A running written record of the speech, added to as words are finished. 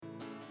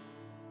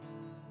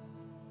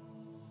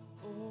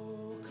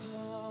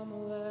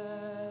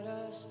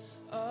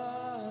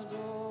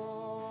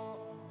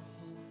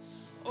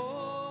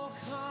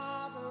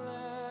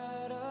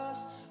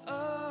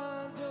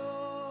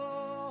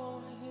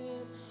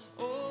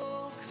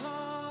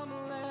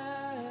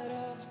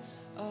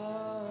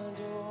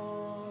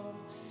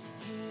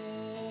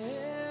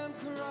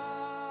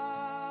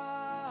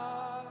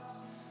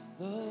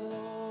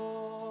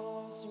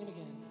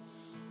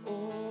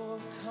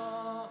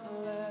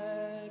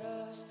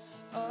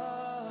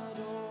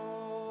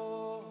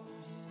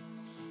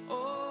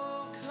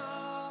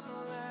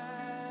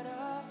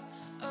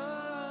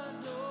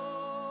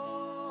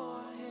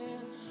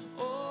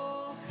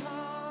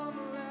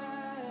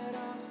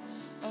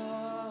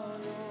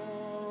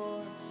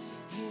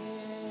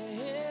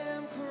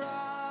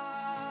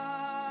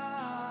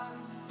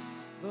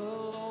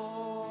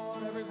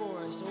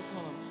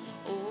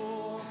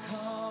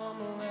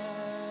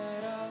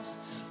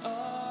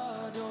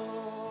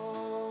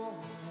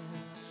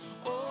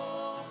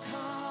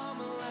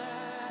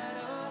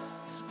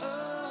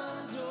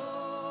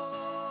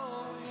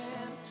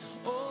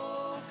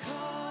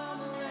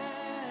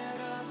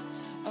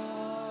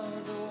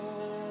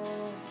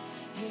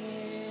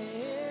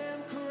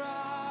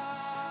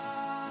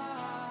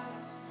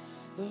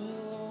the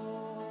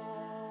Lord.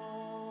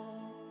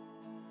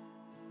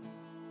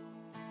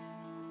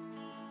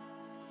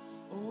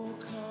 Oh,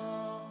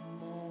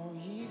 come, all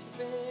ye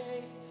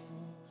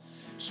faithful,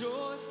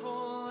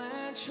 joyful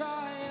and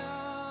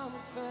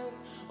triumphant.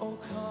 Oh,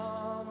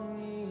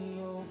 come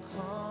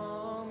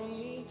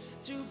ye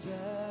to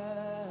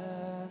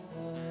Bethlehem.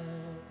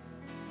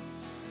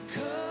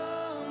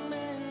 Come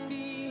and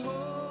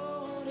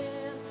behold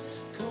him,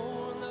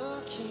 born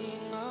the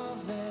King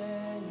of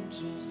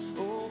ages.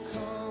 Oh,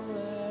 come,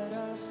 let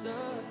us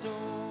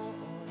adore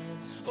him.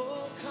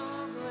 Oh,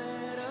 come,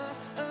 let us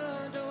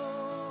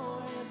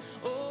adore him.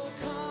 Oh,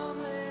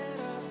 come, let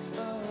us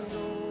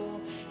adore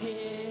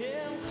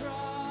him,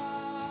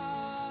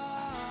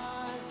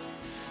 Christ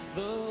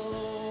the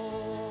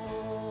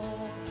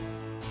Lord.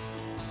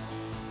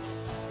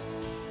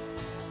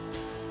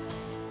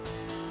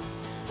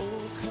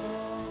 Oh,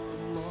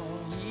 come, all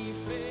ye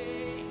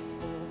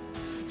faithful,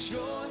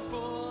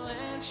 joyful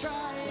and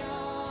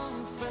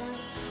triumphant.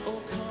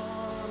 Oh,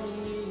 come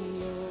ye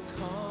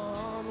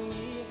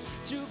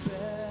to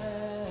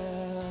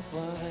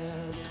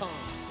Bethlehem. Come,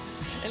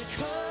 and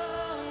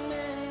come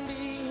and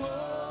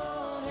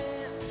behold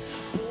him,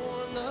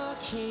 born the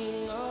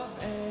King of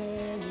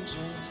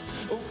ages.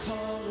 Oh,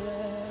 come,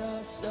 let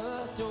us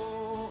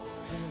adore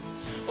him.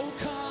 Oh,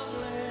 come,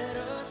 let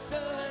us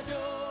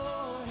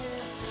adore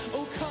him.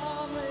 Oh,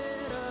 come,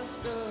 let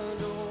us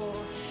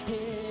adore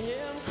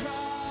him,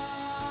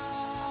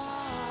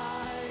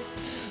 Christ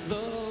the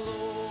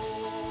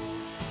Lord.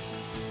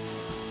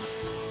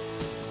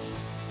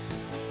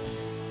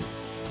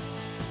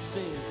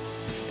 Sing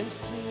and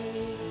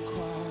sing,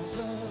 choirs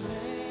of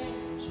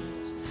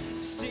angels,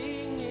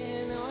 sing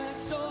in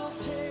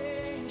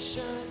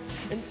exaltation,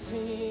 and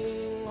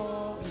sing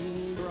all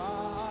ye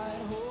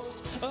bright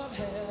hosts of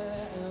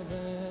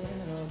heaven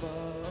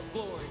above.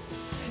 Glory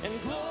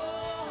and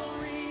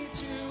glory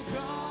to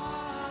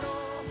God,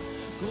 oh,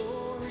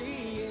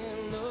 glory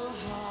in the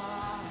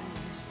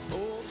highest.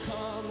 Oh,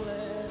 come,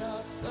 let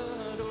us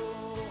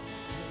adore him.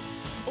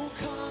 Oh,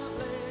 come,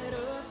 let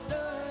us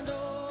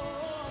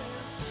adore him.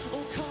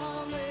 Oh,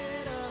 come,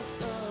 let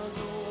us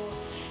adore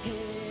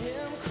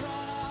him,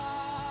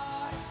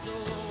 Christ the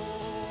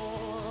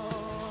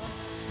Lord.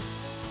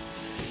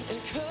 And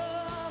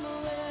come,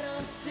 let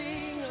us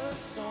sing a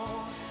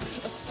song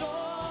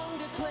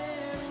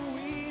declaring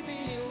we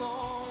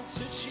belong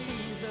to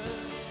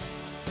Jesus.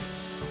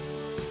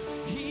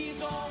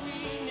 He's all we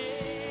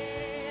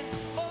need.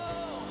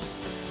 Oh,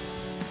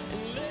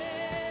 and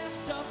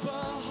lift up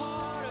a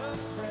heart of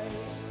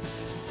praise.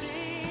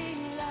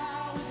 Sing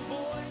loud with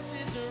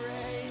voices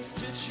raised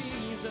to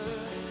Jesus.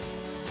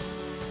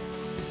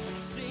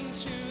 Sing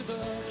to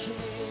the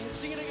King.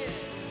 Sing it again.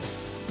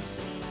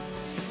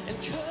 And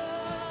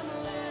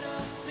come, let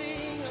us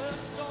sing a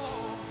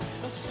song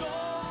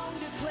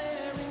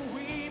declaring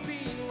we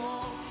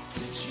belong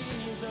to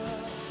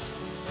Jesus.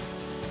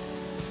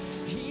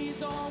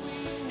 He's all we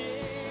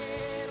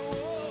need.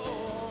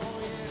 Oh,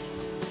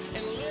 yeah.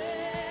 And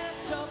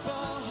lift up a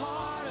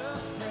heart of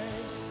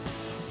praise.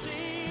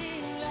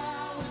 Sing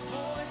loud with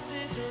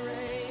voices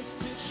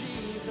raised to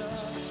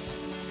Jesus.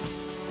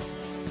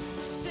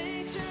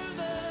 Sing to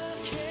the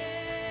King.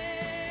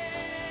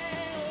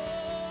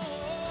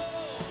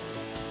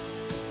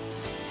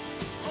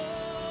 Oh, oh,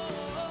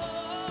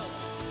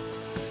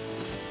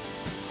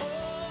 oh,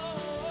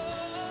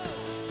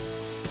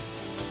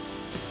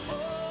 oh, oh.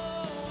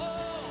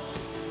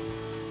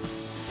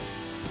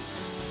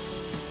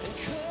 And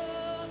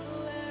come,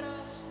 let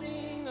us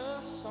sing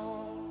a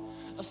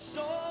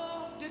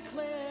song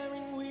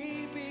declaring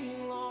we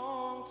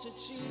belong to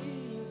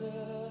Jesus.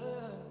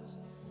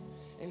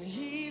 And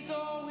he's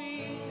all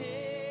we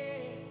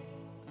need.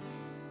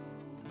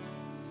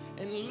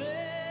 And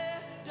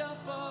lift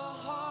up a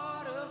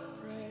heart of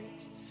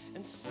praise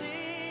and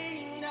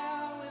sing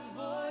now with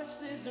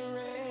voices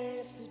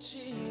raised to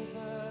Jesus.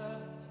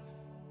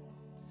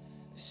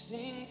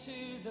 Sing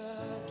to the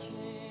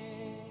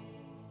King.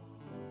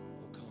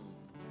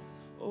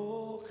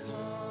 Oh,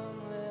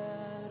 come,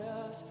 let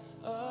us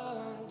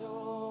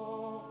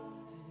adore him.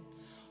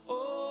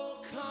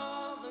 Oh,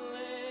 come,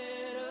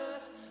 let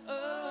us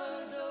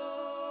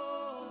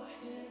adore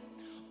him.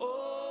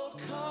 Oh,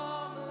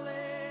 come,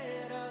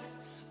 let us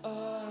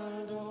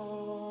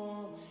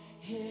adore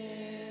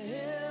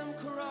him,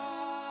 Christ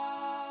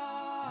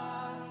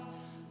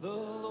the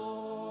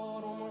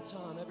Lord. One more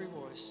time, every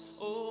voice.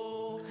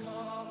 Oh,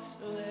 come,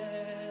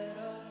 let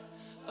us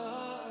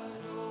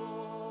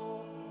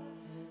adore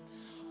him.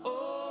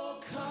 Oh,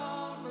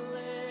 come,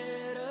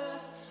 let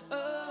us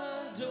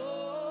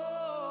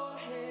adore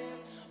him.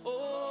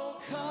 Oh,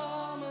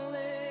 come,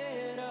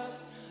 let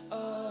us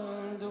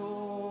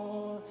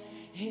adore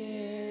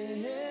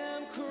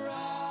him, Christ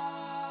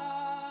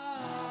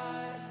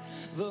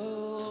the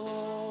Lord.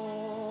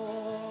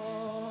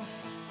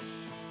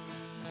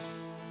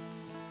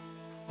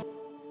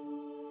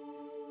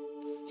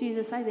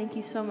 Jesus, I thank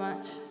you so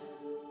much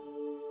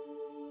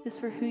just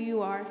for who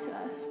you are to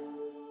us.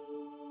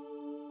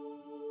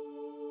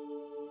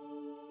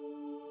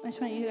 I just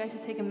want you guys to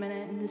take a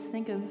minute and just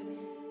think of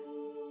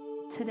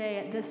today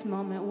at this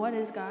moment, what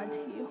is God to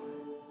you?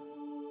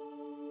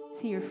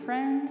 Is he your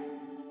friend?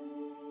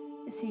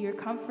 Is he your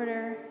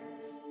comforter?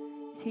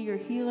 Is he your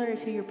healer?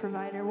 Is he your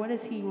provider? What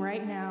is he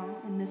right now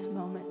in this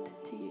moment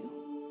to you?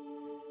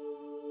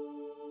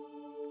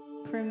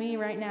 For me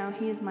right now,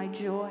 he is my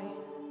joy.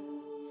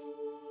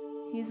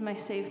 He is my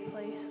safe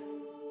place.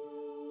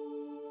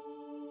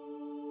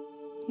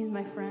 He's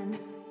my friend.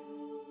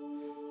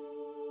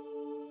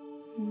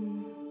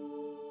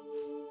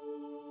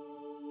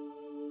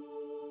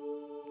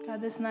 God,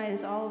 this night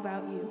is all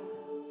about you.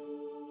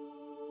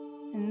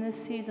 In this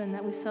season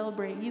that we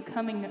celebrate you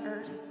coming to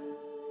earth,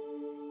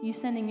 you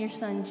sending your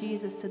son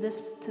Jesus to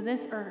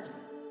this earth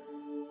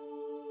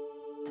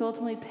to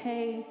ultimately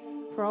pay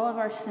for all of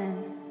our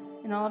sin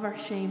and all of our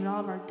shame and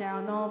all of our doubt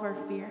and all of our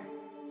fear.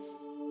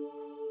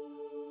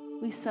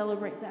 We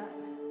celebrate that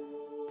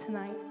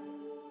tonight.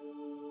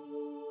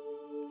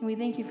 And we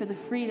thank you for the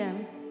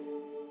freedom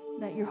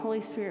that your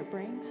Holy Spirit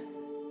brings.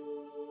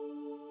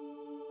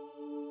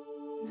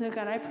 So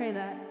God, I pray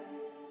that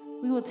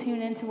we will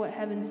tune into what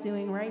heaven's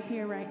doing right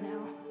here, right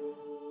now.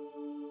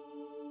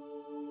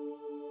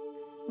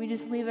 We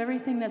just leave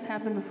everything that's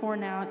happened before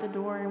now at the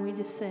door and we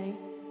just say,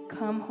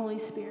 come, Holy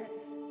Spirit.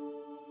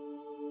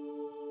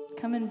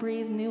 Come and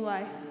breathe new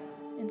life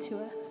into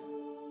us.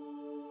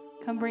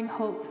 Come bring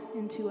hope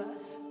into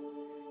us.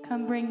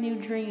 Come bring new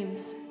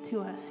dreams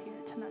to us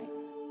here tonight.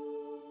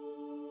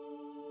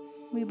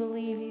 We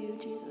believe you,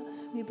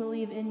 Jesus. We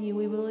believe in you.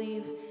 We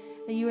believe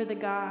that you are the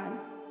God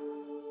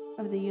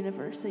of the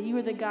universe, that you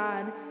are the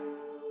God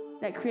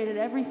that created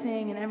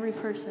everything and every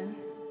person,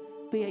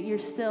 but yet you're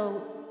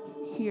still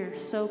here,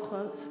 so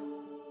close.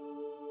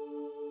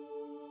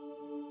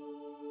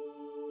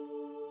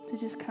 So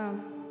just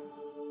come.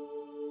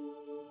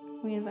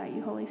 We invite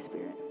you, Holy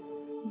Spirit.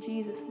 In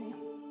Jesus' name,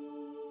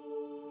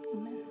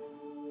 amen.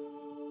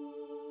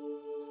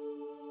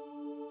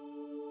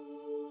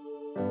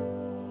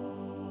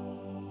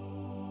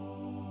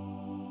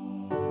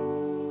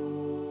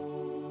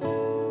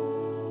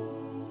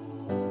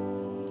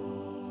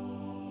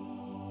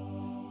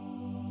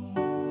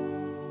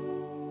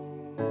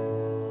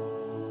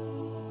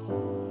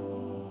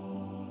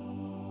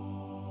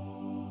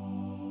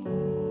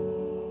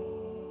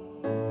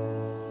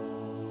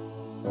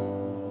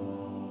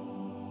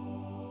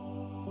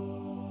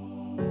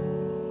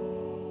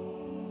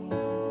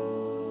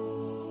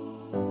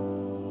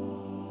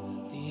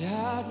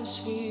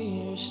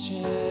 Atmosphere's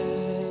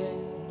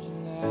changing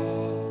now,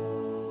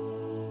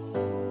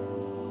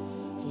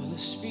 for the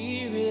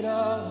Spirit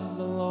of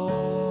the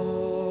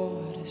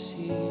Lord is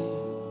here,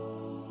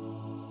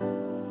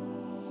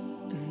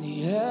 and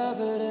the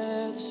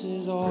evidence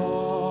is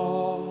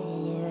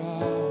all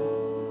around,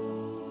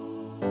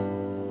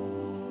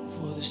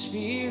 for the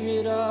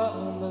Spirit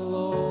of the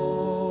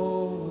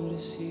Lord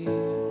is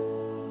here,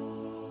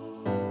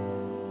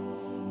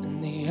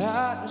 and the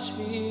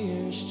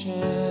atmosphere's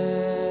changing.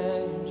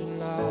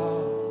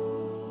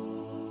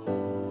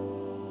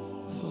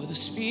 The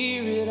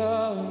Spirit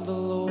of the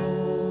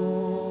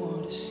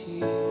Lord is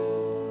here,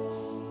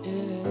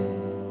 yeah,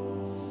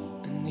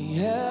 and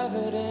the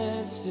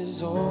evidence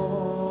is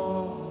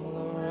all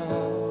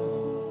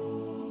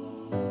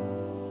around,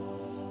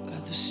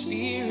 that the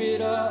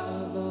Spirit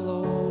of the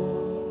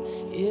Lord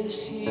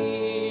is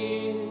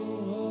here.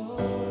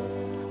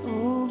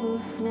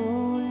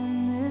 Overflow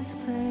in this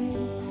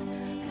place,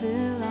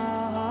 fill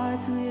our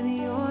hearts with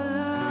your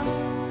love,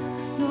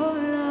 your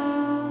love.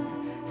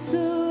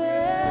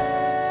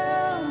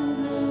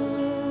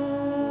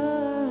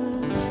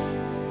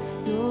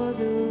 You're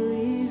the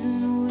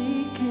reason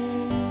we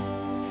came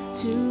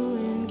to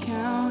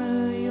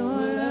encounter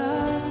your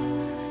love.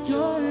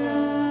 Your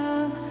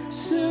love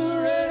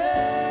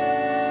surrounds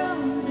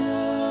us.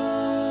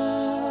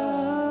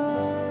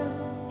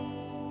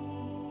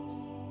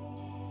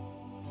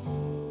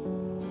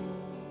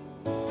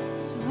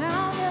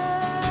 Surround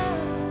us.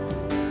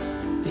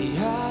 The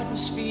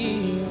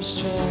atmosphere is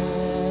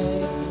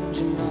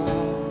changing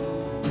now,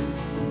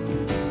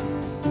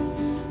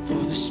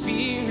 for the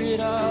Spirit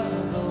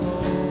of the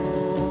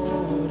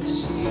Lord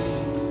is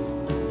here,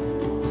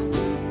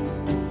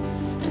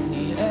 and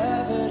the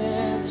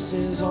evidence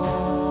is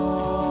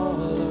all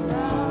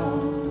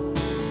around,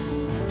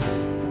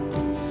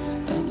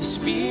 that the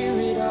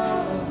Spirit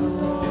of the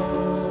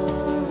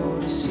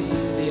Lord is here.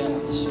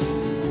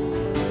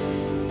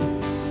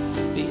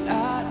 The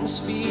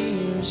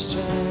atmosphere is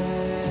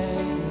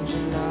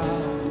changing now,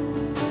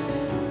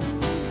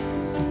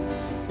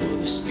 for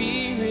the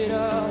Spirit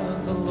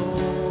of the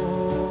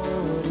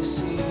Lord is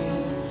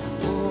here,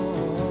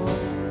 oh,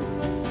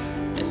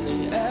 and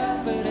the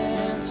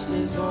evidence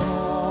is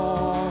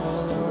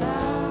all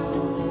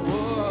around,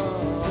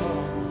 oh,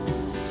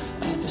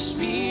 that the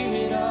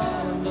Spirit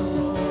of the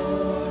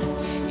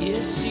Lord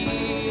is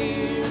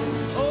here,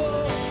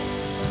 oh.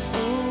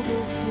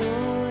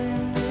 Overflow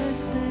in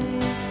this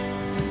place,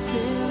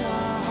 fill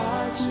our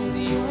hearts with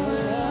your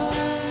love.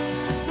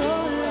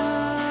 Your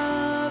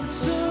love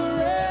surrounds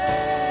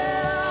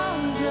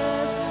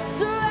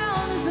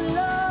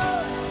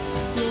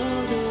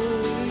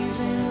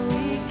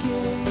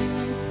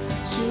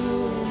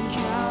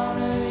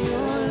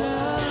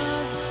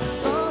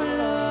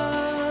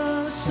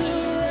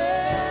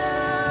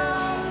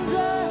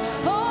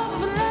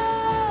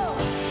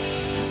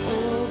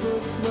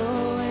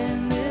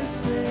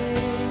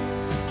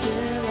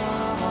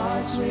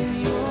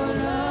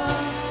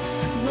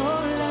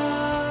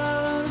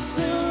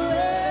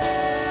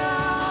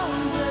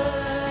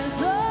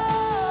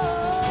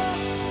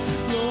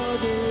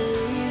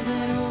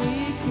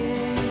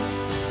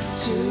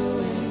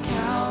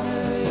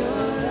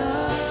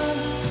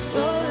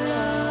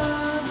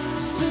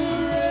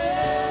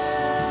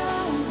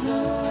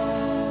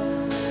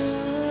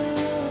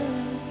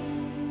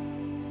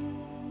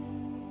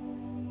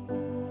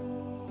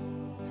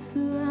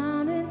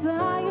surrounded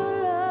by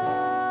your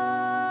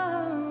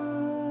love,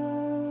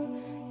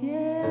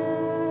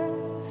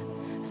 yes,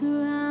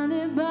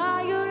 surrounded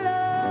by your love,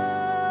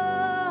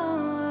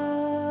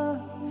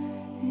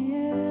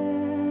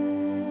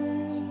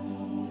 yes.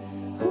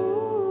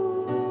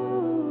 Ooh,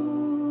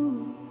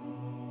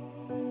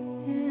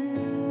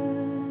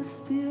 yes,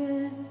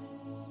 Spirit,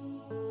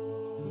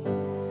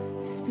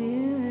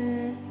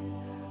 Spirit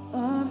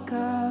of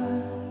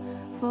God,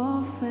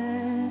 fall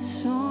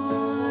fresh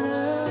on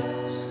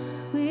us.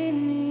 We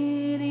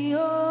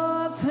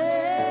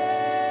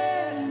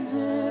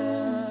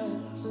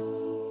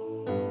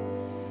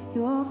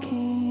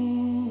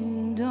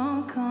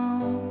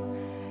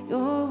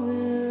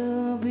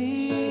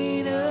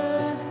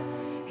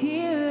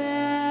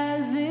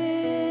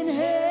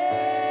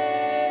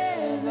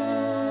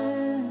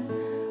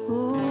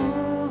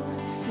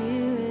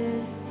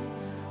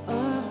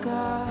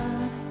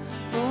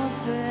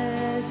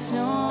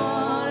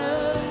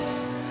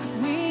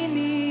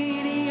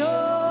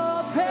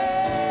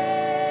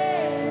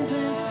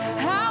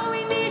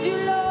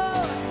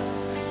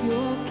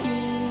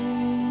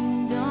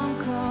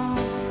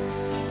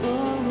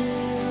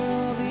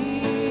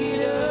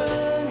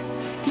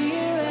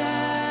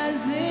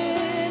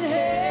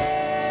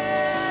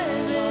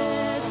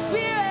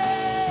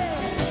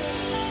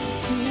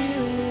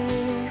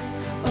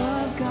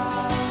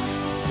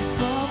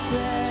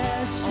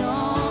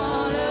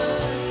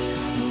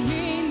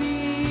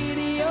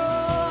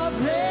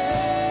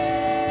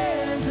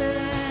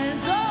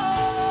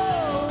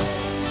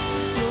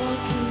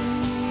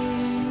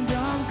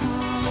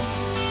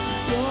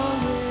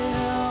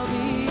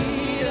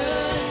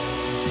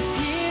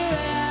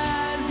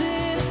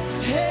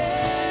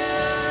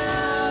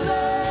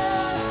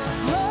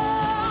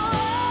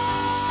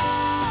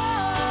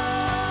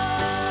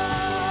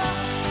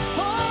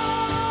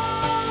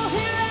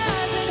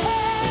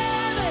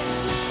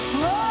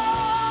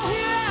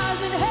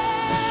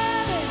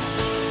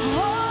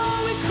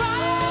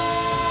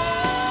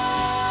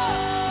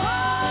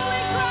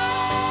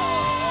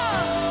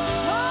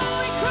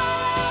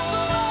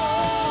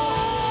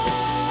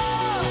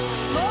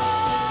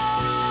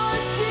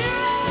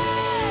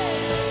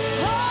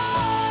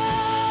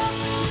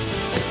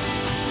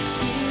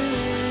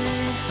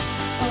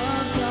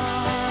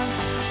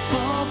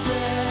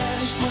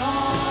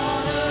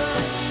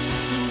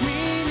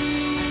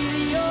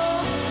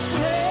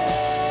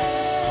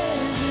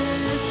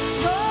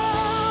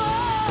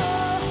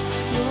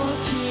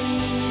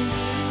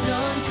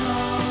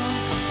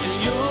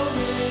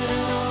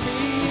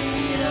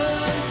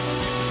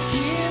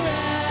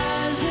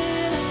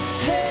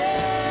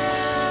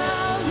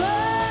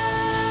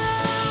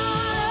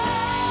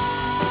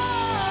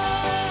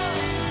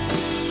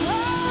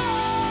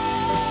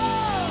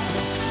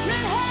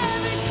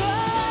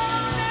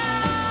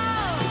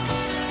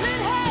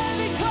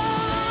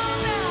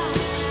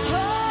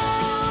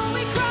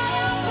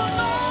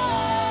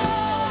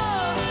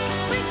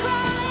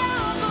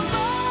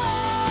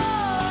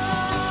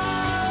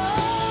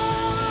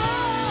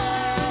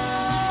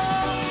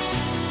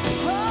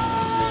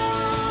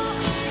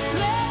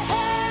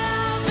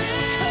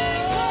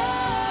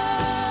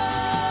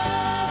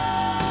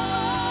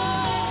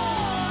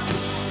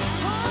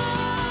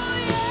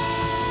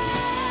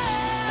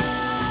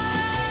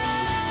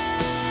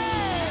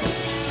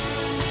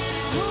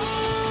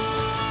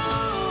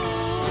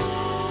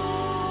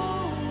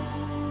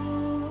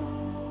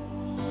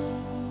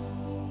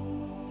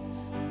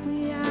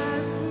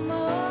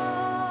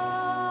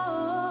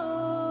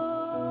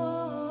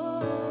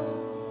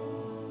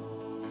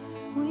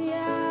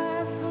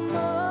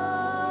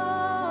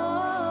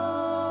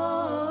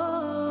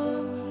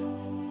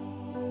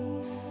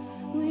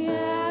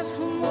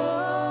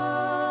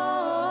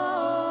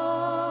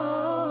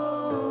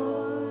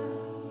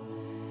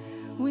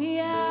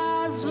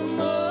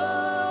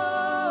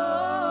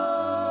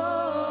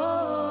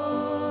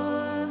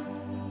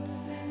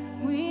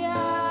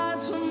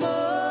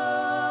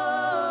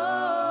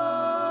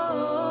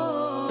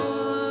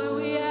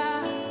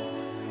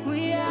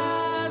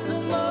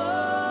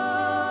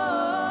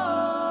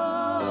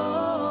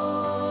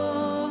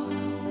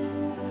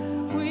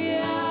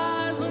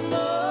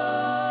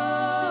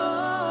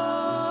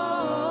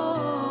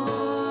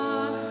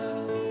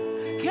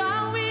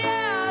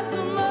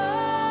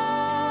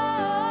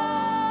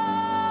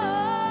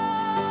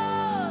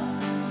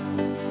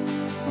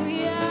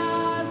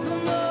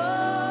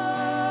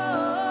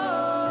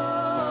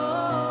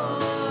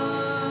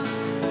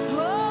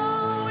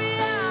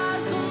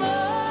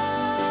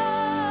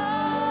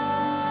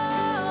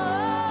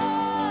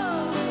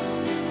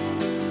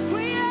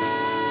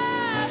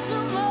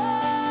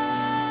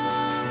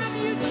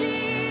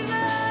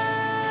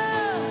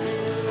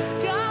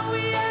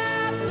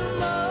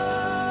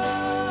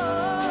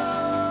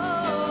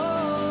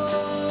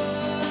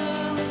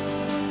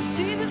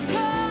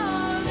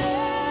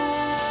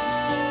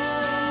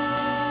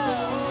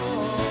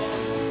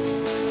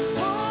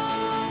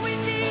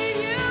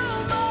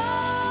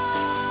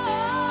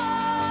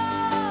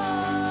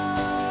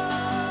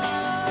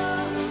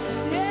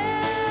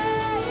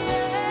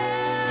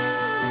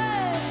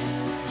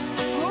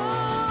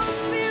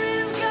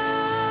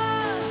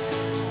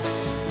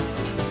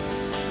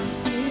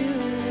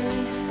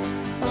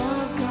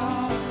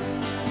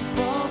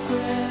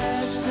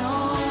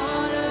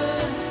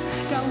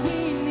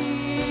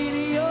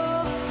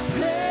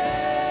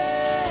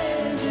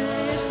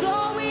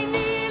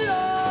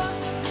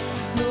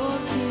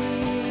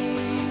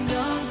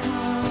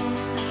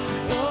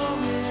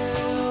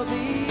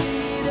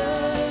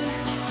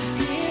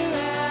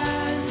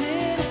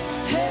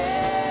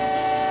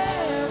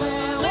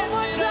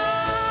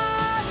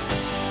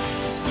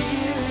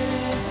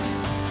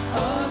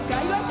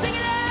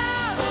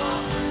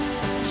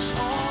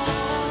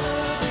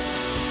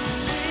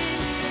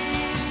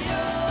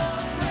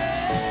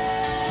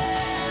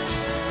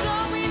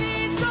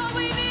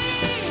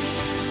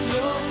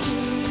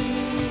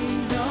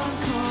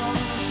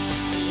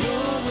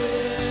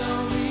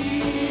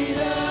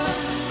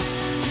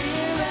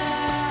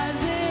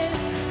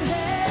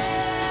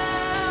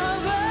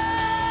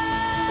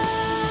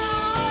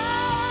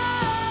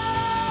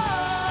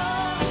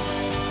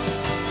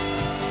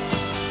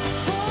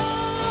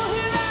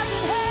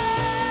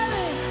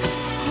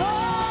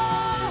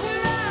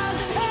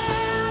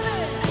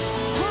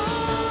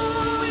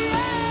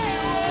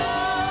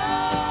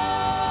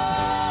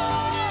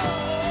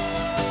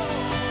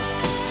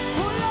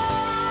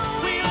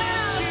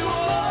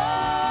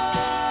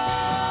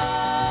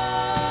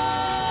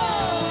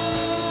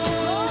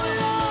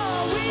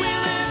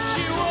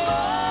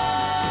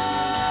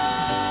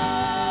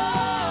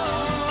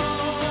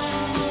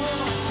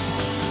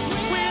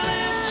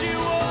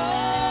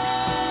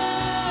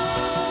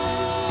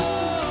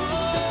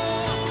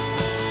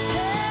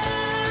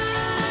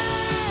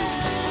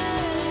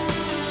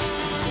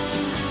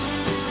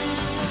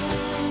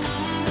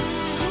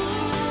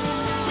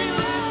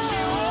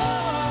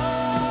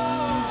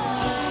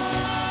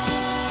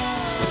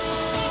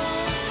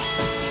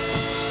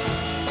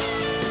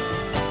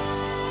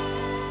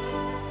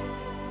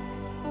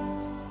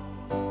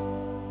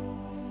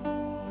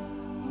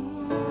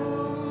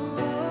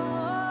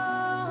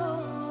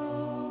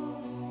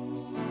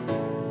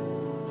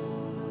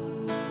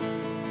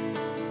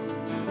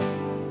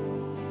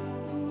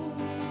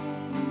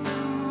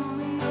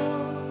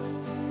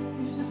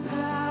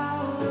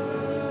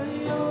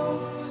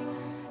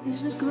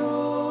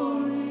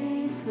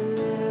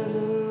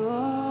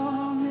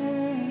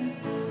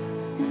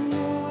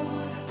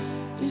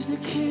the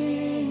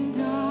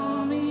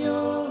kingdom,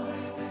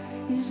 yours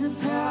is the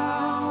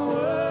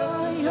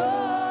power,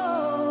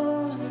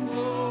 yours the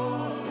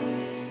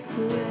glory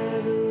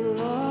forever.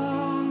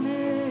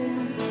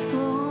 Amen.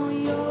 Oh,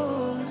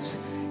 yours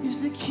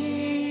is the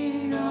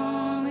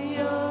kingdom,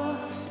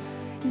 yours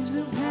is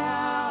the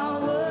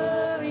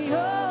power,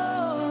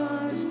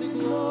 yours the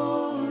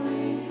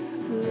glory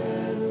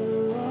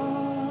forever.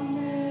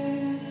 Amen.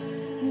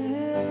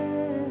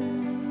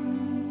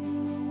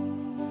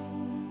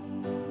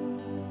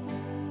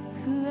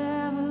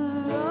 Forever,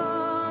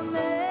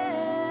 amen,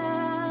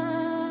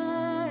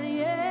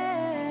 yes,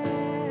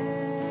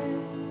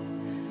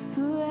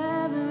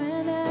 forever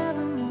and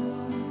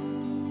evermore,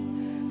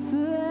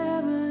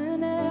 forever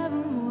and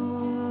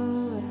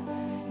evermore.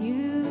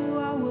 You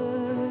are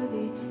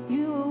worthy,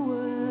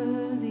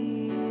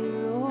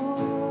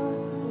 Lord,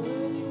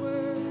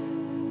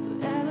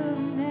 forever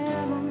and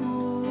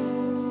evermore,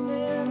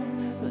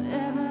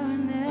 forever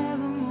and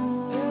evermore.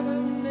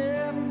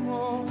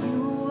 You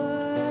are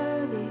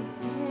worthy.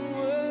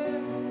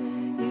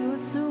 You are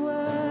so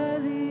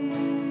worthy,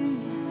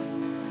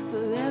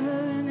 forever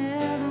and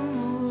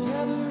evermore,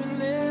 ever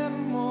and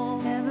evermore,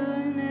 ever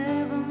and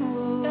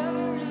evermore,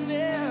 ever and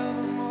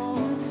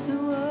evermore. You're so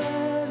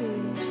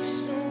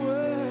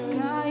worthy,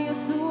 God, you're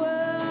so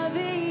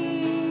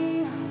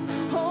worthy.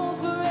 Oh,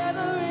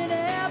 forever and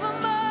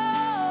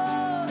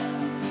evermore,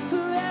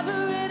 forever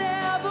and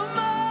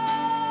evermore.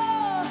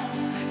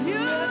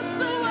 You're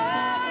so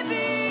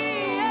worthy,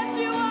 yes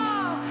you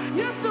are.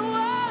 You're so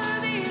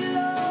worthy,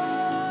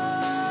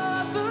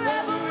 Lord,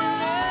 forevermore,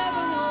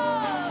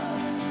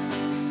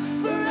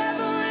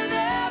 forever and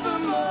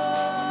evermore.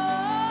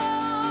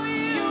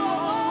 You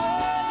are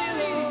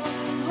worthy,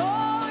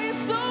 oh,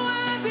 you're so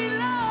worthy,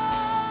 Lord.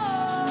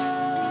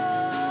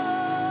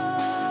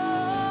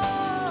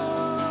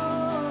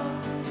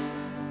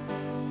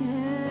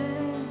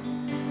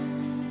 Yes,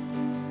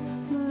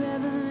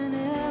 forever and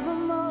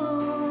evermore.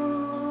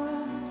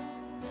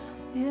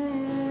 Yeah.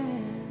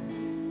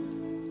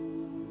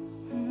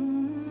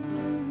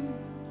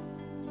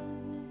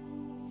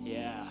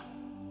 Yeah.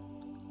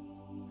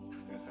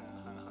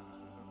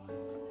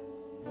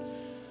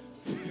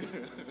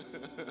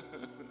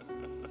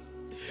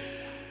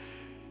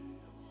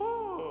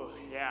 Woo,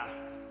 yeah.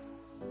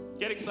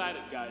 Get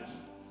excited,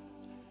 guys.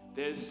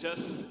 There's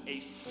just a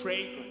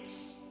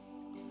fragrance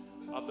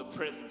of the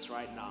presence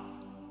right now,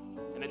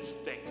 and it's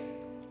thick.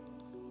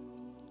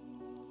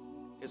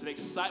 There's an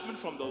excitement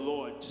from the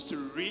Lord just to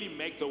really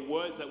make the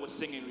words that we're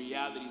singing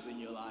realities in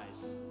your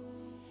lives.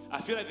 I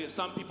feel like there's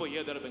some people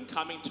here that have been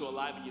coming to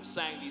Alive and you've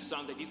sang these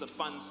songs, like these are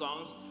fun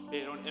songs,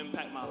 they don't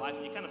impact my life,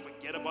 and you kind of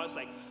forget about it. It's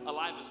like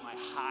Alive is my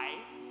high,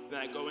 and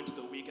then I go into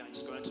the week and I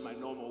just go into my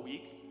normal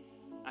week.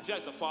 I feel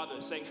like the Father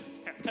is saying,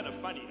 it's kind of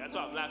funny, that's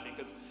why I'm laughing,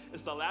 because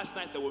it's the last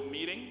night that we're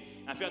meeting,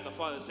 and I feel like the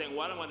Father is saying,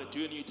 what I want to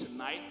do in you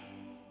tonight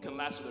can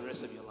last for the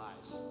rest of your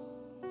lives.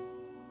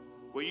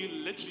 Where you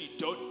literally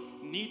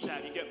don't need to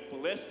have, you get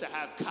blessed to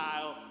have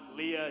Kyle,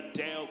 Leah,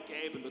 Dale,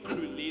 Gabe, and the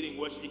crew leading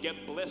worship. You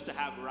get blessed to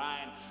have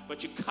Ryan,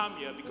 but you come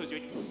here because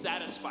you're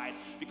satisfied,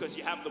 because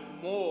you have the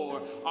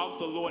more of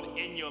the Lord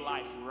in your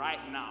life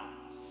right now.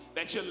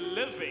 That you're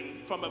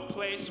living from a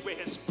place where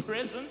His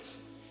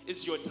presence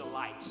is your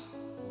delight.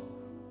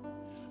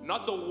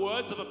 Not the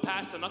words of a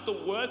pastor, not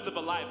the words of a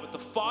life, but the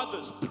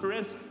Father's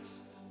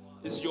presence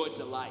is your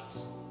delight.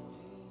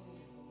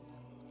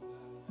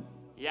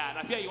 Yeah, and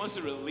I feel like He wants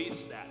to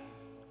release that.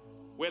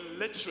 Where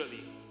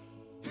literally,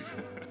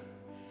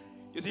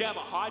 because you have a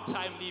hard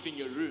time leaving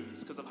your rooms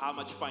because of how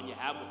much fun you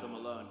have with them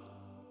alone.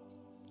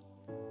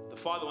 The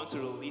Father wants to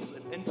release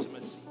an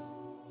intimacy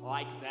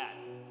like that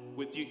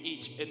with you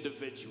each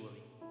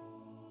individually.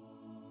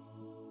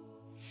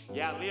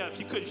 Yeah, Leah, if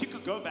you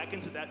could go back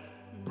into that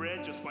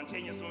bridge or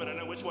spontaneous moment, I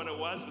don't know which one it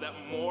was, but that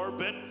more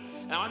bit.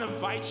 And I want to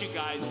invite you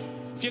guys,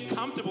 if you're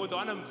comfortable with it, I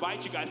want to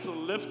invite you guys to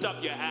lift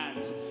up your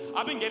hands.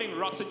 I've been getting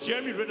rocked. So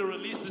Jeremy Riddle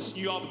released this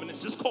new album, and it's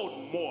just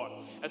called More.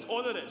 That's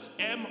all it is,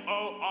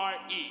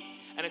 M-O-R-E.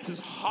 And it's his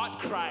heart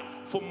cry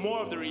for more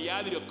of the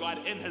reality of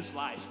God in his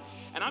life.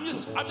 And I've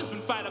just been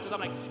fired up because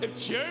I'm like, if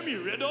Jeremy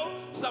Riddle,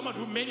 someone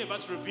who many of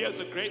us revere as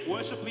a great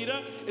worship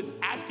leader, is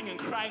asking and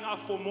crying out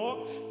for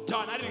more,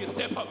 darn, I need to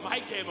step up my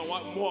game and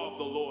want more of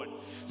the Lord.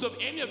 So if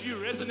any of you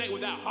resonate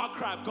with that heart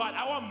cry of God,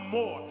 I want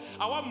more.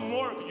 I want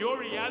more of your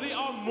reality.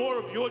 I want more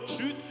of your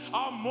truth.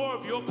 I want more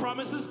of your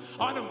promises.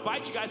 I want to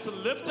invite you guys to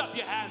lift up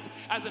your hands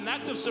as an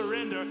act of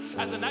surrender,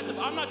 as an act of,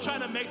 I'm not trying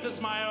to make this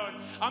my own.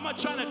 I'm not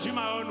trying to do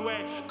my own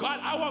way.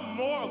 God, I want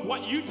more of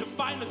what you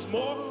define as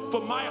more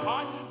for my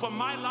heart, for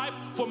my life,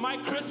 for my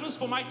Christmas,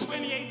 for my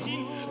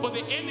 2018, for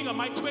the ending of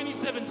my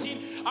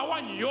 2017. I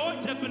want your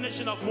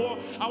definition of more.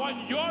 I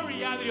want your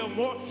reality of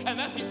more. And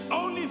that's the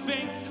only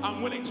thing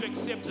I'm willing to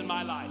accept in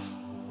my life.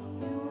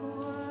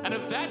 And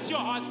if that's your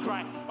heart's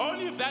cry,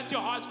 only if that's your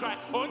heart's cry,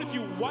 only if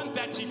you want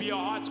that to be your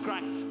heart's cry,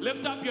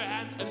 lift up your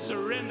hands and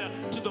surrender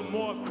to the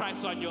more of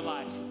Christ on your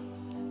life.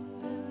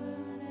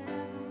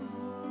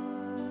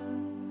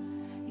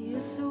 You're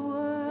so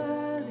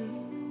worthy.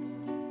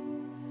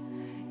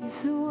 You're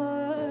so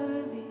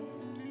worthy.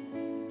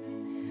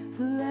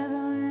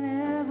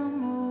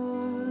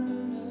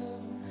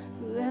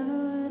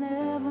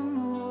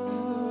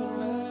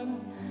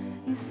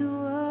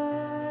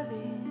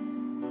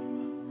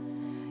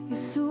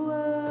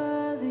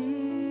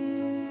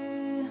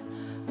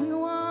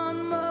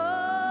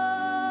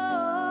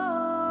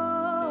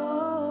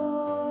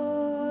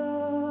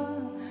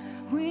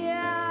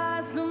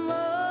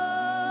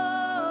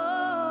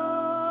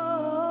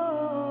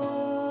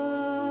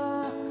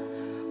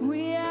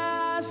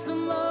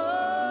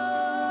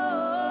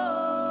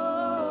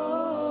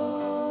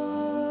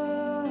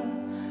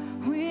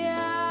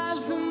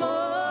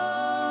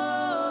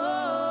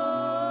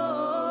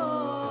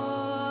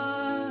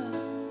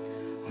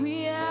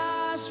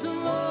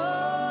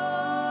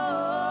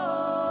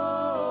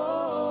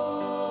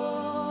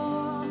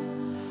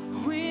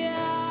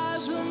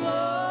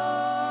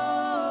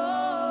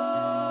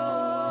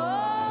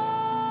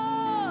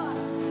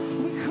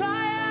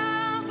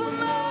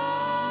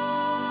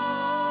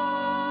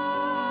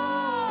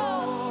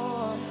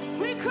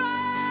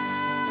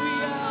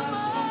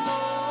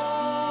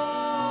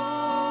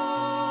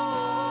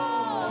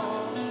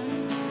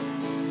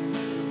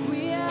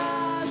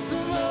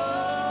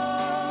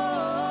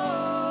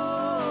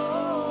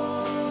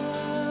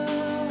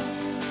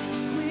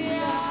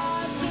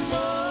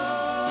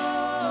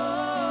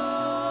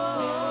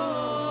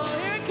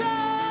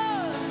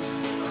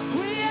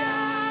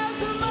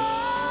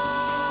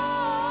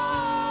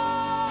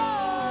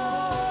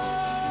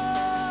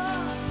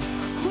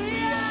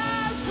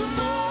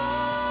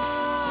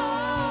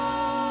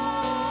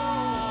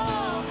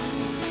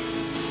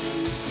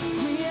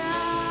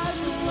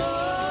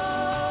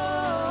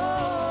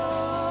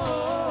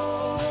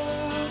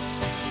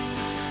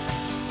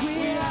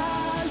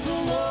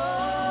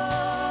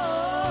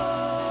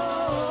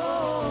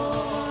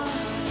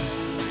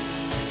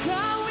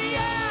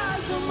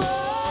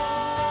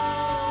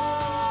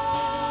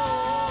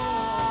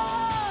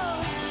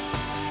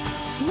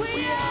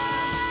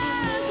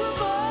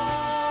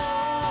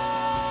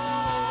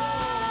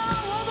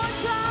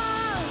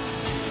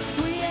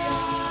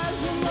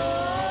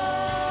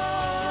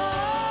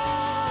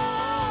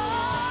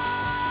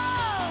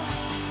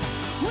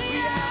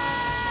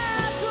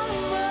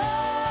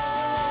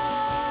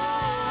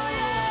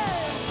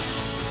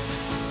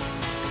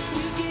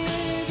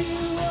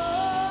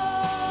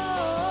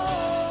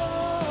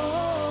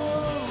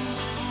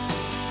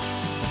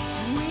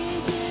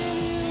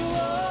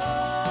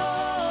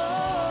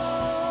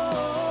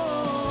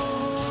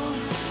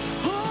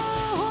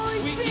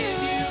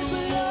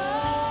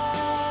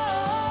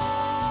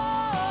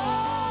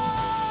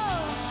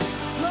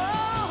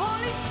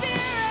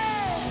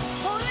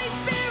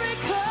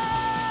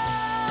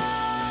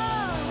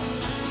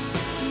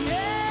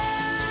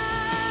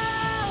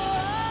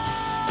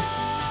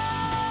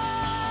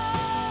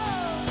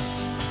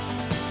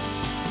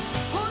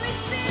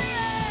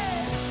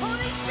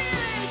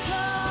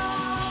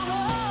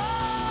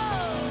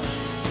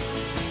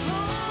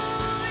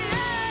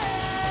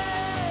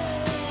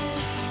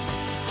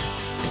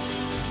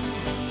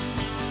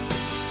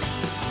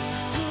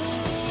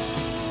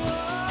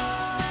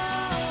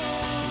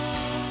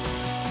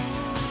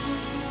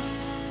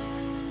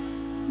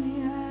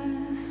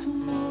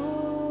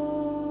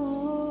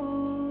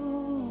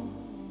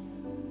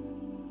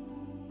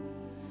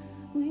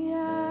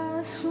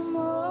 us for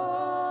more.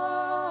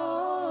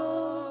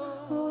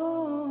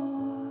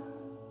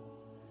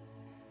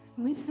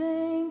 We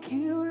thank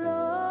you, Lord.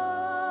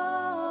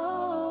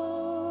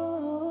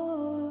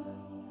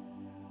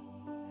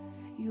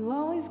 You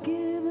always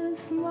give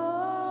us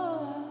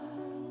more.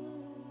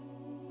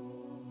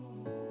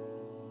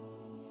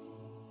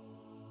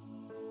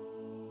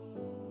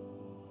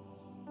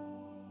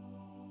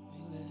 We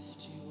lift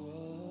you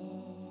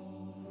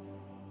up.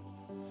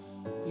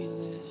 We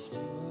lift you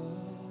up.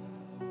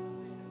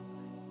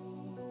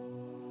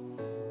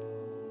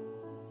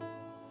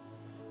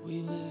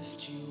 We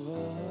lift you up.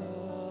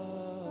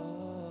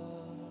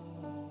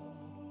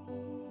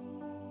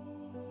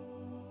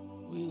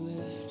 We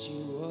lift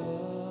you up.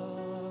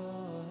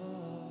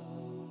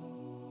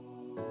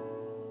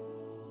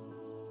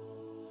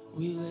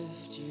 We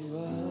lift you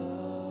up.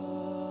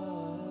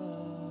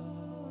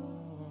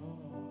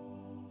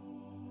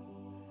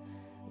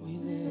 We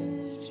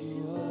lift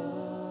you up.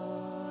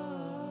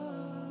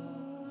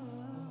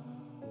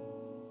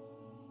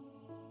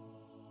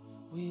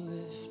 We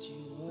lift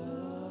you up.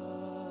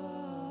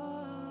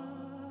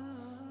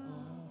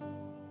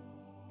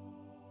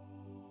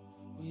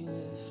 We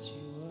lift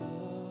you up.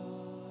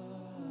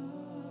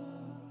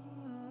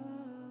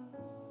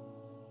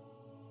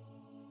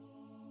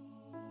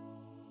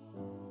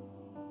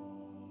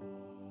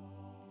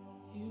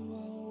 You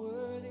are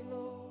worthy,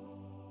 Lord.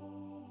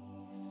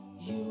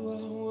 You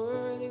are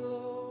worthy,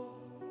 Lord,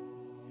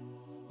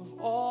 of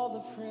all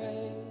the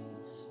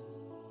praise.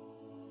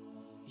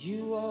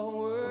 You are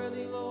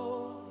worthy,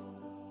 Lord.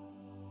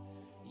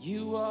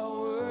 You are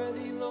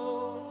worthy,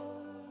 Lord,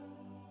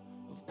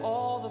 of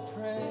all the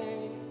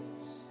praise.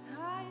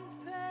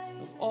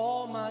 Of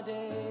all my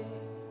days.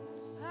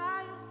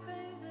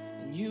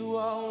 And you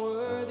are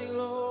worthy,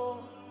 Lord.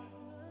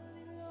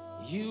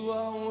 You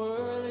are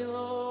worthy,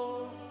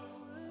 Lord,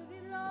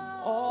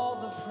 of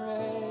all the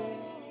praise.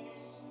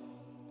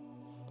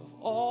 Of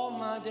all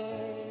my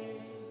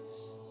days.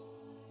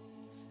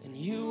 And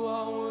you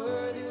are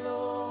worthy,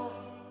 Lord.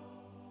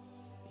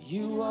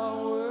 You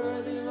are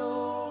worthy,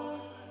 Lord,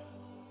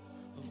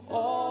 of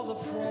all the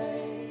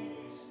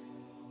praise.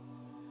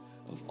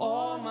 Of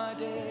all my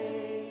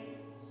days.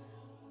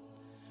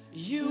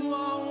 You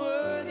are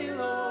worthy,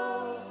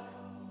 Lord.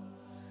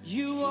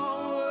 You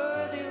are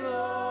worthy,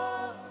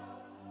 Lord,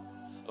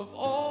 of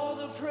all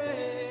the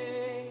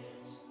praise.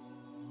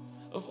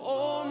 Of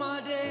all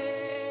my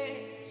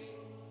days.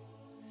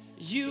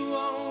 You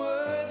are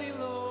worthy,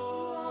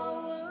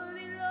 Lord.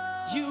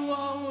 You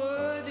are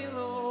worthy,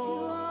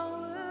 Lord,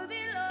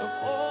 of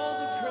all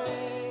the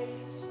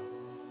praise.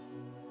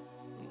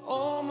 And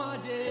all my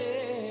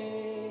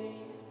days.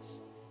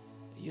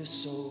 You're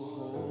so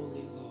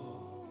holy,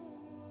 Lord.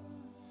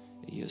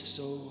 You're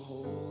so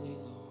holy,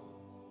 Lord.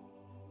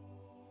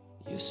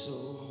 You're so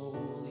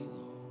holy,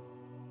 Lord.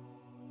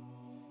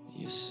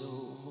 You're so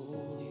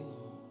holy,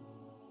 Lord.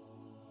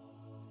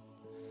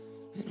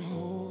 And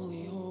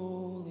holy,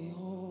 holy,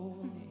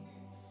 holy.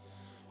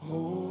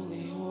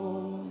 Holy,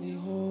 holy,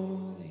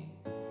 holy.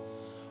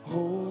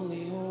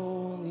 Holy,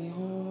 holy,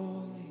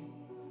 holy.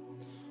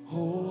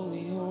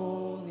 Holy,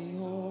 holy,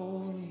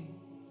 holy.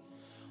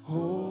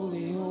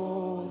 Holy,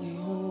 holy,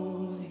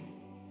 holy.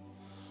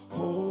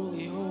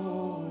 Holy,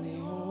 holy,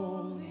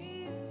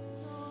 holy.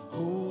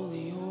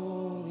 Holy,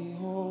 holy,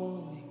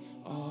 holy.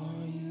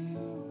 Are you?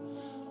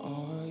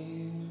 Are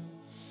you?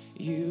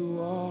 You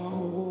are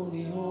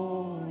holy,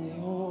 holy,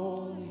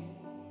 holy.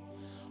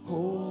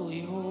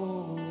 Holy,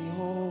 holy,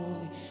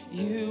 holy.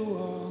 You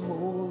are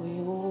holy,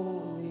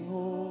 holy,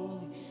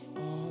 holy.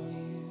 Are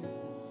you?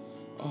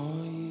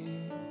 Are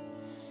you?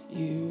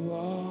 You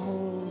are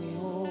holy,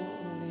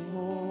 holy,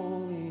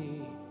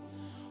 holy.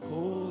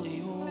 Holy,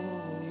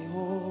 holy,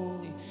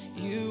 holy.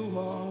 You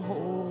are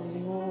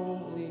holy,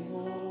 holy,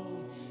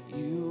 holy.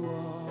 You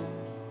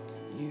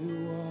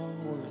are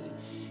worthy.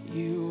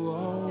 You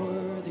are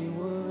worthy,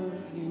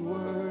 worthy,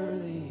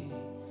 worthy.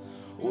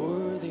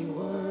 Worthy,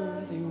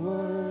 worthy,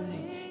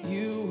 worthy.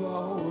 You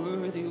are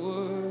worthy,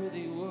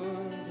 worthy,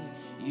 worthy.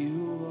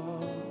 You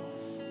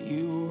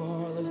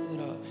are lifted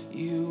up.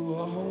 You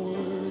are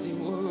worthy,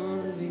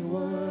 worthy,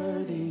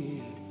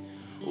 worthy.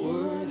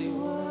 Worthy,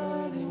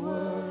 worthy,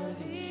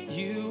 worthy.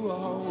 You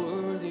are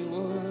worthy,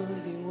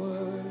 worthy,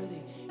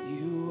 worthy.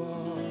 You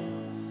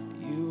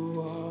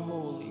are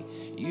holy.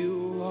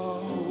 You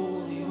are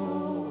holy,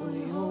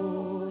 holy,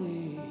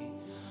 holy.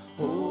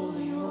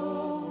 Holy,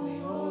 holy,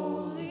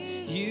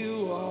 holy.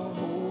 You are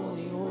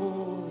holy,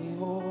 holy,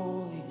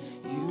 holy.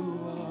 You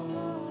are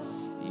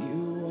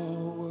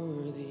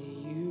worthy.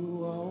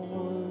 You are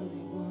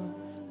worthy,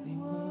 worthy,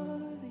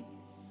 worthy.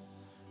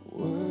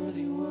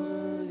 Worthy,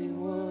 worthy,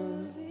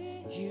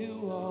 worthy.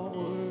 You are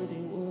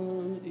worthy,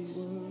 worthy,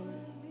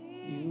 worthy.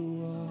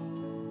 You are.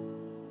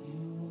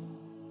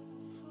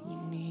 We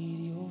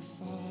need your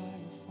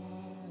fire,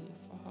 fire,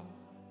 fire.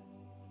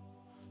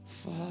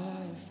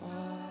 Fire,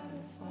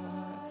 fire,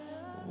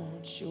 fire. We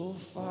want your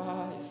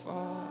fire,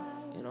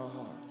 fire in our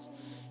hearts.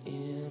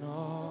 In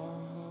our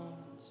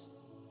hearts.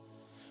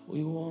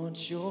 We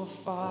want your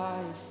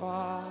fire,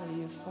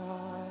 fire,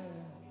 fire.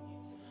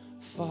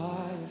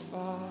 Fire,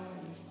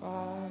 fire,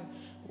 fire.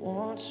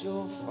 Want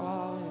your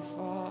fire,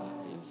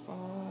 fire,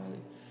 fire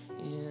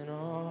in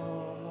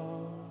our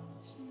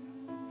hearts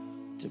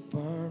to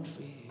burn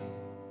for you.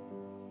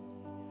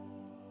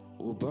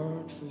 We'll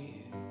burn for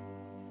you.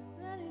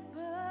 Let it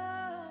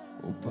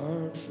burn. We'll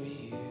burn for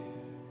you.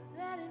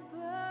 Let it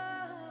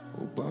burn.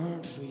 We'll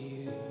burn for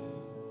you.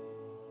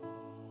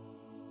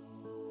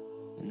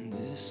 In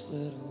this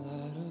little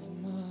light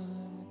of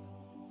mine,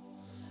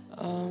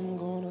 I'm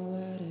gonna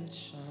let it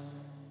shine.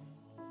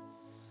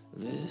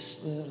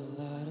 This little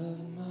light of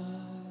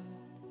mine,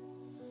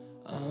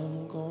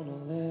 I'm gonna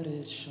let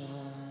it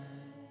shine.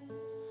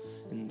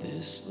 In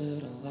this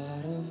little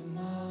light of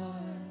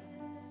mine,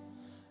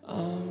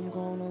 I'm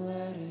gonna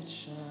let it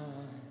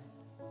shine.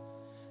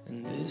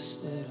 In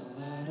this little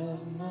light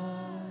of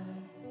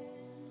mine,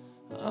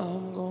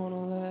 I'm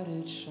gonna let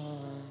it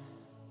shine.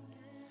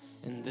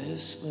 In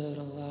this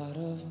little light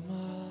of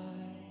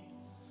mine,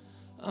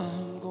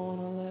 I'm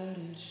gonna let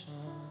it shine.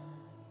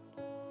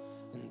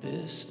 In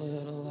this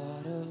little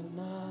light of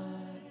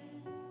mine,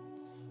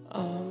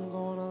 I'm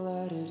gonna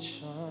let it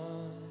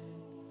shine.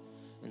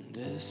 In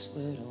this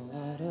little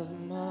light of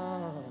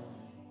mine,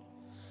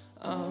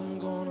 I'm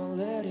gonna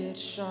let it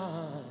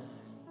shine.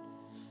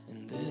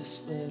 In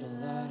this little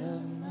light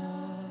of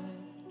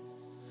mine,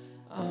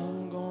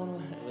 I'm gonna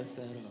lift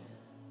that up.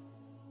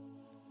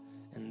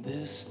 In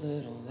this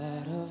little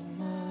light of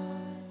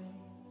mine,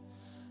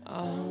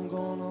 I'm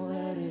gonna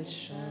let it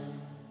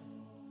shine.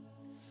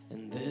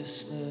 In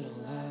this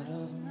little light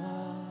of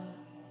mine,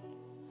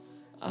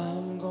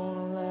 I'm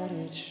gonna let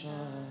it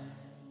shine.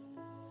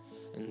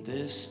 In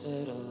this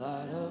little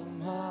light of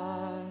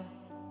mine,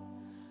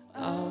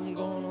 I'm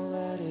gonna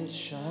let it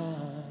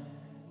shine.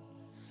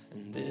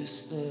 In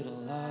this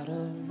little light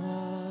of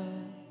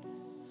mine,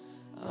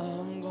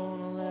 I'm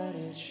gonna let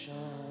it shine.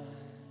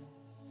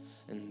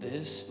 In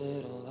this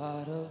little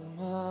light of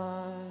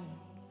mine,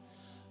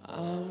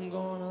 I'm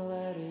gonna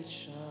let it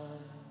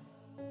shine.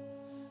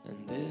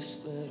 In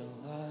this little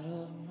light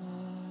of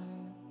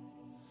mine,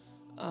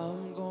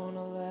 I'm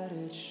gonna let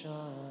it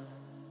shine.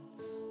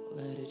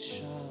 Let it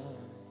shine,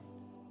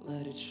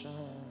 let it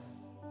shine.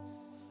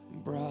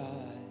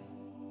 Bright,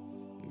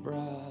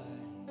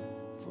 bright,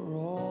 for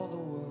all the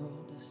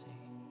world to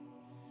see.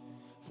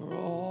 For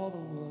all the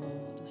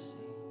world to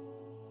see.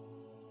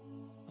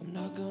 I'm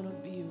not gonna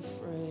be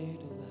afraid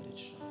to let it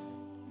shine.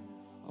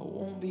 I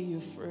won't be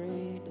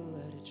afraid to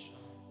let it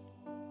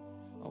shine.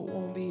 I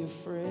won't be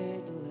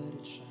afraid to let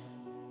it shine.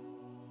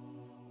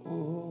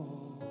 Oh,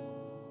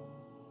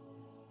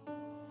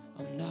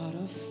 I'm not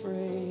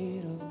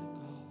afraid of the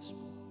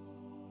gospel.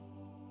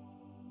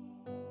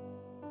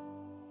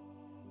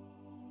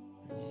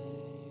 Yeah.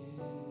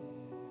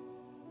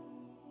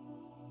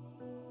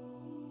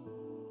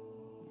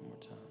 One more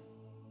time.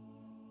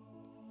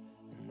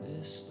 In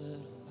this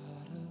little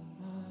light of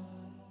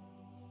mine,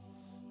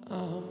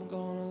 I'm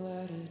gonna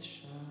let it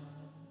shine.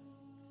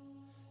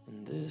 In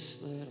this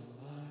little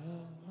light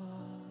of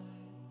mine,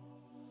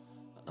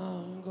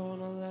 I'm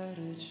gonna let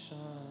it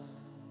shine.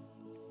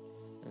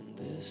 In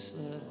this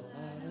little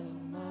light of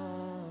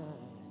mine,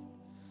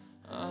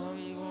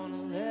 I'm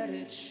gonna let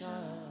it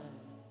shine.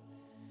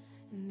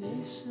 In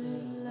this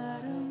little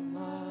light of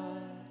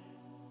mine,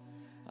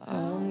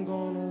 I'm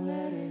gonna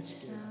let it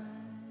shine.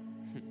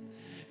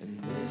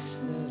 In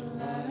this little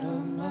light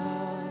of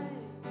mine,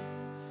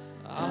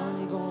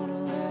 I'm gonna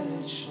let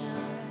it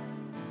shine.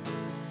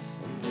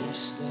 In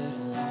this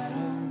little light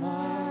of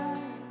mine,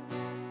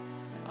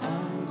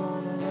 I'm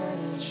gonna let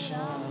it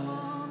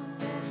shine.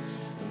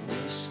 In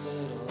this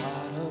little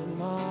light of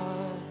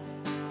mine,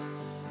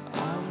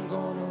 I'm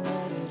gonna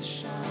let it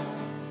shine.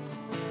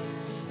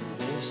 In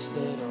this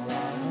little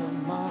light of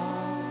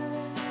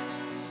mine,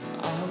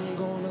 I'm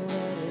gonna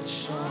let it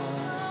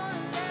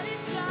shine.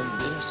 In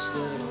this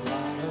little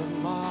light of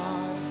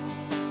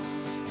mine,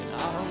 and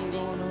I'm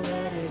gonna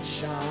let it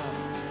shine.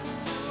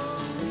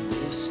 In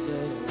this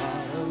little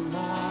light of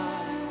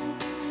mine,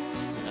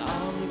 and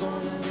I'm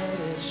gonna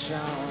let it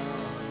shine.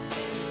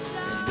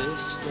 In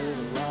this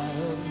little light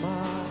of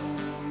mine,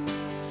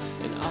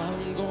 and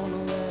I'm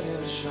gonna let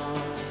it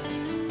shine.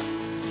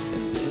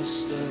 In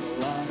this little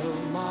light of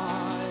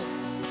mine,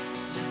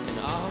 and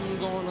I'm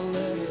gonna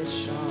let it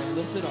shine.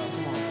 Lift it up,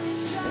 come on.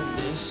 In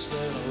this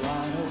little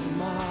light of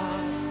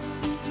mine,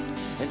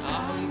 and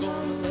I'm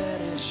gonna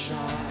let it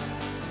shine.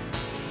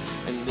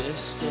 In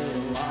this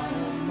little light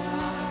of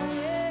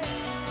mine,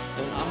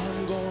 and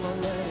I'm gonna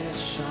let it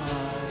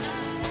shine.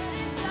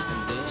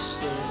 In this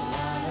little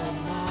light of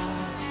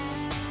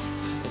mine,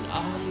 and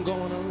I'm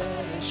gonna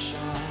let it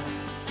shine.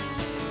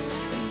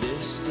 In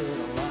this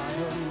little light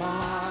of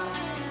mine,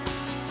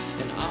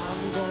 and I'm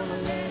gonna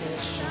let it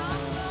shine.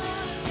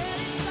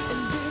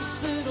 In this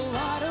little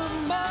light of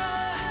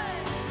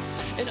mine,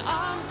 and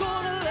I'm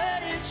gonna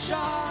let it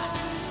shine.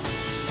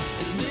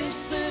 In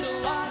this little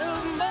light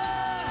of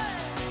mine,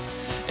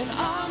 and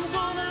I'm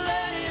gonna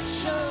let it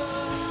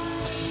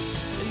shine.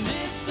 In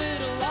this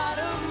little light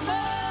of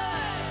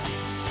mine,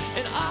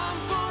 and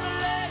I'm gonna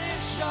let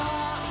it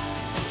shine.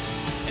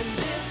 In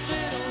this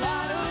little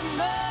light of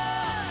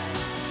mine,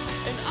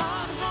 and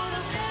I'm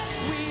gonna,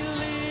 we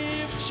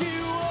lift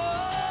you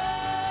up.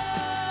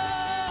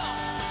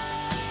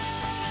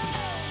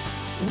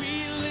 We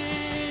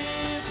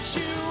lift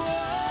you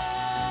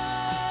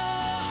up.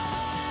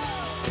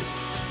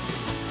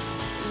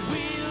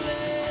 We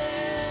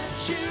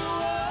lift you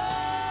up.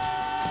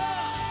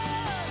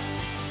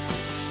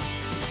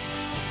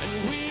 And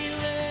we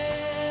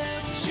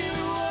lift you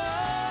up.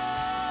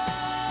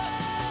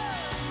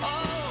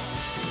 Oh,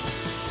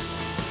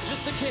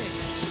 just a kick.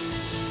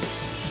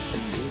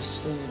 And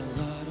this little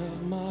light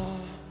of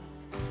mine,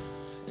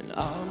 and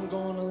I'm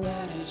gonna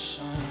let it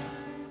shine.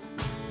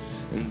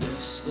 And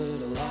this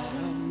little light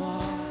of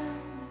mine,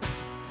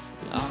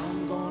 and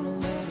I'm gonna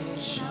let it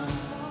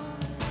shine.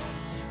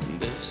 And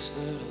this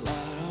little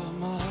light of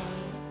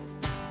mine,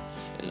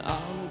 and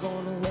I'm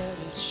gonna let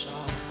it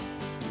shine.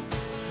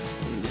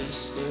 And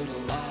this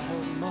little light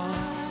of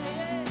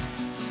mine,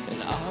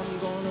 and I'm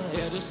gonna,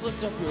 yeah, just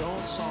lift up your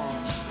own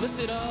song. Lift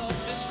it up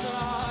this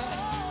night.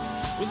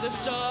 We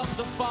lift up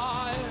the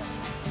fire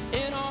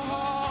in our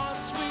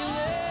hearts. We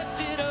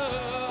lift it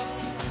up.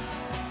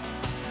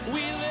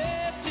 We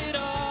lift it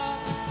up.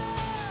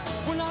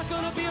 We're not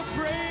gonna be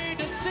afraid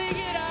to sing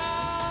it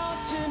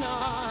out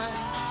tonight.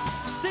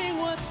 Sing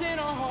what's in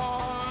our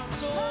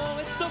hearts. Oh,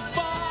 it's the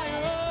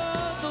fire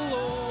of the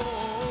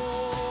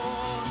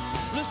Lord.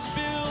 Let's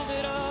build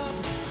it up.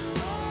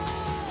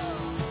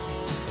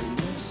 And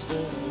this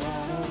little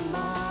light of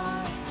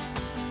mine,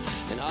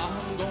 and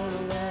I'm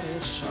gonna let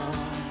it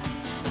shine.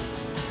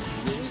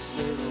 This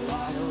little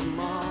light of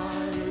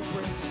mine, we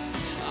bring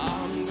it.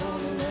 I'm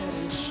gonna let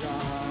it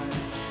shine.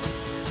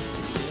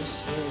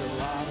 This little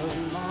light of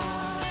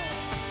mine,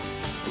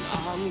 and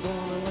I'm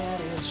gonna let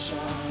it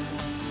shine.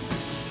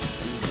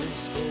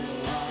 This little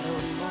light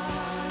of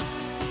mine,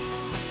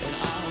 and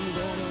I'm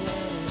gonna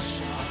let it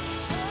shine.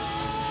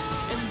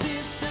 And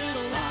this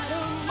little light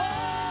of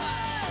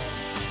mine,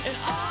 and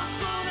I'm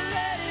gonna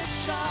let it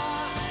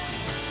shine.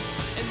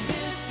 And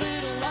this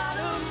little light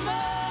of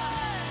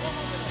mine,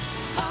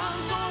 I'm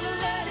gonna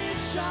let it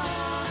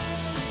shine.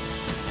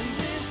 And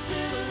this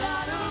little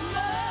light of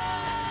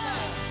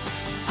mine,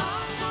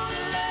 I'm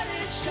gonna let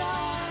it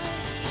shine.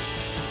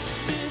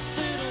 This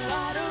little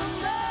light of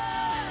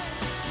mine,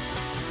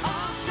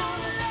 I'm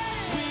gonna let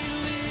it, we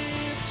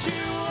lift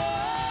you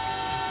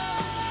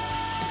up.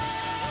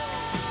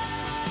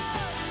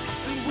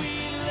 And we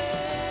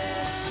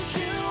lift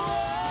you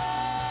up.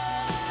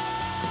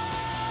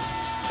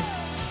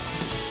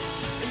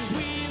 And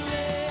we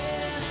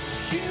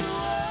lift you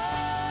up.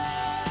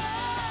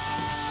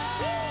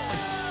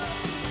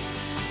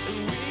 And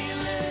we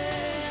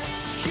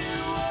lift you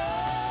up.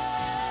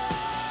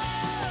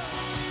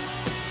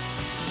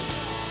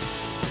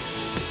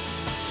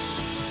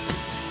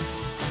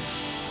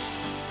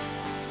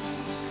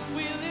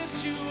 We lift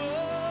you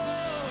up.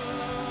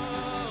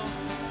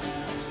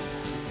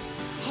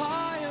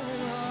 Higher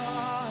and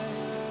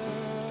higher.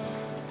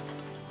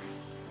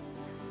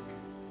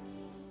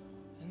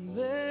 And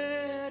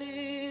let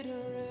it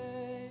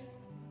rain.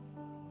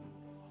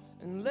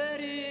 And let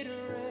it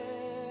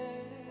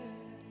rain.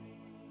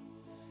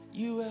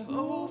 You have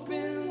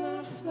opened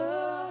the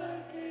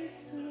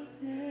floodgates of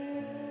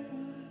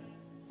heaven.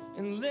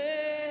 And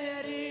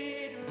let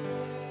it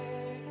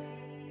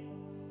rain.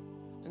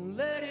 And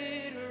let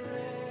it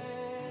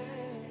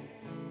rain.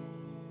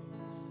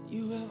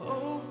 You have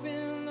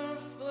opened the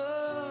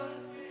flood.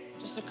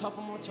 Just a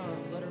couple more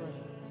times, let it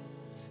rain.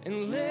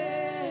 And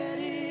let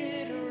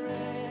it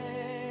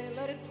rain.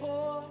 Let it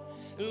pour.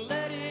 And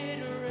let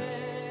it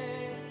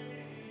rain.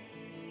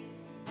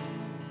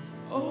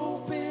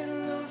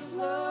 Open the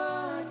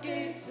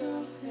floodgates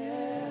of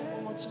heaven.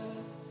 One more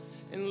time.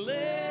 And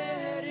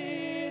let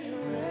it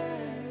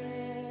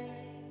rain.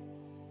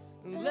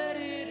 And let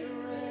it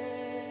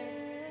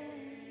rain.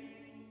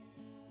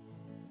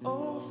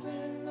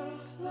 Open the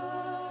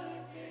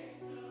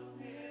floodgates of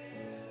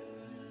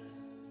heaven.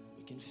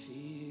 We can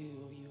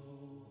feel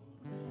your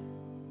rain.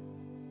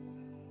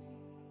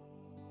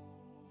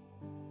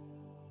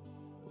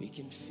 We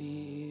can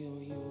feel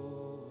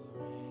your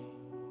rain.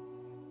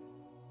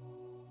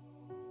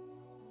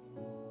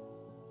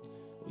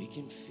 We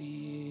can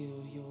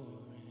feel your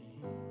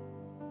rain.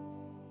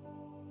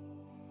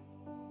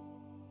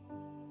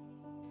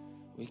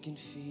 We can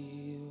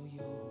feel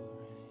your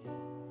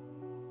rain.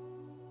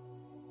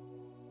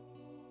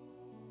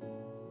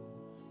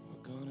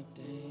 We're gonna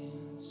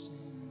dance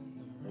in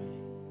the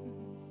rain.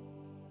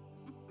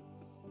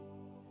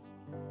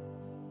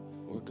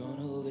 We're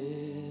gonna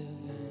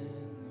live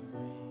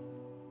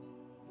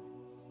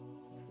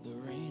in the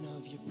rain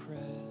of your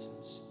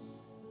presence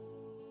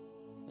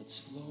that's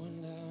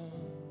flowing down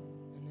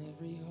in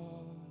every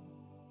heart,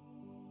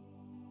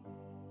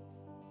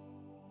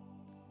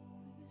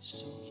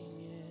 soaking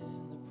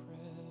in the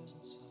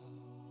presence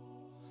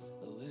of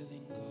the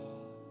living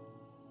God,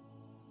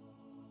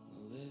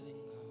 the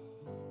living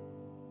God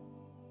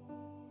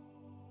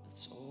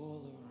that's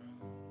all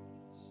around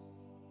us.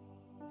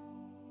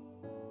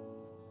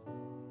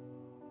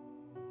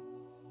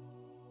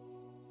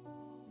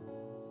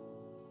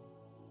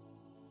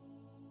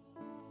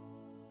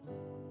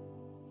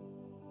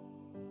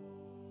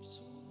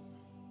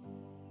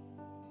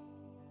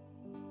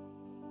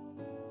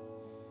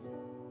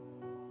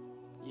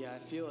 Yeah, I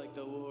feel like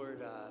the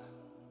Lord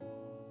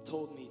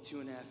told me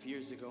 2.5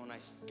 years ago when I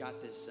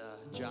got this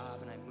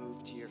job and I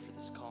moved here for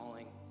this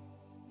calling.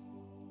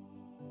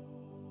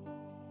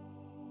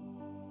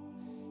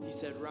 He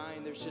said,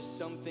 Ryan, there's just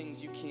some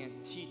things you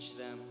can't teach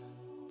them,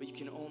 but you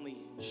can only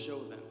show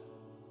them.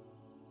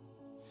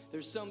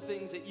 There's some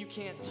things that you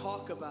can't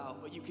talk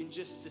about, but you can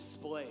just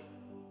display.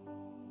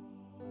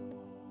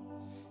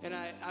 And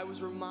I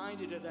was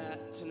reminded of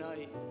that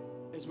tonight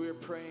as we were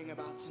praying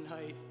about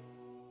tonight.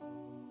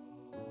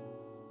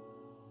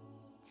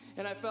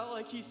 And I felt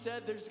like he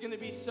said there's going to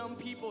be some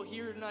people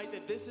here tonight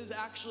that this is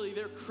actually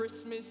their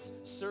Christmas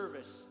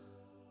service.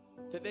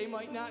 That they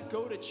might not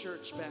go to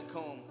church back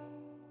home.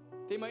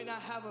 They might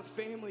not have a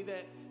family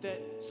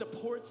that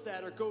supports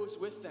that or goes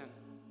with them.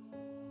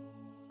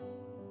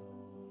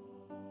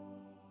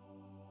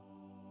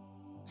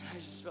 And I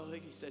just felt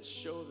like he said,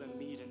 show them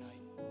me tonight.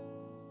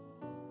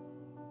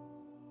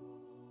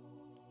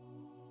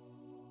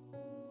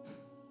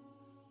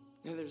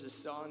 And there's a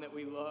song that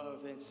we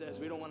love that says,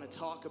 we don't want to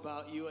talk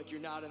about you like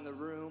you're not in the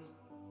room.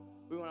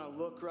 We want to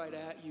look right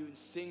at you and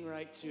sing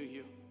right to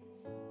you.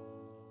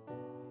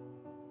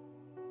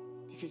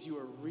 Because you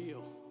are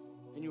real,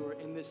 and you are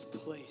in this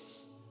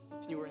place,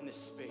 and you are in this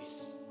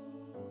space.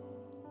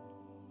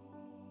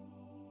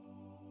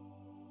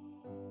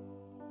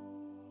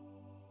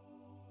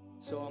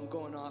 So I'm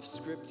going off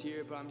script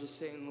here, but I'm just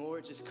saying,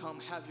 Lord, just come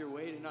have your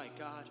way tonight,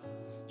 God.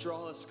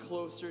 Draw us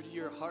closer to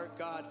your heart,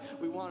 God.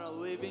 We want a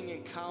living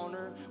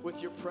encounter with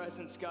your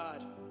presence,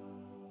 God.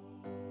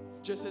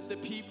 Just as the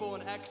people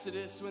in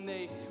Exodus, when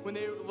they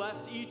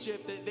left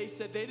Egypt, that they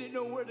said they didn't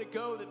know where to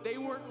go, that they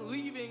weren't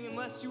leaving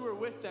unless you were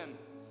with them.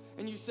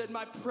 And you said,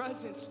 my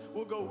presence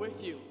will go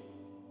with you.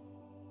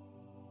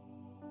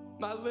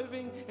 My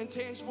living and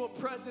tangible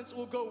presence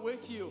will go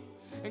with you.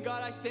 And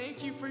God, I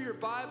thank you for your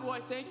Bible.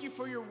 I thank you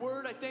for your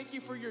word. I thank you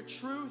for your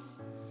truth.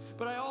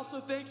 But I also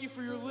thank you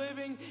for your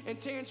living and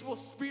tangible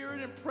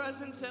spirit and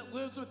presence that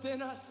lives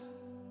within us,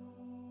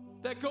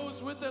 that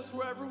goes with us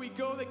wherever we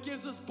go, that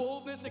gives us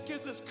boldness, that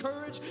gives us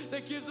courage,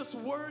 that gives us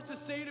words to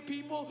say to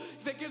people,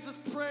 that gives us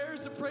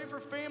prayers to pray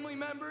for family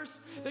members,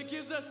 that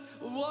gives us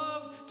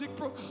love to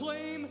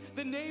proclaim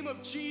the name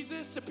of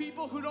Jesus to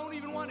people who don't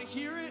even want to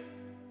hear it.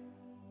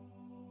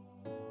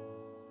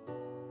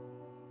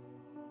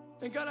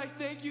 And God, I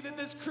thank you that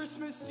this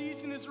Christmas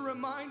season is a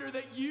reminder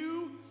that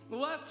you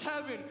left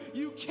heaven,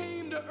 you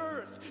came to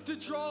earth to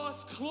draw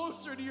us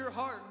closer to your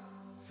heart,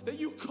 that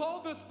you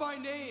called us by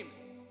name,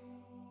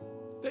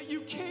 that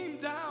you came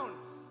down,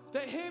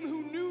 that him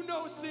who knew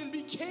no sin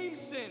became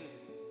sin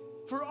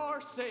for our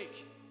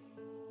sake.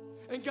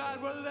 And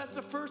God, whether that's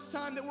the first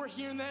time that we're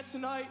hearing that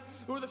tonight,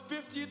 or the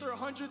 50th or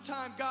 100th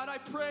time, God, I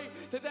pray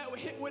that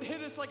would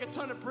hit us like a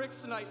ton of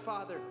bricks tonight,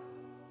 Father.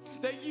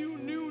 That you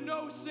knew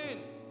no sin.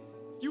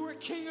 You were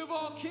King of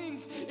all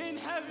kings in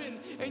heaven,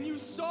 and you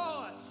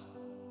saw us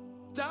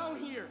down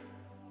here,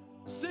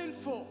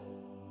 sinful.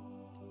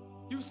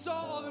 You saw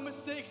all the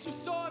mistakes. You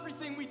saw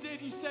everything we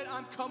did. You said,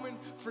 I'm coming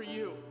for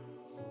you.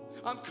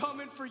 I'm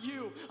coming for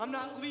you. I'm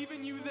not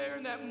leaving you there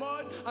in that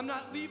mud. I'm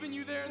not leaving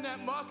you there in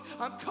that muck.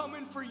 I'm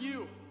coming for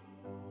you.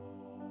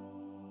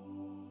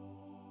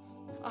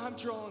 I'm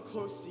drawing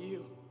close to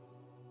you.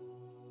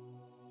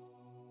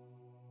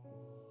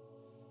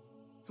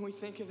 And we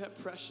think of that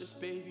precious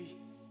baby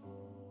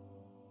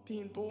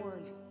being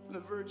born from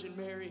the Virgin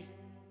Mary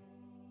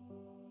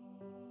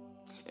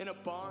in a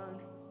barn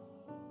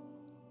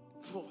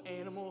full of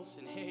animals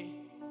and hay.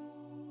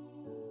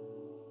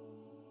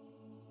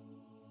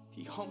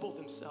 He humbled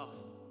himself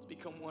to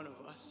become one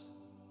of us,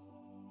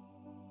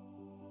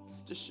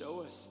 to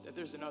show us that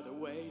there's another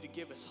way, to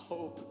give us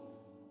hope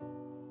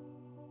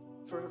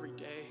for every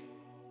day.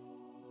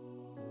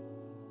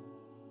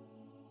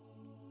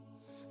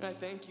 And I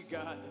thank you,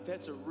 God, that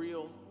that's a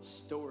real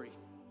story.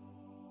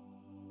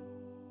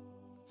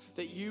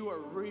 That you are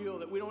real,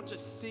 that we don't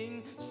just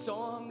sing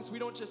songs, we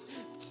don't just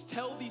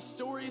tell these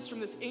stories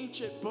from this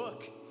ancient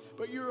book,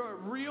 but you're a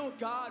real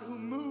God who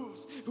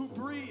moves, who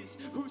breathes,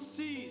 who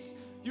sees.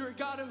 You're a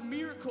God of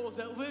miracles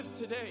that lives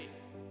today.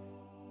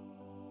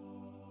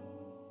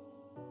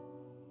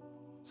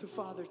 So,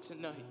 Father,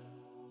 tonight,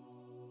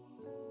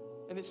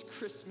 in this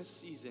Christmas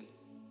season,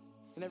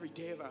 and every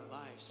day of our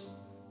lives,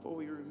 will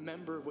we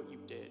remember what you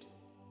did.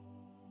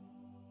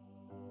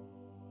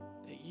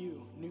 That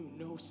you knew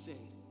no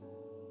sin,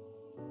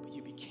 but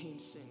you became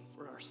sin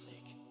for our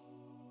sake.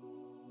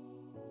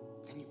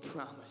 And you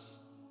promise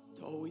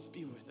to always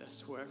be with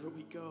us wherever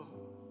we go.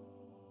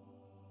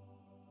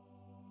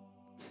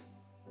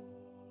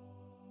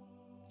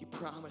 You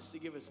promise to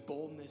give us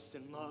boldness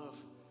and love,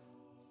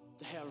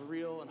 to have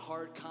real and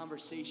hard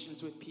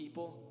conversations with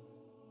people,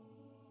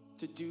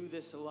 to do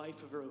this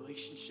life of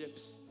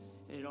relationships,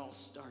 and it all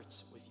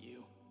starts with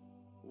you.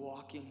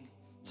 Walking,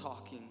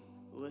 talking,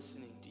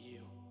 listening to you.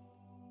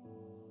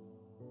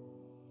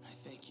 I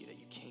thank you that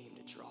you came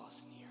to draw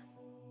us near,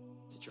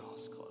 to draw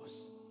us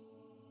close.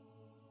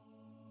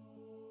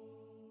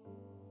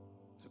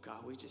 So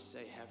God, we just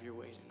say, have your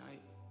way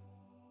tonight.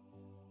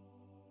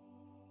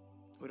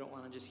 We don't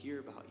want to just hear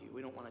about you.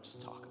 We don't want to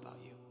just talk about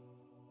you.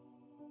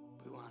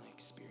 We want to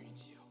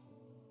experience you.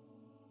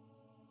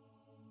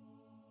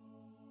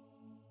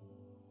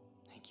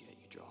 Thank you that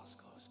you draw us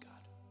close, God.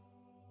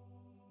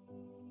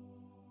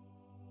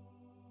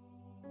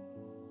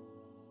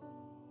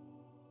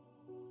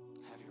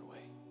 Have your way.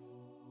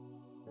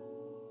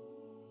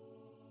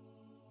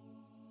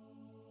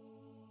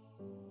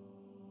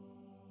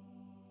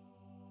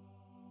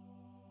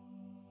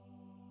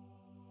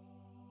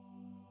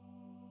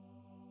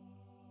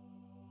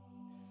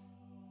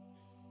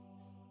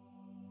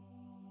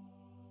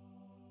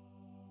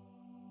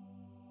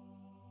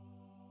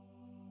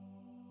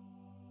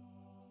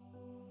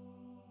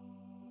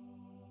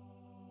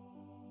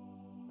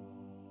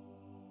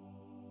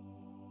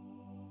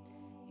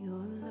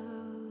 Your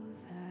love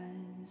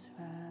has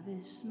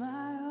ravished my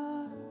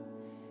heart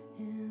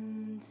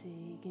and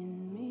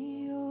taken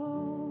me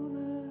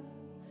over,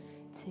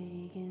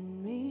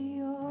 taken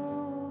me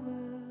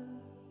over.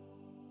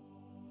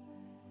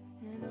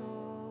 And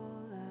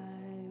all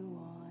I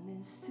want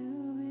is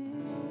to be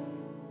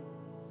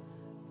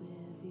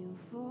with you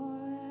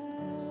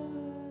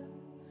forever,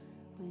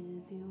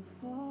 with you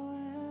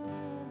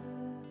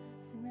forever.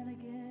 Sing that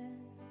again.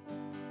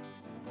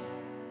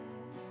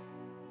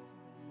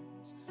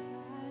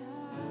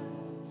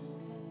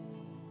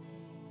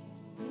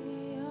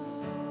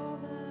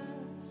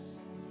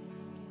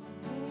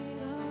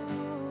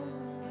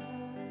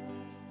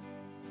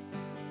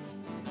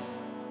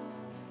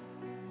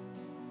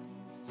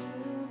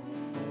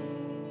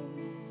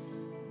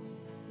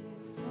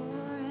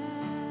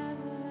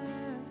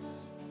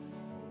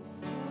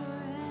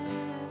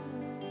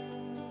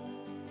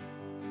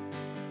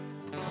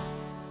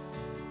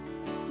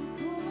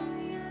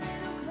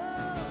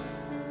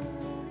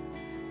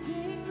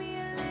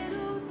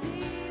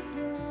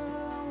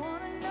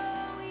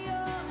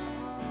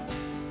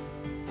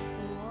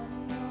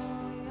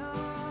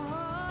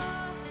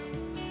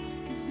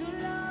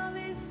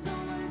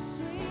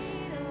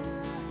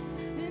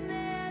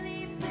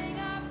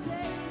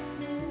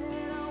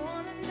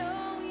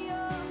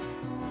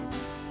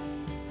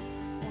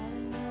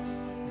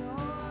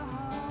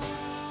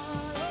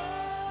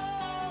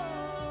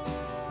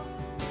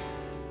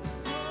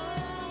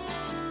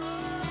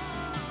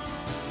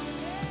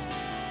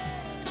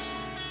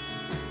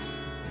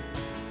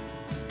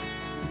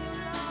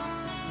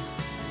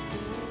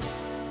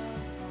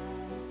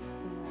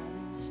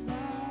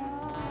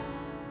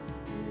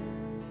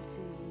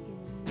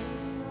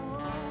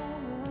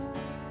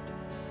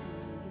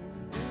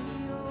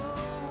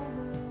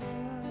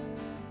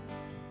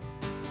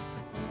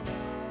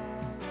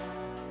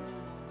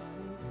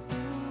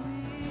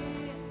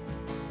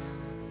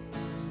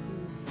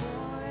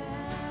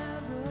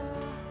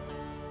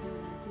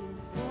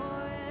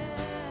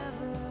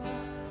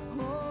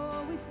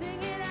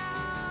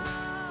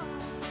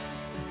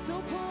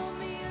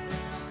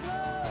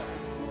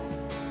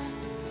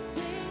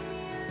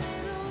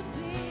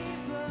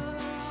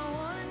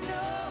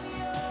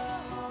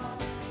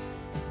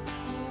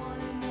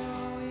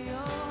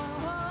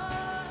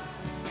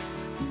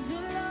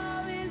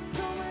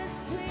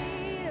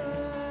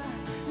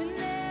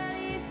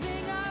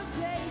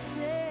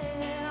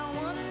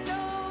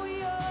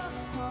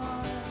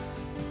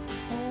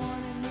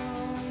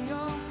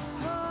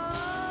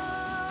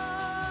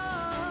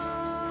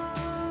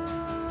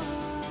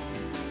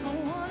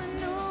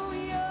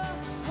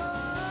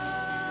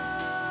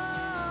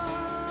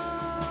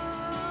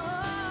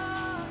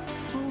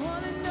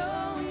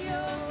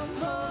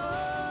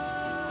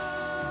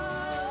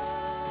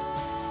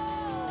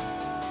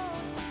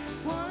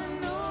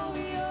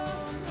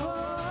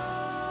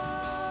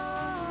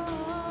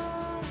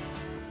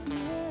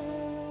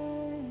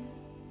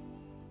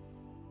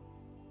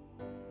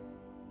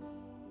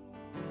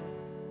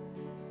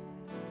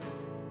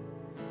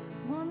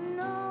 Wanna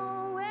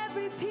know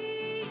every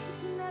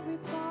piece and every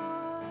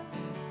part,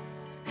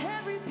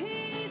 every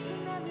piece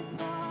and every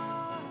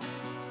part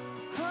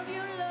of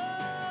your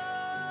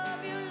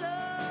love, your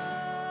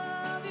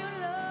love, your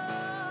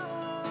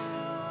love.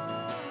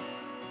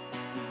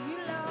 'Cause you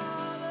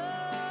love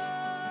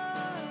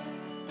us,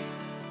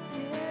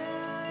 yeah,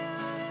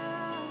 yeah,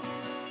 yeah.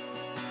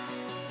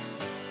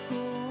 Oh,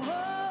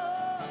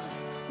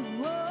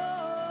 oh,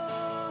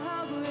 oh,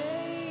 how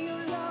great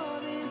your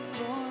love is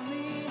for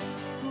me.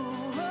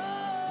 Oh,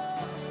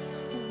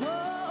 oh,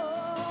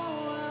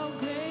 oh, how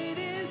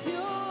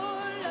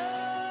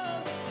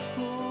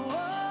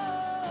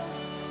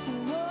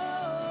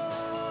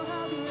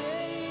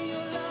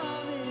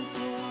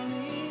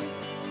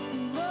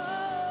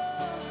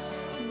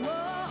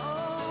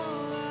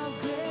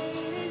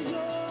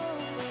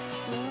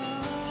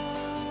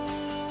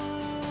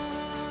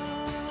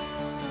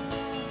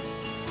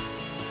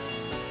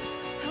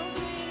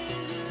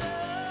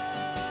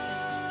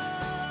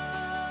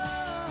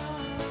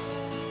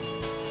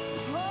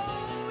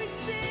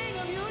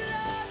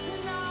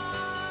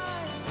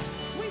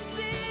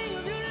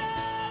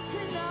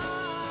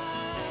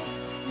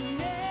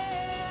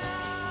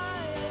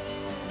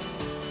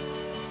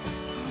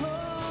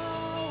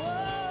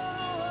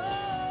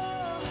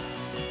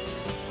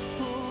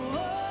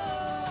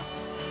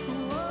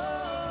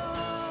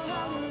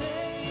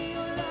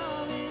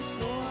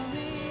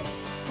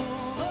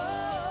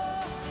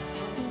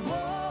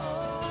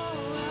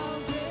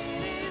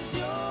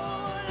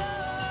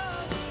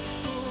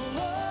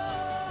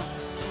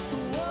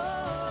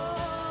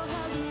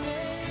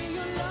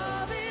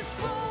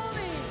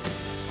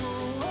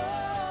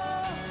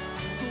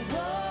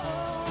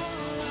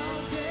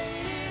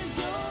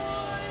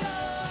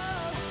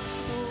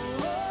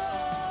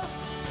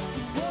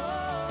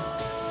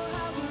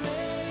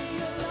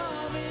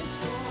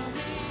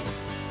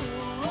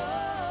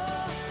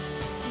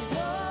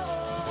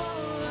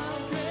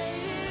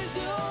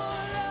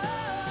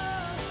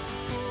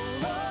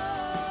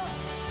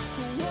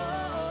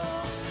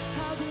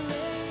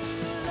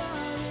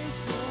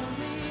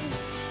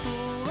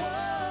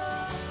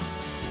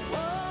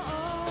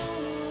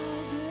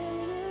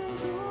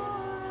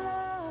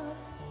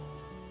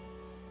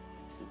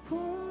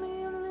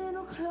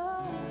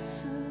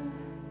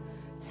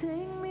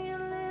Take me a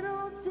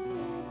little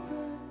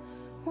deeper.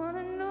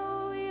 Wanna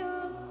know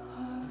your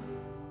heart.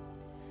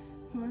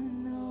 Wanna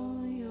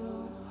know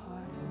your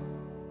heart.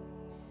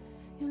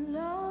 Your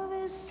love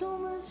is so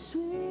much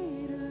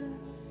sweeter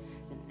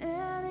than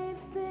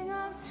anything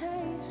I've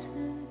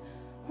tasted.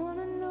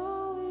 Wanna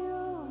know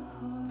your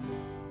heart.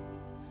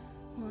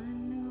 Wanna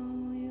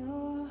know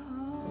your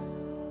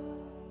heart.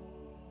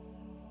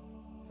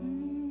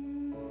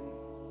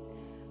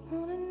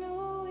 Wanna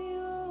know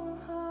your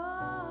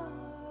heart,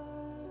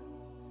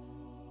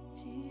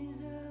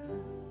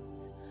 Jesus.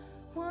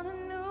 Wanna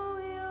know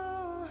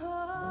your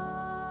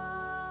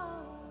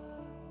heart,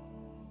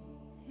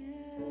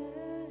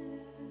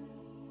 yes.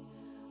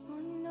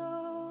 Wanna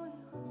know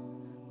you,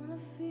 wanna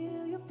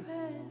feel your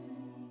presence.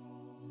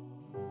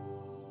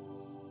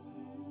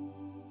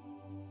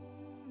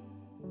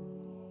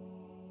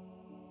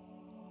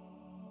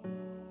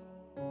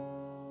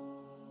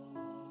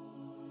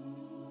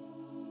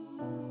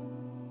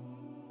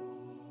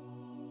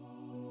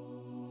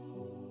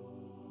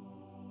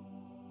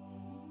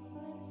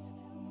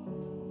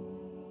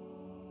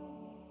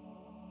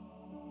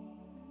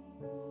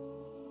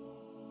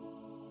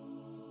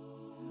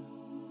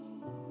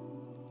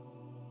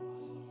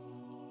 Awesome.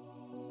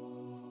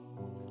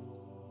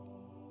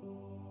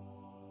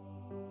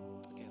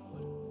 Okay,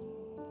 Lord.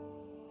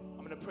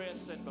 I'm going to pray a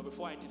sin, but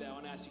before I do that, I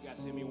want to ask you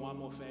guys to do me one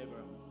more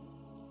favor.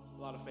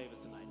 A lot of favors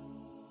tonight.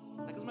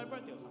 Like it's my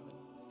birthday or something.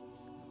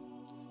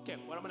 Okay,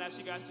 what I'm going to ask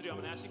you guys to do, I'm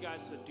going to ask you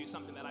guys to do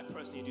something that I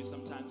personally do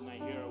sometimes when I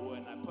hear a word,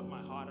 and I put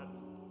my heart on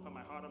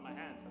my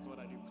hand. That's what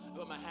I do. I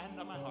put my hand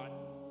on my heart.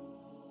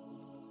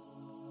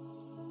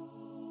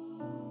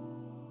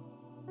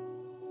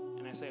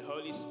 And I say,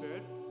 Holy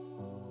Spirit,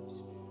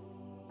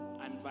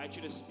 I invite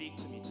you to speak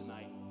to me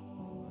tonight.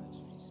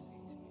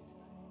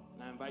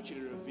 And I invite you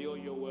to reveal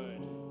your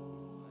word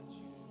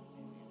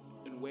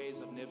in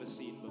ways I've never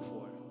seen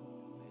before.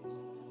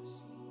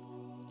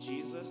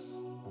 Jesus,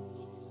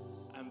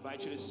 I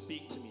invite you to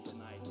speak to me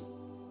tonight,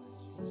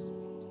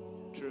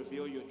 to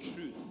reveal your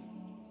truth,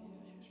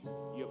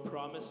 your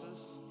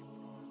promises,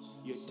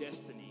 your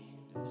destiny,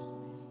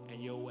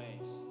 and your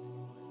ways.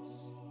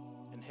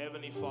 And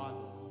Heavenly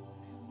Father,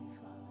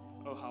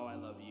 oh, how I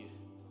love you.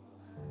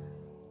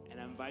 And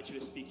I invite you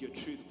to speak your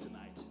truth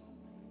tonight,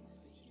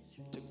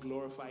 to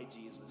glorify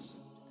Jesus,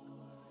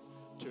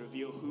 to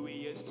reveal who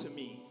he is to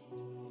me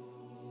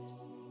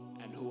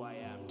and who I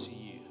am to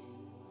you.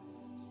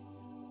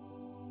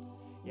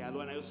 Yeah,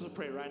 Lord, I also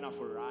pray right now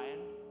for Ryan.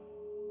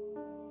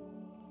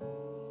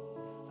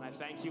 And I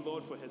thank you,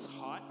 Lord, for his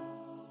heart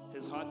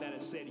that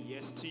has said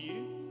yes to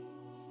you.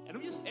 And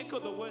we just echo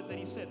the words that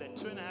he said that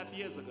 2.5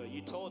 years ago,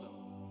 you told him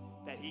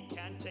that he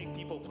can take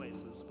people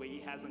places where he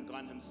hasn't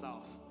gone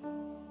himself.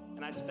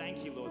 And I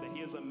thank you, Lord, that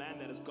he is a man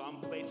that has gone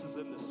places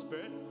in the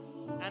spirit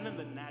and in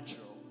the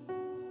natural,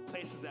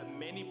 places that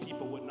many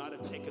people would not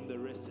have taken the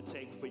risk to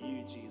take for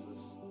you,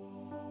 Jesus.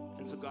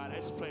 And so, God, I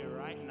just pray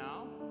right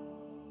now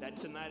that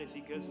tonight as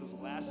he gives his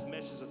last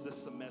message of this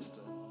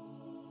semester,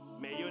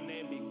 may your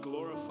name be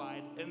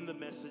glorified in the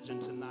message and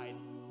tonight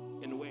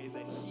in ways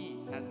that he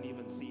hasn't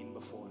even seen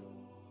before.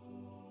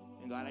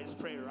 And God, I just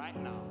pray right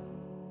now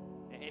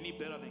that any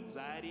bit of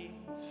anxiety,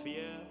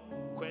 fear,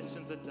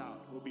 questions, or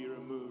doubt will be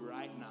removed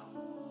right now.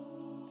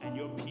 And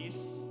your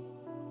peace,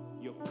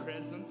 your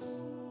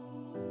presence,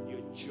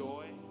 your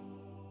joy,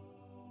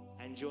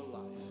 and your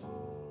life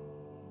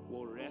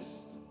will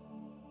rest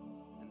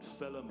and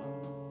fill him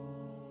up.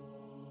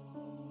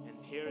 And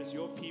here is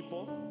your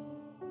people.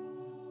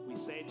 We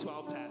say to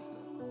our pastor,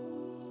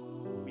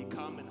 we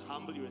come and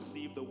humbly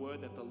receive the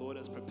word that the Lord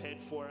has prepared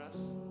for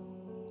us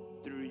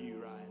through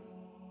you, Ryan.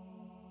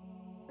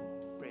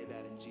 Pray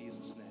that in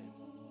Jesus' name.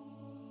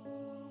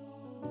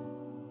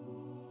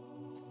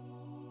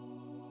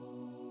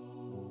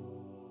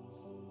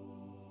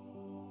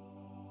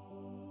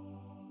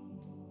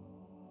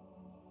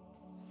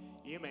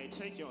 You may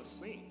take your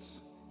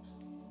seats.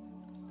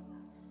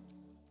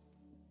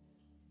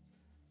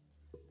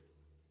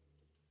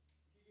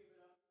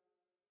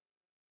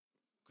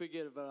 Can we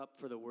give it up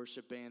for the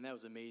worship band? That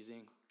was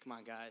amazing. Come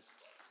on, guys.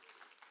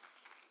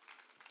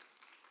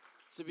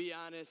 To be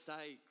honest,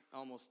 I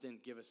almost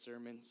didn't give a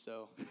sermon,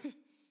 so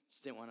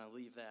just didn't want to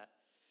leave that.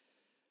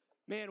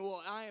 Man,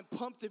 well, I am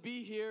pumped to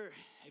be here.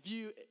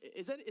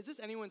 Is this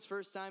anyone's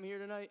first time here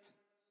tonight?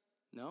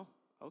 No?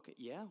 Okay,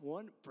 yeah,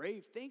 one.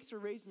 Brave. Thanks for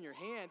raising your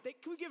hand.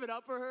 Can we give it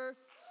up for her?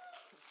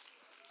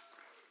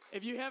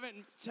 If you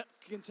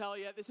can tell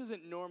yet, this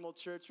isn't normal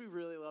church. We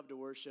really love to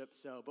worship,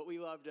 but we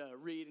love to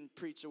read and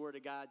preach the Word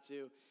of God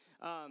too.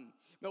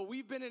 But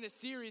we've been in a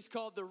series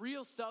called The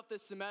Real Stuff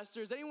this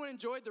semester. Has anyone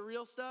enjoyed The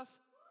Real Stuff?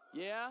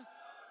 Yeah?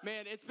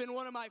 Man, it's been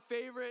one of my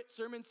favorite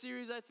sermon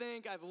series, I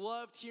think. I've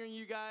loved hearing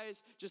you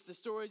guys, just the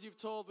stories you've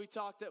told. We've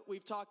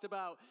talked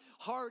about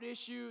hard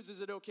issues. Is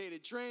it okay to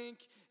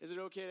drink? Is it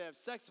okay to have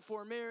sex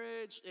before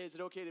marriage? Is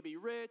it okay to be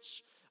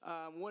rich?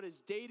 What does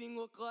dating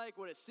look like?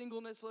 What does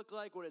singleness look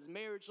like? What does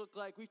marriage look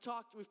like?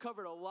 We've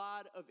covered a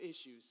lot of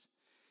issues.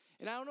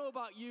 And I don't know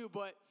about you,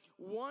 but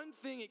one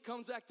thing, it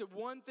comes back to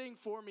one thing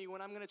for me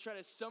when I'm going to try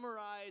to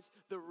summarize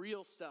the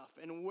real stuff.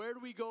 And where do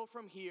we go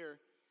from here?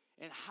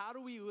 And how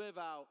do we live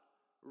out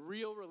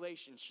real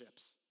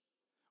relationships?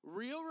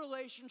 Real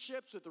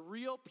relationships with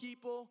real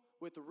people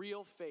with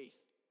real faith.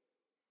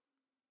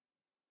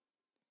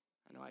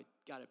 I know I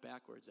got it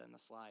backwards on the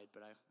slide,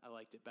 but I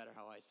liked it better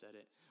how I said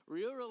it.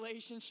 Real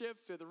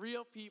relationships with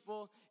real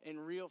people and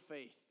real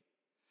faith.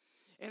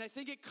 And I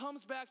think it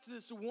comes back to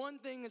this one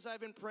thing as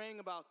I've been praying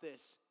about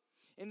this.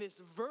 And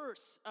this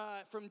verse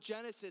from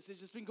Genesis has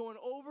just been going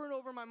over and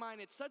over in my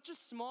mind. It's such a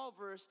small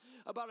verse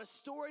about a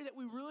story that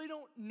we really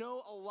don't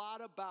know a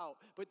lot about.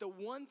 But the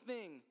one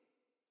thing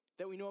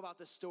that we know about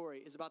this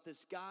story is about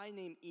this guy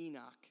named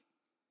Enoch.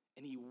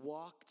 And he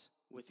walked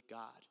with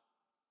God.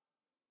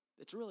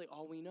 That's really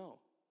all we know.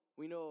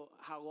 We know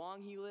how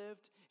long he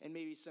lived and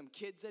maybe some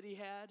kids that he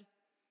had.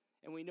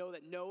 And we know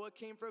that Noah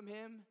came from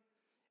him.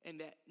 And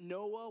that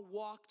Noah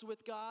walked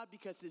with God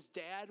because his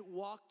dad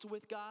walked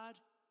with God.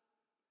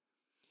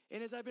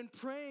 And as I've been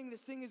praying,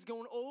 this thing is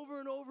going over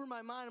and over in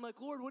my mind. I'm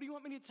like, Lord, what do you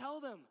want me to tell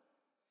them?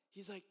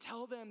 He's like,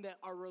 tell them that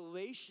our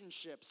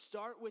relationships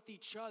start with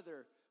each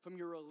other from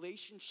your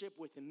relationship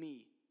with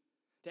me.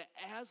 That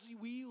as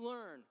we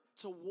learn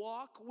to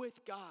walk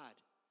with God,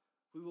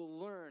 we will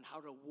learn how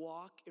to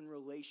walk in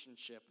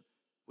relationship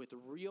with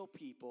real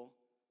people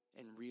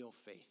and real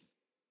faith.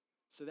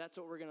 So that's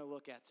what we're going to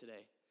look at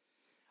today.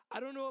 I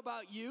don't know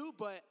about you,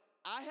 but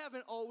I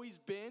haven't always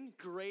been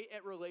great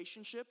at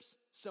relationships.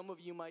 Some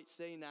of you might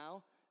say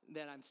now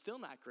that I'm still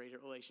not great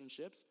at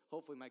relationships.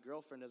 Hopefully my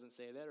girlfriend doesn't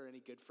say that or any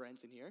good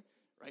friends in here.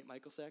 Right,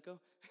 Michael Sacco?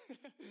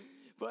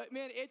 But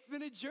man, it's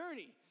been a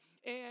journey.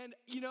 And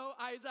you know,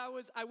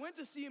 I went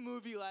to see a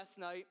movie last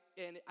night,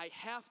 and I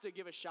have to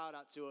give a shout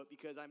out to it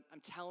because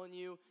I'm telling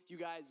you, you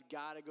guys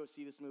gotta go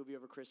see this movie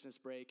over Christmas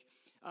break.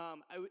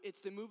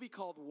 It's the movie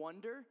called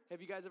Wonder.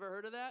 Have you guys ever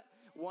heard of that?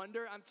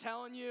 Wonder. I'm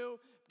telling you,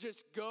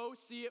 just go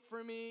see it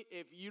for me.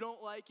 If you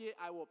don't like it,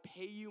 I will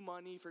pay you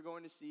money for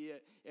going to see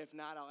it. If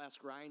not, I'll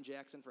ask Ryan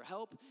Jackson for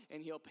help,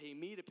 and he'll pay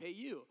me to pay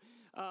you.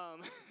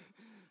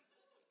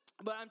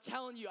 But I'm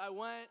telling you, I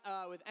went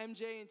with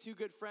MJ and two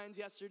good friends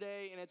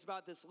yesterday, and it's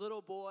about this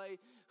little boy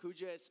who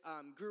just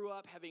grew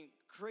up having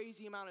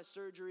crazy amount of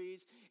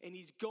surgeries, and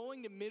he's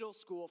going to middle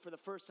school for the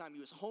first time. He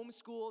was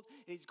homeschooled,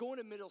 and he's going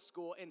to middle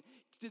school. And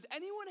does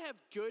anyone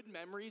have good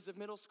memories of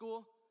middle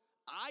school?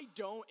 I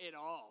don't at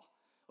all.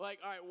 Like,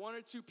 all right, one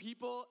or two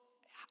people,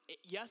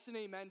 yes and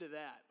amen to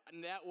that.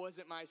 And that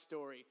wasn't my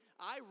story.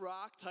 I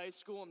rocked high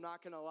school, I'm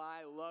not going to lie.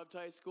 I loved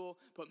high school.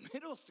 But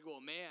middle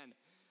school, man,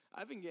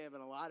 I've been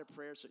giving a lot of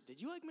prayers.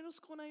 Did you like middle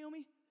school,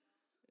 Naomi?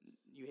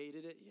 You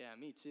hated it? Yeah,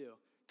 me too.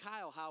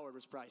 Kyle Howard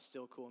was probably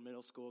still cool in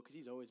middle school because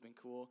he's always been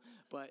cool.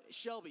 But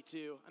Shelby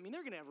too. I mean,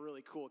 they're going to have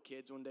really cool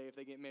kids one day if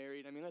they get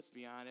married. I mean, let's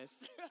be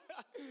honest.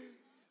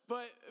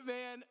 But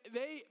man,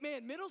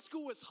 middle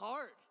school was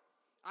hard.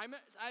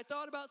 I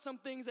thought about some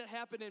things that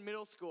happened in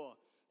middle school.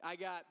 I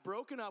got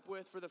broken up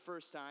with for the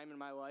first time in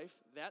my life.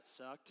 That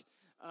sucked,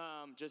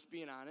 just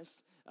being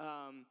honest.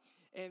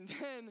 And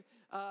then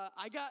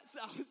I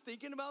was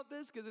thinking about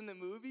this because in the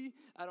movie,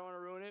 I don't want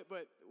to ruin it,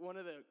 but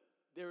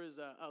there was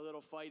a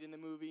little fight in the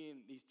movie and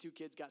these two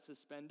kids got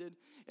suspended.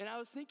 And I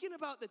was thinking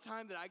about the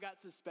time that I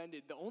got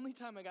suspended. The only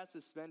time I got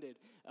suspended,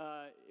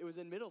 it was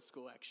in middle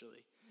school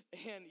actually.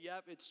 And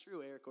yep, it's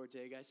true, Eric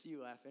Ortega. I see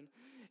you laughing.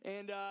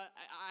 And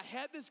I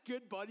had this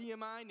good buddy of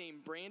mine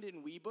named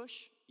Brandon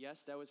Weebush.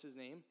 Yes, that was his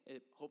name.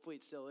 Hopefully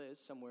it still is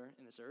somewhere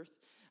in this earth.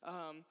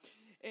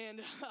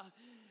 And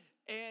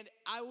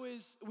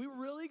we were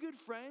really good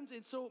friends.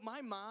 And so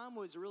my mom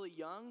was really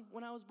young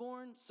when I was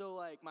born. So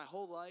like my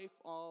whole life,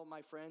 all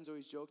my friends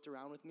always joked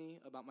around with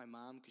me about my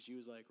mom because she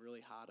was like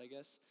really hot, I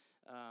guess.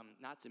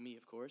 Not to me,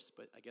 of course,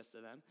 but I guess to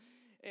them.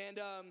 And,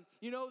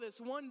 this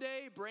one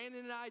day,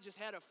 Brandon and I just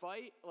had a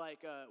fight.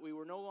 Like we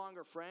were no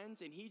longer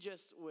friends. And he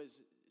just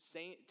was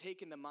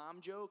taking the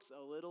mom jokes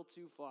a little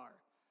too far.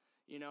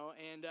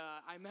 And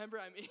I remember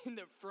I'm in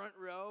the front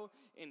row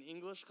in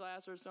English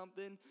class or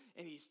something,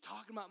 and he's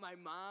talking about my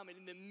mom, and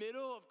in the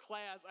middle of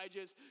class, I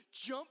just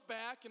jumped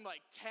back and,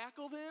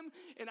 tackled him,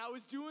 and I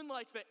was doing,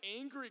 the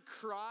angry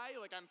cry,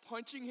 like I'm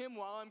punching him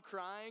while I'm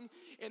crying,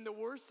 and the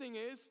worst thing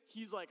is,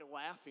 he's,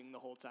 laughing the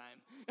whole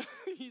time.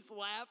 He's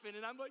laughing,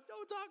 and I'm like,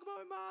 don't talk about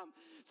my mom.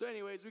 So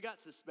anyways, we got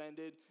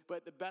suspended,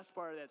 but the best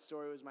part of that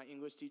story was my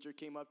English teacher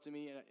came up to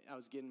me, and I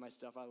was getting my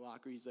stuff out of the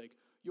locker. He's like,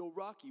 yo,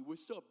 Rocky,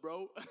 what's up,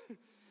 bro?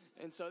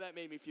 And so that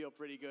made me feel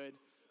pretty good.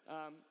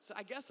 So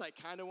I guess I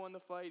kind of won the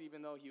fight,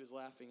 even though he was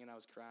laughing and I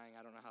was crying.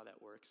 I don't know how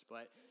that works.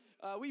 But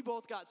we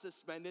both got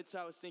suspended, so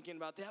I was thinking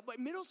about that. But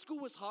middle school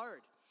was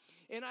hard.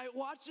 And I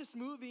watched this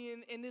movie,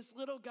 and this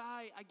little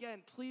guy,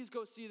 again, please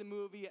go see the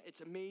movie.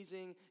 It's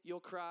amazing. You'll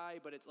cry,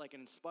 but it's like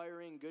an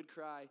inspiring, good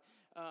cry.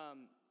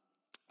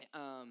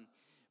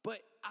 But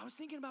I was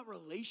thinking about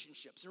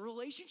relationships, and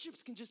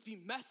relationships can just be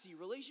messy.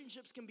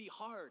 Relationships can be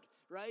hard,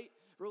 right?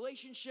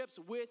 Relationships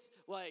with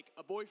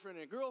a boyfriend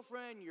and a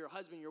girlfriend, your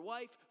husband, your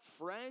wife,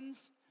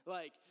 friends,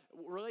 like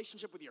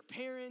relationship with your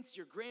parents,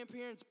 your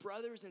grandparents,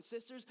 brothers and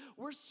sisters.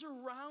 We're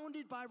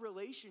surrounded by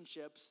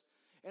relationships.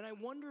 And I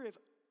wonder if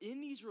in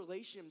these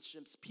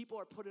relationships, people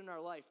are put in our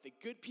life, the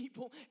good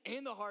people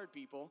and the hard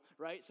people,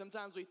 right?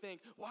 Sometimes we think,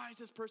 why is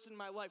this person in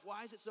my life?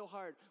 Why is it so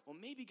hard? Well,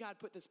 maybe God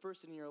put this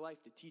person in your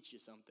life to teach you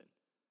something.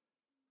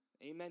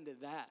 Amen to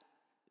that.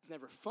 It's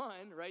never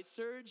fun, right,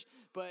 Serge?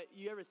 But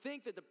you ever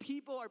think that the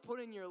people are put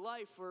in your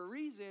life for a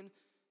reason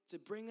to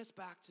bring us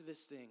back to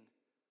this thing,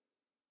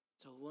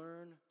 to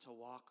learn to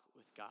walk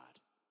with God.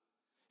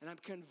 And I'm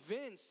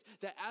convinced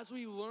that as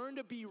we learn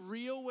to be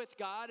real with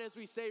God, as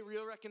we say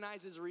real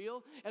recognizes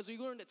real, as we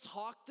learn to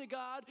talk to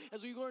God,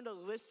 as we learn to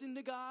listen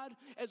to God,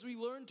 as we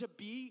learn to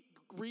be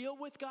real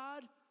with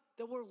God,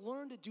 that we'll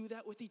learn to do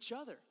that with each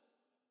other.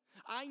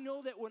 I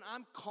know that when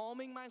I'm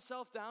calming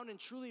myself down and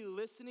truly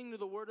listening to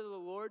the word of the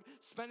Lord,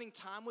 spending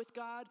time with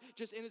God,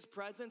 just in his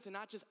presence and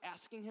not just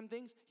asking him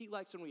things. He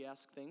likes when we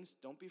ask things.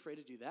 Don't be afraid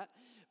to do that.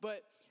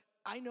 But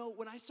I know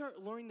when I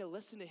start learning to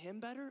listen to him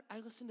better, I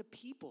listen to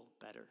people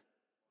better.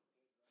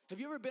 Have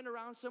you ever been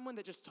around someone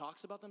that just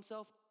talks about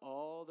themselves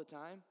all the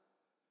time?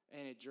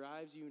 And it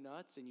drives you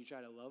nuts and you try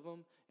to love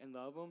them and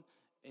love them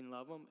and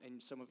love them.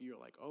 And some of you are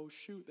like, oh,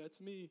 shoot,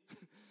 that's me.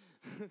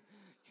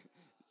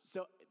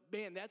 So,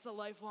 man, that's a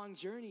lifelong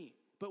journey.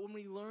 But when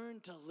we learn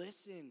to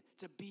listen,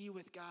 to be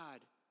with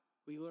God,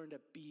 we learn to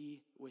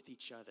be with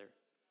each other.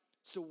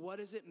 So what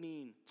does it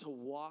mean to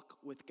walk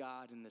with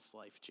God in this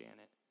life,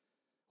 Janet?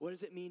 What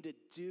does it mean to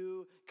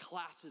do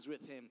classes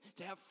with him,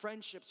 to have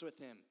friendships with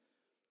him,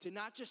 to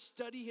not just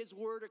study his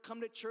word or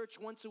come to church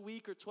once a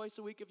week or twice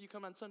a week if you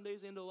come on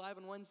Sundays and live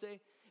on Wednesday,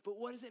 but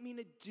what does it mean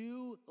to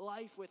do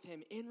life with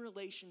him in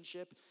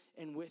relationship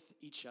and with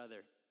each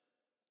other?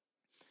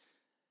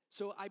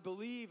 So I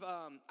believe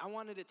I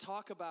wanted to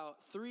talk about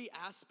 3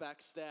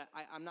 aspects that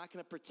I'm not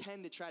going to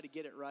pretend to try to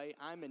get it right.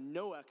 I'm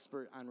no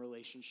expert on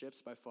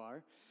relationships by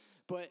far,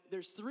 but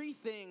there's 3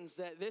 things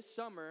that this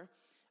summer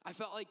I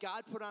felt like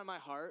God put on my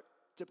heart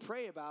to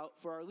pray about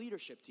for our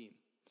leadership team.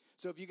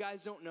 So if you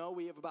guys don't know,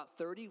 we have about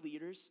 30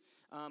 leaders,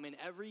 and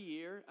every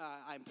year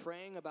I'm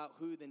praying about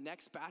who the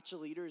next batch of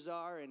leaders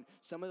are, and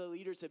some of the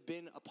leaders have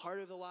been a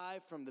part of the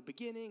live from the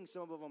beginning.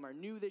 Some of them are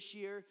new this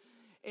year.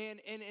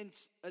 And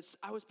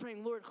I was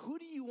praying, Lord, who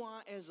do you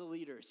want as the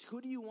leaders?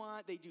 Who do you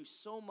want? They do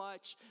so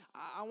much.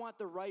 I want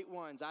the right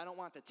ones. I don't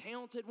want the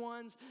talented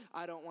ones.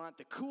 I don't want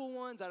the cool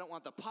ones. I don't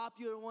want the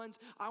popular ones.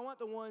 I want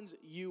the ones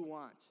you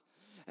want.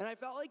 And I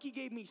felt like he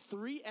gave me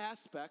 3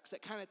 aspects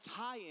that kind of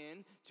tie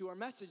in to our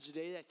message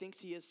today that thinks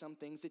he has some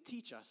things to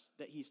teach us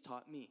that he's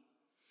taught me.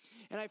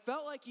 And I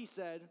felt like he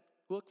said,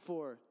 look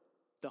for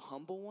the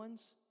humble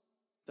ones,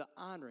 the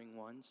honoring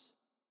ones,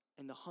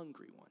 and the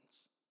hungry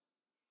ones.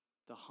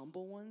 The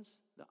humble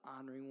ones, the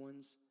honoring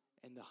ones,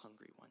 and the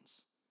hungry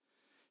ones.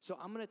 So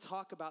I'm going to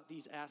talk about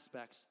these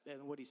aspects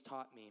and what he's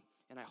taught me,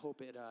 and I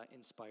hope it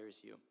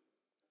inspires you.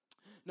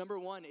 Number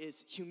 1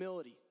 is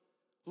humility.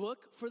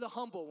 Look for the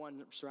humble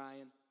ones,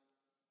 Ryan.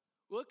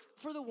 Look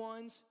for the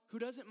ones who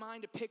doesn't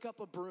mind to pick up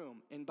a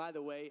broom. And by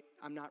the way,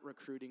 I'm not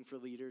recruiting for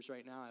leaders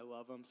right now. I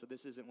love them, so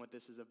this isn't what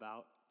this is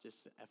about.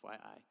 Just FYI.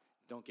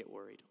 Don't get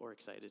worried or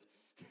excited.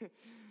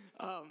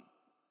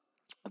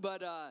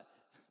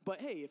 But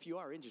hey, if you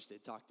are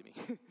interested, talk to me.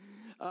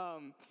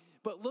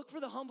 But look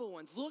for the humble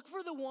ones. Look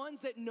for the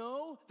ones that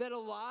know that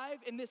alive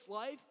in this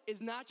life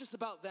is not just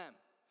about them.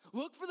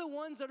 Look for the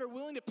ones that are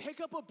willing to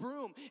pick up a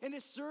broom and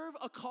to serve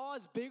a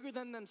cause bigger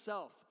than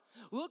themselves.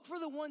 Look for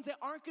the ones that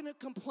aren't going to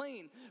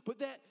complain, but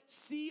that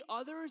see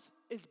others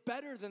as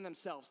better than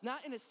themselves.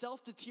 Not in a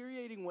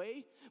self-deteriorating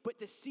way, but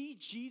to see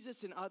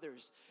Jesus in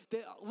others.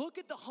 That look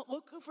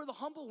for the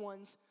humble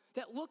ones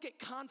that look at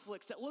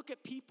conflicts, that look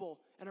at people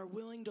and are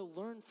willing to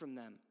learn from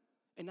them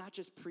and not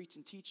just preach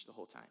and teach the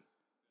whole time.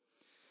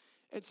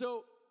 And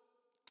so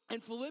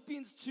in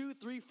Philippians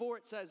 2:3-4,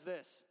 it says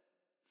this: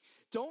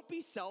 don't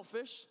be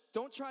selfish.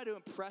 Don't try to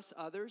impress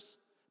others.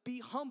 Be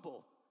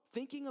humble,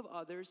 thinking of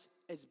others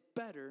as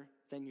better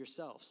than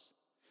yourselves.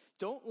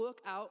 Don't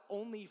look out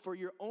only for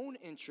your own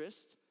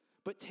interest,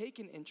 but take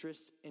an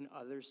interest in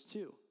others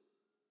too.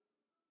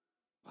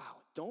 Wow,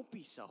 don't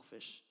be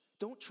selfish.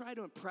 Don't try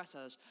to impress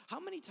others. How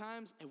many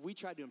times have we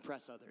tried to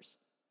impress others?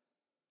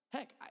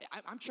 Heck,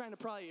 I'm trying to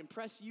probably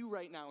impress you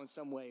right now in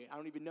some way. I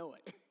don't even know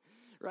it.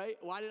 Right?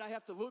 Why did I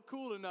have to look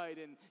cool tonight?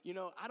 And,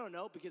 I don't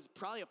know, because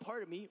probably a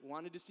part of me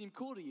wanted to seem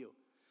cool to you,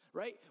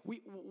 right?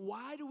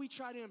 Why do we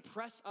try to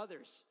impress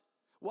others?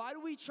 Why do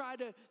we try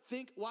to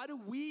think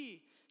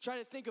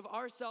of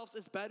ourselves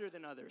as better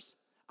than others?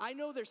 I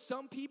know there's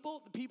some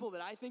people, the people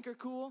that I think are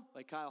cool,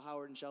 like Kyle,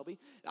 Howard, and Shelby,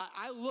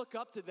 I look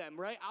up to them,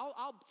 right?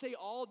 I'll say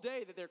all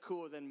day that they're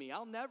cooler than me.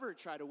 I'll never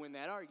try to win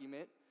that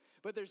argument.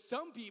 But there's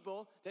some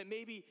people that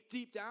maybe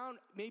deep down,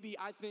 maybe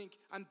I think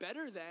I'm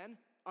better than,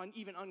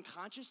 even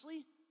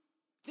unconsciously.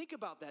 Think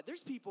about that.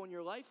 There's people in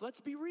your life. Let's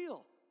be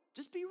real.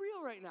 Just be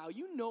real right now.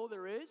 You know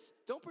there is.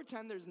 Don't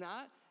pretend there's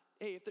not.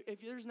 Hey,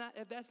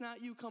 if that's not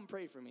you, come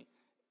pray for me.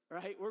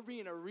 Right? We're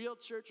being a real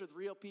church with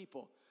real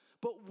people.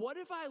 But what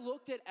if I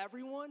looked at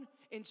everyone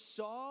and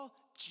saw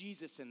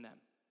Jesus in them?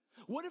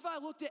 What if I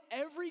looked at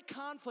every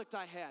conflict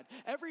I had,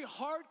 every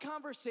hard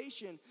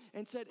conversation,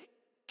 and said,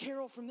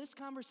 Carol, from this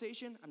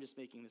conversation, I'm just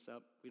making this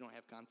up, we don't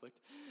have conflict.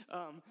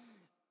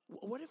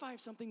 What if I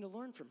have something to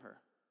learn from her?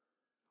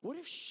 What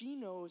if she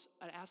knows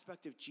an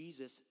aspect of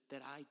Jesus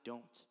that I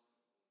don't?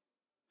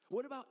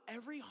 What about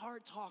every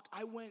hard talk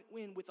I went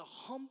in with a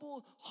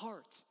humble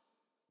heart,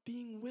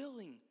 being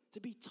willing to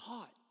be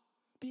taught,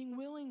 being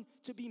willing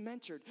to be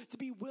mentored, to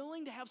be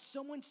willing to have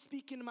someone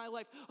speak into my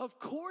life? Of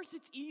course,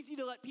 it's easy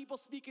to let people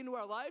speak into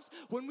our lives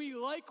when we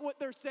like what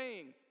they're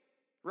saying,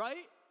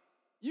 right?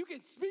 You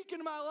can speak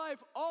into my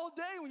life all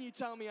day when you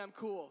tell me I'm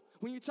cool,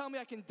 when you tell me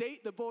I can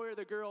date the boy or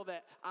the girl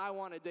that I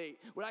want to date,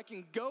 when I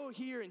can go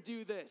here and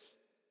do this.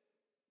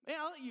 Man,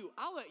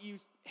 I'll let you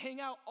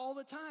hang out all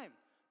the time.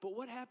 But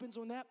what happens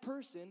when that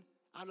person,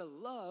 out of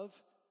love,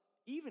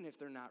 even if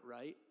they're not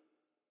right,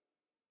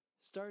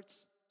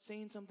 starts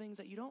saying some things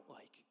that you don't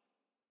like?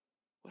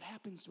 What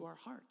happens to our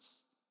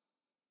hearts?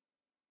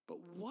 But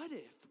what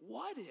if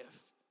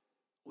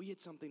we had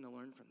something to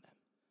learn from them?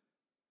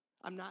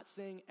 I'm not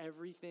saying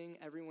everything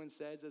everyone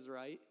says is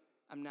right.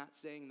 I'm not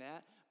saying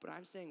that. But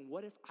I'm saying,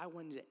 what if I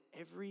went into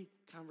every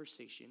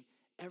conversation,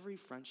 every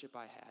friendship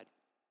I had,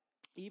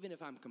 even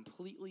if I'm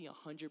completely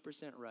 100%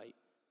 right,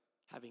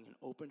 having an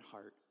open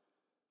heart,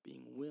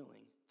 being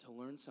willing to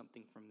learn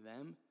something from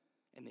them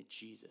and the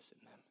Jesus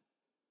in them?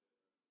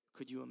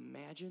 Could you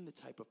imagine the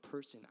type of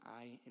person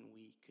I and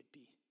we could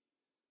be?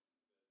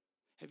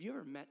 Have you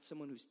ever met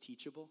someone who's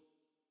teachable?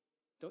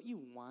 Don't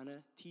you want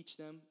to teach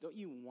them? Don't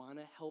you want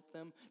to help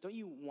them? Don't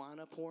you want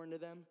to pour into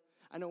them?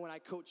 I know when I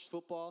coached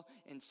football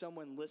and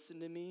someone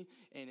listened to me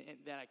and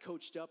that I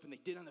coached up and they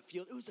did on the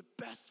field, it was the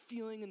best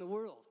feeling in the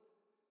world.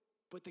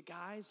 But the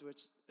guys,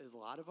 which is a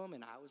lot of them,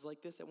 and I was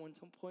like this at one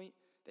point,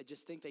 that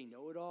just think they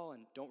know it all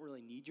and don't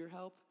really need your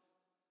help,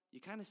 you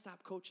kind of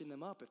stop coaching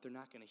them up if they're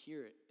not going to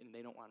hear it and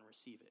they don't want to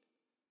receive it.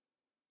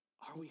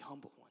 Are we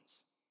humble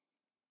ones?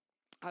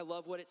 I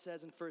love what it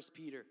says in 1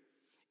 Peter.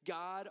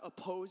 God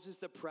opposes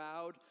the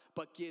proud,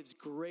 but gives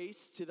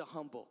grace to the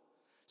humble.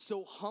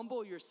 So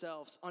humble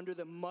yourselves under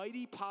the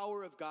mighty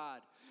power of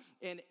God,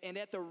 and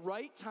at the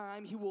right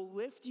time, he will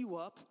lift you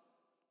up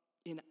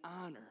in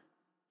honor.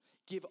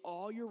 Give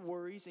all your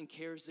worries and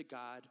cares to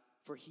God,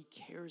 for he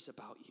cares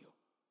about you.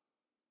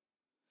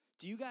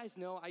 Do you guys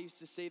know, I used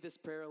to say this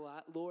prayer a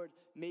lot, Lord,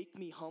 make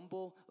me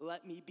humble,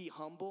 let me be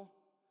humble.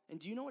 And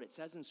do you know what it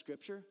says in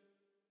Scripture?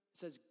 It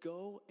says,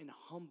 go and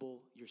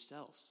humble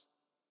yourselves.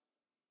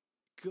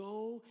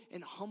 Go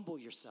and humble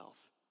yourself.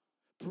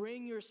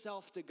 Bring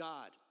yourself to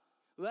God.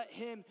 Let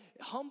him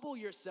humble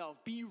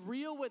yourself. Be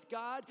real with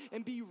God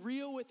and be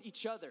real with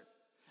each other.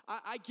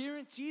 I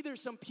guarantee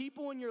there's some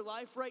people in your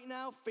life right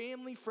now,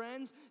 family,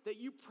 friends, that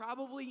you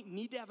probably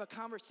need to have a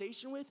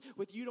conversation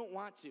with you don't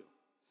want to.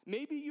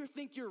 Maybe you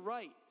think you're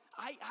right.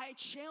 I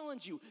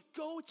challenge you,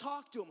 go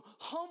talk to them.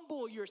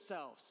 Humble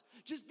yourselves.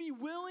 Just be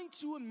willing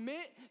to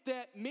admit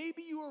that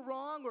maybe you were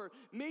wrong or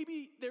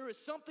maybe there was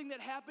something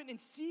that happened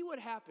and see what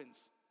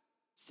happens.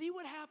 See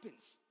what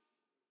happens.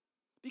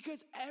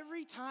 Because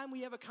every time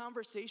we have a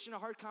conversation, a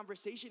hard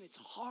conversation, it's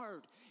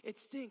hard, it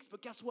stinks.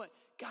 But guess what?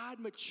 God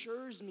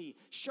matures me,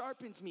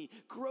 sharpens me,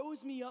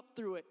 grows me up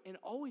through it, and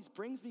always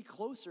brings me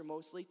closer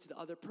mostly to the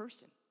other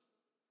person.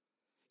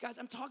 Guys,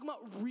 I'm talking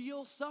about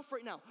real stuff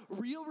right now,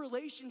 real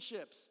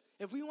relationships.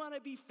 If we want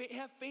to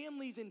have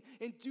families and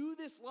do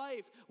this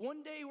life,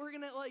 one day we're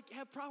going to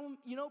have probably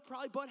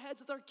butt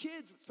heads with our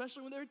kids,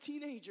 especially when they're a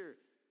teenager,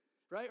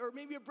 right? Or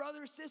maybe a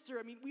brother or sister.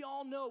 I mean, we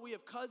all know we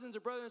have cousins or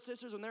brothers and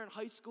sisters when they're in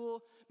high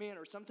school, man,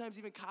 or sometimes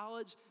even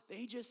college.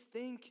 They just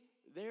think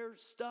their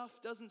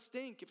stuff doesn't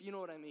stink, if you know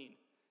what I mean.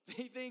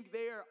 They think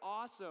they are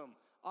awesome,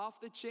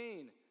 off the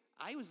chain.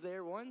 I was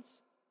there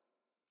once.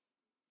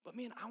 But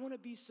man, I want to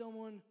be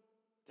someone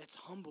that's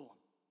humble.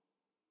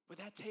 But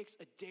that takes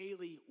a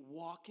daily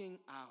walking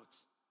out,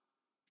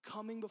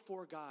 coming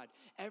before God.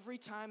 Every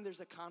time there's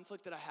a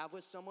conflict that I have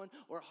with someone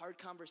or a hard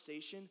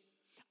conversation,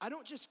 I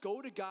don't just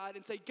go to God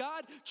and say,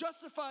 God,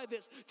 justify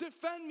this,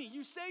 defend me.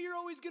 You say you're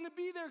always going to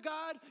be there,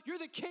 God. You're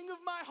the king of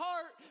my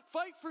heart.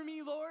 Fight for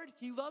me, Lord.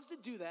 He loves to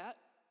do that.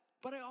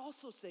 But I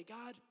also say,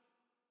 God,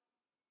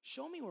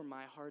 show me where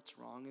my heart's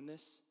wrong in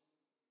this.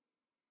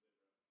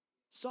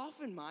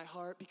 Soften my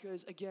heart,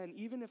 because again,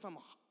 even if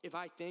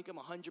I think I'm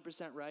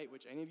 100% right,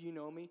 which any of you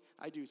know me,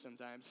 I do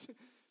sometimes,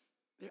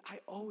 I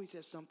always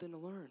have something to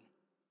learn.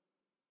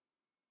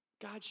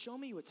 God, show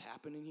me what's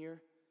happening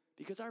here,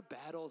 because our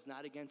battle is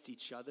not against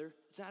each other.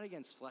 It's not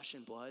against flesh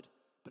and blood,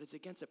 but it's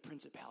against the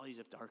principalities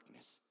of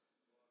darkness.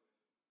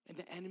 And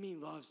the enemy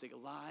loves to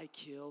lie,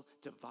 kill,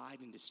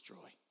 divide, and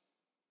destroy.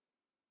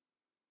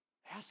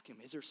 Ask him,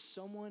 is there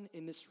someone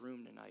in this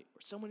room tonight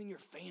or someone in your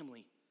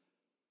family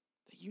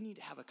that you need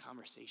to have a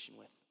conversation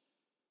with?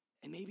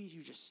 And maybe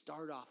you just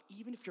start off,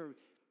 even if you're,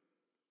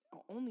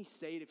 only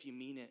say it if you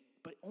mean it,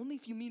 but only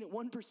if you mean it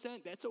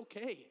 1%, that's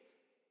okay.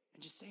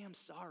 And just say, I'm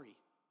sorry.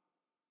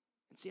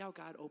 And see how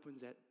God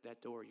opens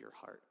that door of your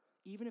heart.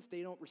 Even if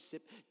they don't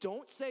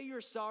don't say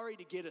you're sorry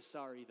to get a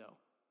sorry though.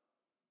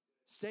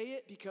 Say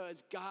it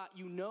because God,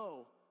 you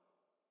know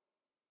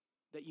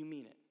that you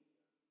mean it.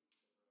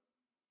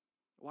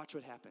 Watch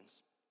what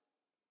happens.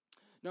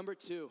 Number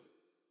 2,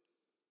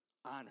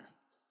 honor.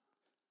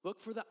 Look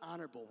for the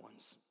honorable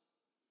ones.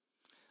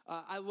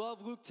 I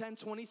love Luke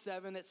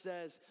 10:27 that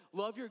says,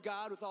 love your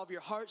God with all of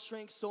your heart,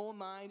 strength, soul, and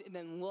mind, and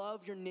then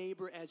love your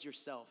neighbor as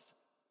yourself.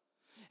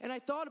 And I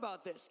thought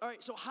about this. All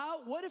right, so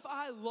what if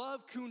I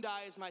love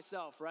Kundai as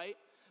myself, right?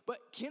 But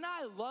can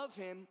I love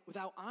him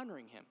without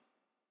honoring him?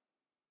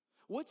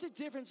 What's the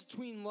difference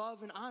between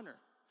love and honor?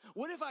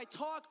 What if I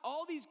talk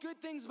all these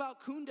good things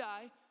about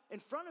Kundai in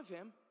front of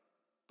him,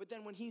 but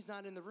then when he's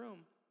not in the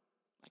room,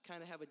 I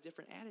kind of have a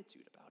different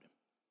attitude about him?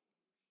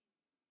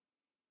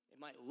 It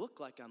might look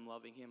like I'm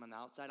loving him on the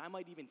outside. I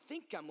might even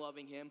think I'm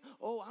loving him.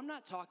 Oh, I'm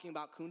not talking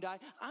about Kundai.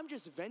 I'm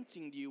just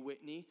venting to you,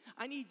 Whitney.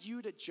 I need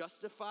you to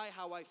justify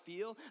how I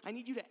feel. I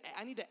need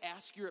to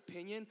ask your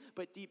opinion,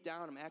 but deep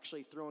down, I'm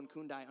actually throwing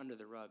Kundai under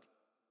the rug.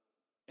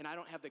 And I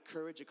don't have the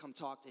courage to come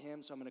talk to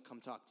him, so I'm going to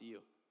come talk to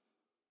you.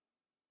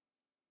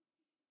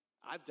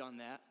 I've done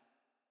that.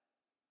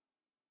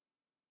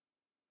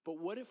 But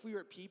what if we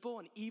were people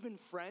and even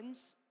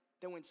friends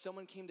that when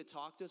someone came to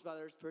talk to us about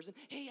this person,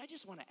 hey, I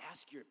just want to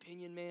ask your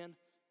opinion, man.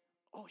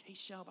 Oh, hey,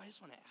 Shelb, I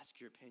just want to ask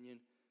your opinion.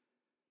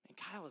 Man,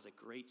 Kyle has a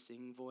great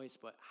singing voice,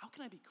 but how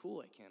can I be cool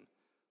like him?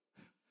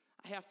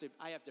 I have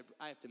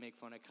to make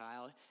fun of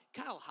Kyle.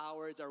 Kyle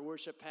Howard's our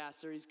worship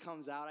pastor. He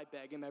comes out. I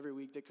beg him every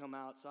week to come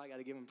out, so I got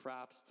to give him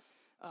props.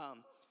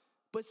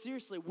 But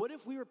seriously, what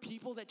if we were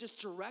people that just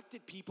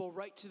directed people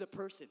right to the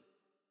person?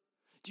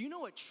 Do you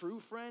know a true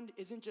friend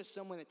isn't just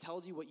someone that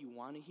tells you what you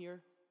want to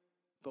hear,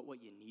 but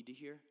what you need to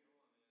hear?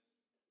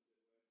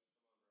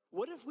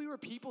 What if we were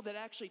people that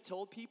actually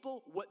told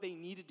people what they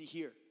needed to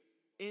hear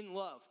in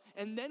love?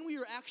 And then we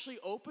were actually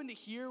open to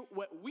hear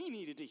what we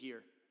needed to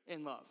hear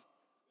in love.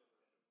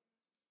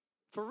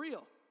 For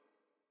real.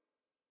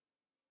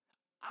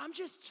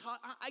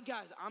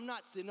 Guys, I'm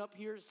not sitting up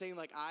here saying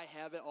like I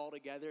have it all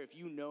together. If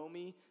you know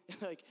me,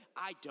 like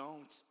I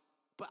don't.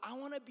 But I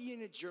want to be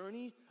in a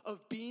journey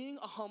of being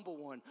a humble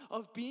one,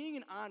 of being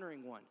an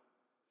honoring one.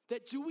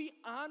 That do we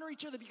honor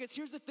each other? Because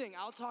here's the thing.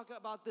 I'll talk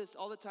about this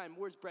all the time.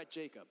 Where's Brett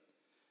Jacob?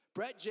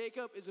 Brett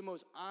Jacob is the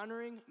most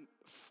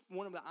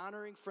one of the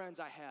honoring friends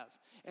I have.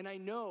 And I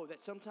know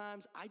that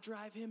sometimes I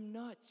drive him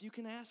nuts. You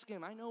can ask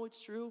him. I know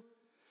it's true.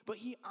 But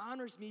he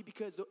honors me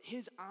because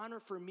his honor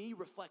for me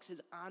reflects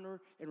his honor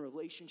and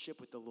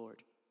relationship with the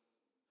Lord.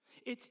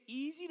 It's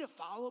easy to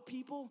follow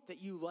people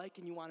that you like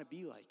and you want to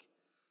be like.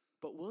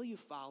 But will you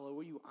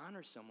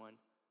honor someone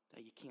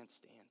that you can't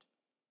stand?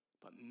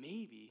 But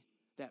maybe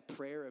that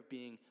prayer of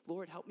being,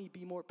 Lord, help me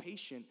be more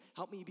patient.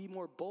 Help me be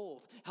more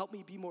bold. Help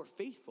me be more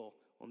faithful.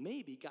 Well,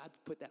 maybe God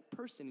put that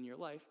person in your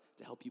life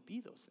to help you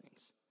be those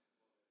things.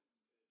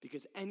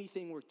 Because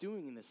anything we're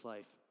doing in this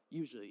life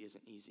usually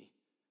isn't easy.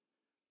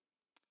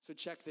 So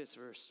check this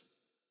verse.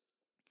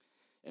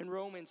 In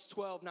Romans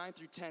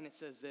 12:9-10, it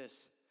says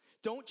this.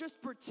 Don't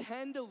just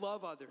pretend to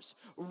love others.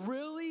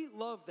 Really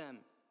love them.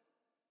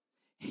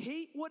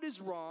 Hate what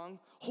is wrong.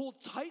 Hold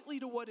tightly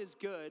to what is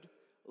good.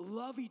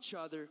 Love each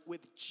other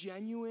with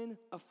genuine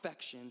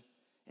affection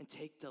and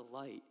take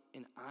delight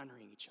in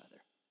honoring each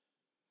other.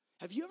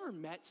 Have you ever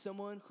met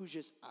someone who's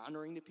just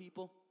honoring to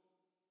people?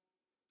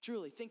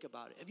 Truly, think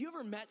about it. Have you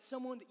ever met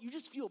someone that you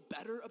just feel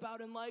better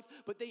about in life,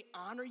 but they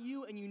honor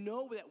you and you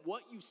know that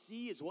what you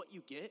see is what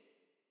you get?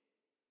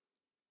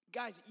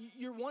 Guys,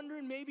 you're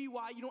wondering maybe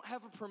why you don't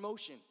have a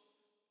promotion.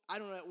 I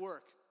don't know, at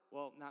work.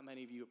 Well, not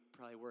many of you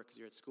probably work because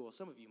you're at school.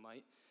 Some of you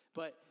might.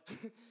 But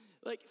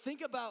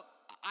think about,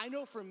 I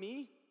know for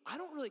me, I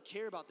don't really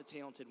care about the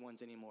talented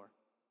ones anymore.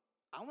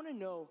 I want to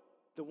know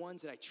the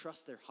ones that I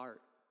trust their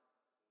heart.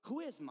 Who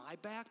has my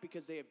back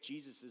because they have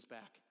Jesus's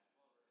back?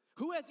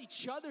 Who has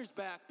each other's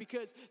back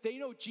because they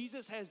know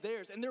Jesus has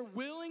theirs and they're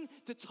willing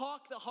to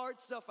talk the hard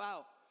stuff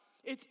out?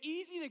 It's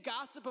easy to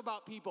gossip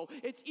about people.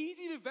 It's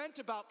easy to vent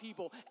about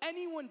people.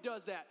 Anyone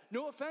does that.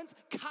 No offense,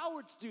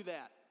 cowards do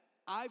that.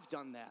 I've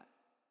done that.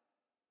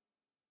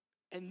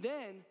 And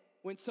then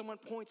when someone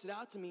points it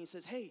out to me and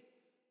says, hey,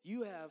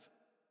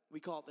 we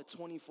call it the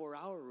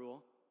 24-hour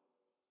rule.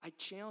 I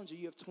challenge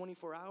you have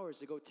 24 hours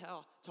to go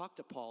talk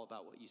to Paul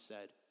about what you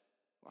said.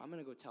 Or I'm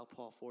going to go tell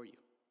Paul for you.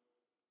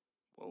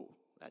 Whoa,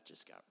 that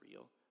just got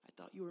real. I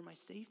thought you were my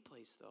safe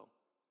place, though.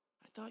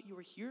 I thought you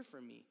were here for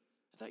me.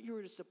 I thought you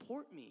were to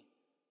support me.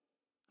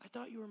 I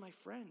thought you were my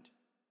friend.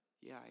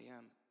 Yeah, I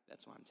am.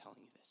 That's why I'm telling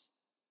you this.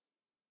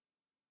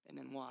 And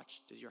then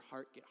watch, does your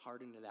heart get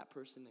hardened to that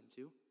person then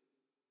too?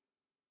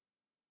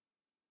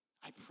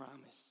 I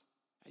promise,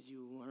 as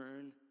you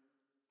learn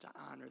to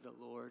honor the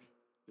Lord,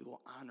 we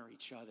will honor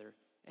each other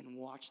and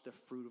watch the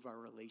fruit of our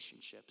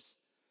relationships.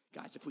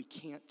 Guys, if we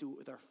can't do it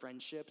with our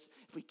friendships,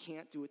 if we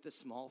can't do it with the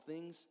small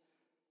things,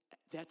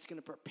 that's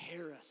going to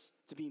prepare us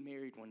to be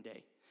married one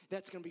day.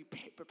 That's going to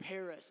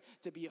prepare us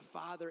to be a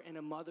father and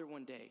a mother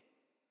one day.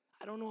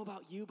 I don't know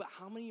about you, but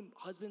how many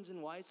husbands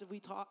and wives have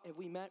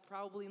we met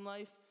probably in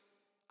life?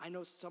 I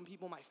know some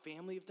people in my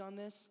family have done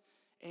this,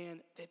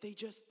 and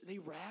that they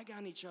rag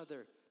on each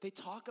other. They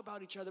talk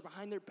about each other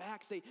behind their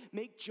backs. They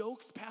make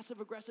jokes,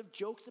 passive-aggressive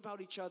jokes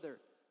about each other.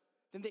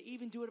 Then they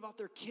even do it about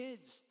their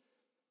kids.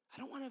 I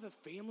don't want to have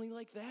a family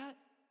like that.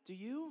 Do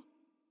you?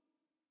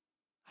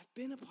 I've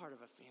been a part of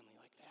a family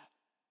like that.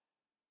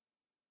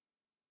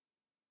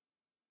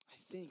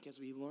 I think as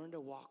we learn to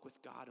walk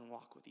with God and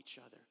walk with each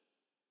other,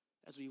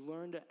 as we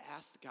learn to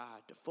ask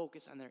God to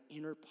focus on their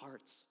inner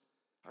parts,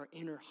 our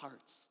inner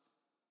hearts,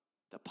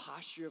 the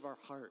posture of our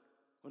heart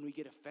when we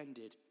get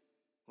offended,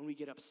 when we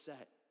get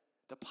upset,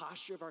 the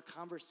posture of our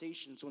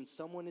conversations when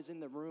someone is in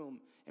the room,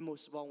 and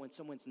most of all, when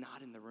someone's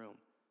not in the room,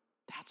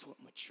 that's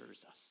what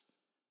matures us.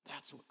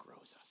 That's what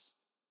grows us.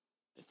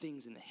 The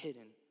things in the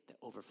hidden that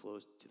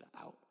overflows to the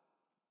out.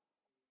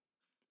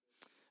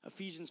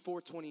 Ephesians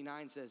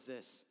 4:29 says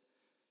this,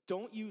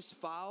 don't use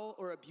foul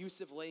or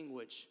abusive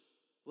language.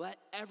 Let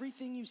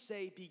everything you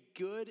say be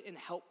good and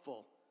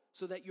helpful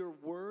so that your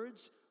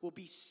words will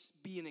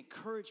be an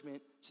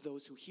encouragement to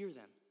those who hear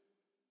them.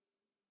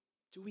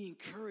 Do we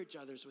encourage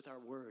others with our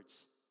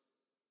words?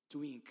 Do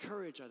we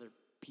encourage other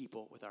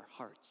people with our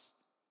hearts?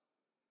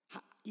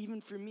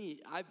 Even for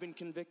me, I've been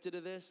convicted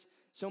of this.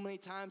 So many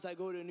times I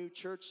go to a new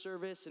church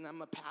service and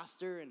I'm a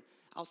pastor and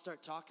I'll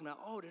start talking about,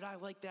 oh, did I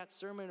like that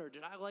sermon, or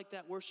did I like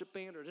that worship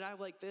band, or did I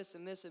like this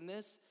and this and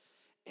this?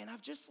 And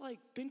I've just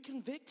been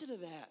convicted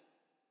of that.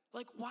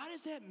 Why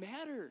does that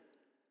matter?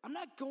 I'm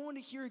not going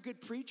to hear a good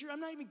preacher. I'm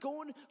not even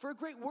going for a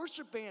great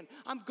worship band.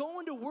 I'm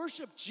going to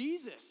worship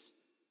Jesus.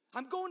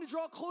 I'm going to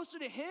draw closer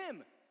to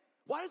him.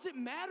 Why does it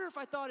matter if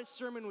I thought his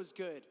sermon was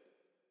good?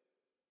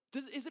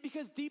 Is it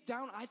because deep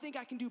down I think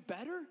I can do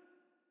better?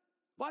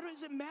 Why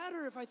does it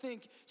matter if I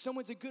think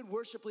someone's a good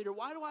worship leader?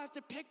 Why do I have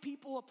to pick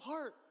people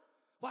apart?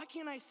 Why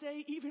can't I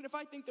say, even if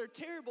I think they're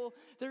terrible,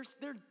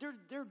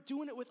 they're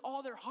doing it with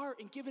all their heart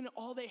and giving it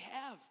all they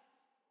have?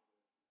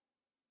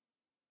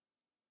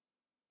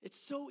 It's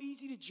so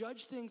easy to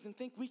judge things and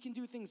think we can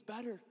do things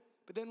better.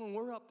 But then when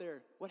we're up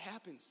there, what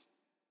happens?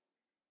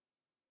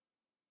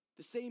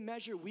 The same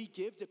measure we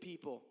give to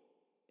people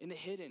in the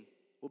hidden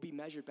will be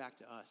measured back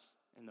to us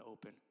in the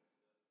open.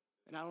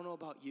 And I don't know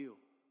about you,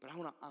 but I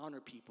want to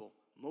honor people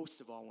most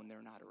of all when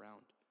they're not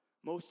around.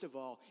 Most of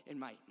all in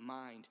my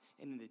mind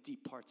and in the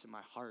deep parts of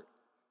my heart.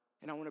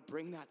 And I want to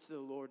bring that to the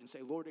Lord and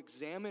say, Lord,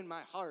 examine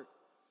my heart.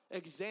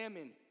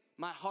 Examine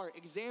my heart.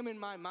 Examine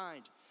my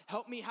mind.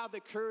 Help me have the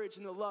courage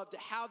and the love to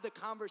have the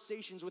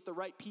conversations with the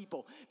right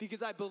people,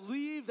 because I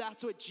believe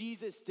that's what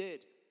Jesus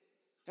did.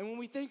 And when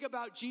we think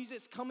about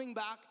Jesus coming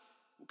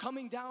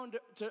down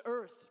to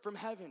earth from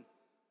heaven,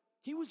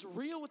 he was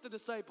real with the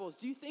disciples.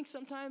 Do you think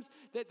sometimes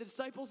that the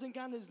disciples didn't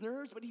get on his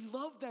nerves? But he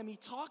loved them. He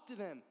talked to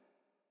them.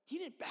 He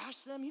didn't bash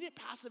them. He didn't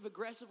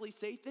passive-aggressively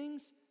say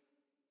things.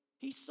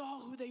 He saw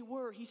who they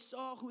were. He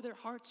saw who their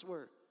hearts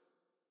were.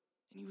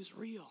 And he was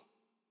real.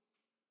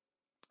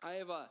 I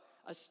have a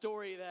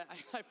story that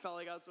I felt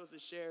like I was supposed to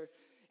share.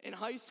 In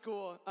high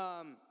school,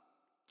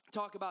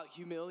 talk about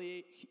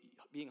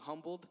being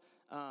humbled.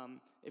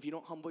 If you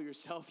don't humble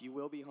yourself, you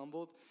will be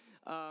humbled.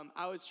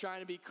 I was trying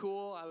to be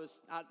cool. I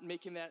was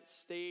making that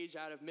stage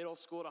out of middle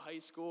school to high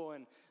school,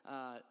 and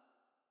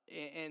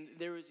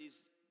there was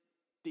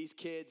these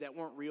kids that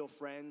weren't real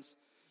friends,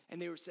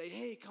 and they would say,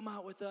 hey, come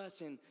out with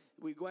us, and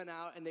we went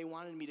out, and they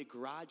wanted me to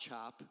garage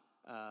hop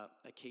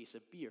a case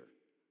of beer.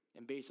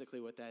 And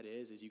basically what that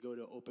is you go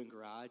to an open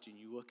garage, and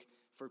you look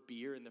for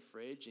beer in the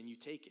fridge, and you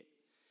take it.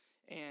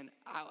 And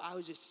I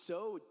was just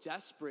so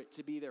desperate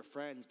to be their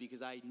friends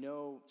because I had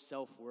no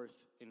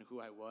self-worth in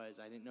who I was.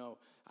 I had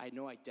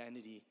no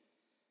identity.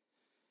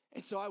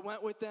 And so I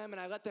went with them,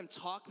 and I let them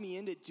talk me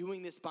into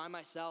doing this by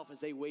myself as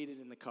they waited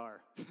in the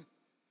car.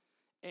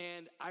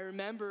 And I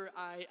remember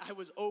I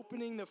was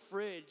opening the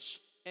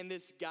fridge, and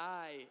this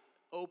guy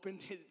opened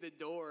the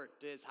door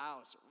to his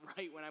house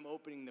right when I'm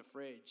opening the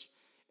fridge.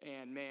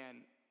 And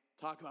man,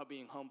 talk about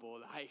being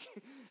humbled.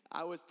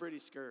 I was pretty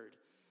scared.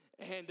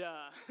 And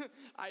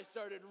I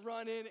started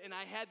running, and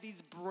I had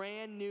these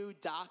brand new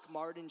Doc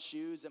Marten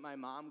shoes that my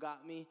mom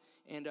got me.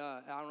 And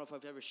I don't know if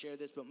I've ever shared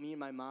this, but me and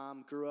my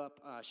mom grew up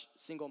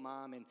single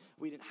mom, and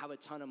we didn't have a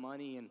ton of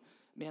money. And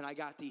man, I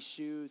got these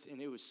shoes,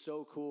 and it was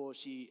so cool.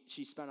 She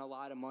spent a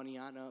lot of money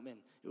on them, and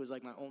it was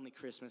like my only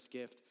Christmas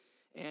gift.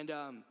 And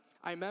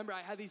I remember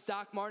I had these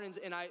Doc Martens,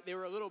 and they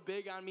were a little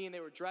big on me, and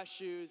they were dress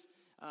shoes.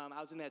 I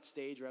was in that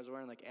stage where I was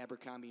wearing like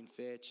Abercrombie and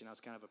Fitch, and I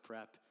was kind of a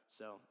prep.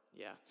 So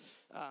yeah,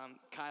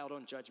 Kyle,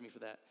 don't judge me for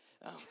that.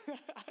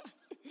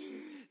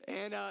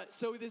 And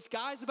so this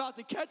guy's about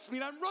to catch me,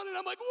 and I'm running.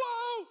 I'm like,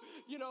 whoa,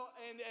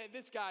 and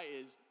this guy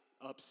is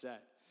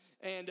upset.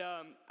 And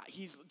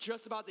he's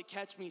just about to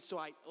catch me, so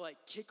I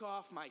kick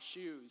off my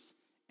shoes,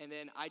 and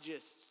then I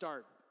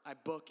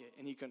book it,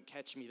 and he couldn't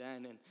catch me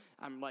then. And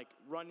I'm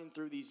running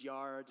through these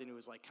yards, and it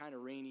was kind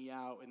of rainy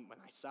out, and with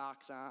my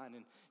socks on,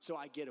 and so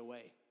I get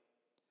away.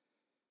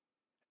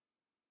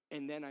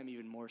 And then I'm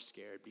even more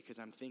scared because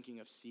I'm thinking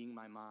of seeing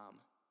my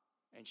mom.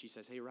 And she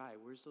says, hey, Rye,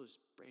 where's those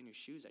brand new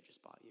shoes I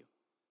just bought you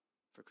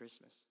for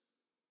Christmas?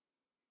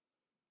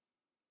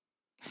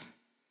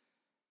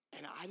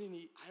 And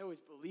I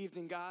always believed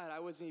in God. I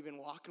wasn't even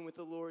walking with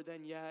the Lord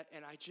then yet.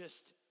 And I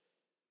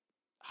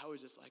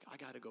was just like, I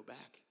got to go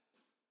back.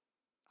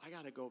 I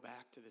got to go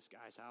back to this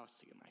guy's house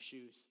to get my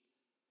shoes.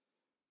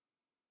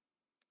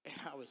 And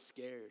I was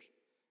scared.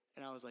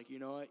 And I was like, you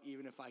know what?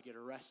 Even if I get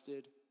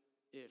arrested,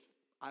 if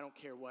I don't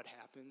care what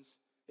happens,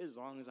 as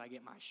long as I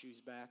get my shoes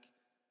back,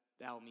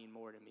 that'll mean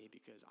more to me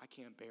because I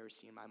can't bear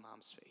seeing my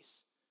mom's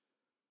face.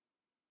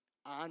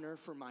 Honor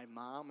for my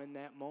mom in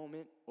that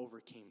moment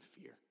overcame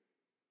fear.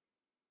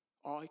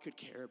 All I could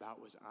care about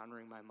was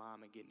honoring my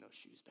mom and getting those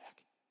shoes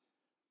back.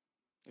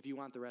 If you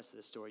want the rest of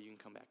the story, you can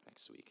come back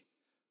next week.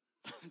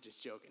 I'm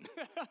just joking.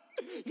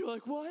 You're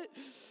like, what?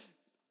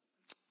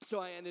 So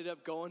I ended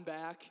up going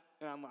back,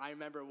 and I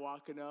remember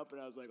walking up,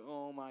 and I was like,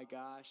 oh my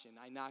gosh, and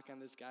I knock on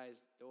this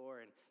guy's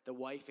door, and the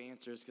wife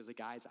answers because the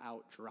guy's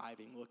out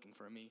driving looking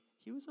for me.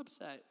 He was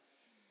upset.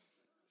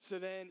 So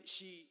then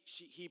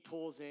he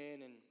pulls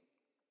in, and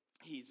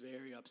he's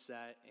very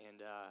upset,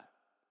 and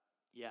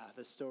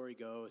the story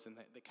goes, and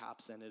the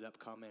cops ended up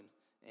coming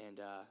and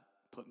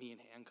put me in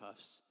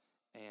handcuffs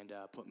and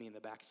put me in the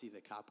backseat of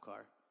the cop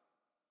car.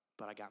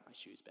 But I got my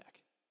shoes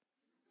back.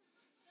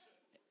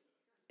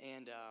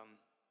 And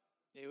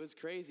it was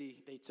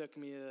crazy. They took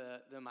me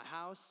to my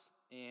house,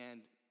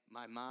 and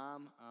my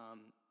mom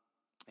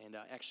and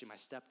actually my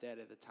stepdad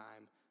at the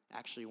time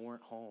actually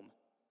weren't home.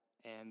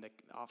 And the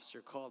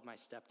officer called my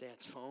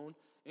stepdad's phone,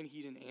 and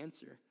he didn't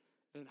answer.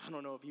 And I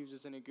don't know if he was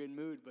just in a good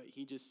mood, but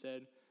he just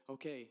said,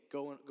 okay,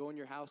 go in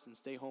your house and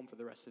stay home for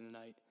the rest of the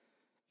night.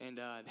 And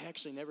they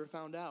actually never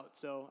found out.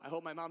 So I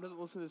hope my mom doesn't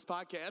listen to this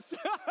podcast.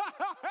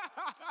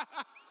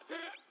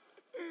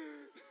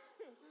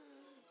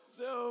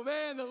 So,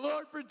 man, the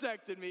Lord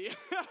protected me.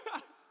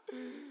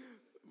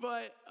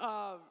 But,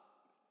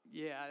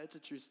 that's a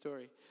true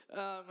story.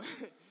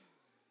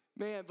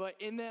 But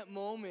in that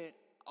moment,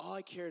 all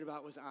I cared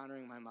about was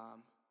honoring my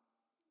mom.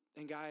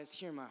 And guys,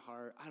 hear my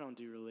heart. I don't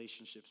do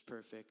relationships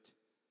perfect,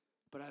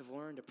 but I've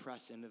learned to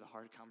press into the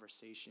hard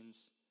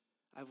conversations.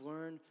 I've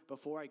learned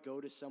before I go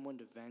to someone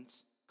to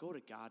vent, go to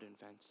God and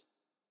vent.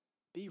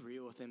 Be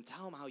real with him.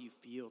 Tell him how you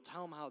feel.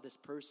 Tell him how this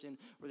person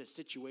or this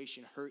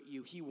situation hurt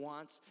you. He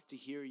wants to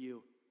hear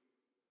you.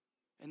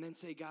 And then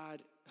say,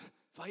 God,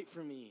 fight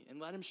for me. And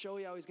let him show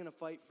you how he's going to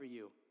fight for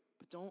you.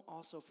 But don't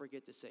also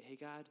forget to say, hey,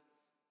 God,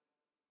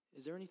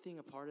 is there anything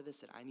a part of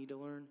this that I need to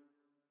learn?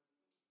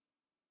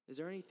 Is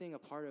there anything a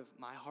part of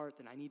my heart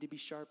that I need to be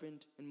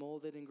sharpened and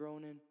molded and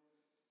grown in?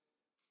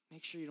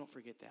 Make sure you don't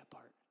forget that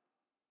part,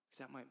 because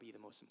that might be the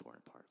most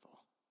important part of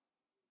all.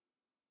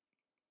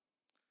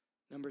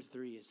 Number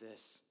 3 is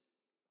this: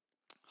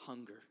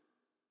 hunger.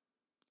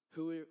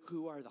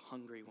 Who are the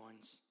hungry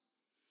ones?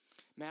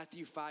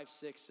 Matthew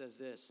 5:6 says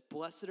this: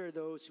 blessed are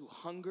those who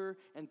hunger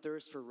and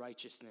thirst for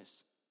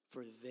righteousness,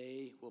 for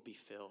they will be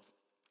filled.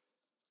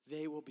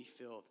 They will be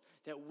filled.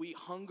 That we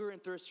hunger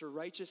and thirst for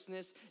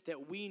righteousness,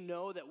 that we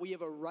know that we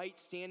have a right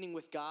standing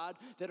with God,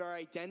 that our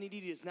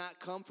identity does not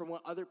come from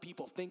what other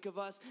people think of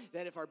us,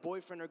 that if our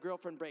boyfriend or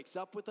girlfriend breaks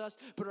up with us,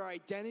 but our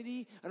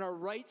identity and our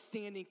right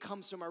standing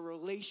comes from our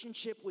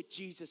relationship with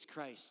Jesus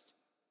Christ.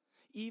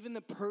 Even the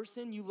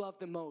person you love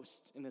the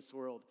most in this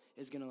world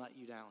is going to let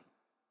you down.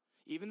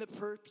 Even the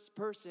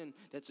person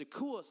that's the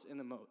coolest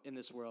in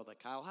this world,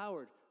 like Kyle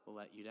Howard, will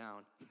let you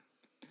down.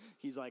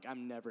 He's like,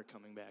 I'm never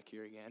coming back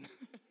here again.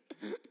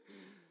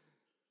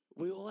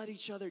 We will let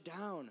each other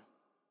down.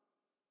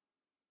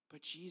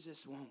 But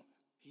Jesus won't.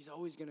 He's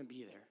always going to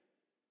be there.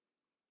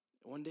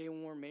 One day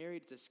when we're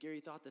married, it's a scary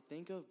thought to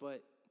think of,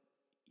 but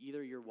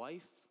either your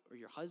wife or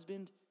your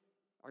husband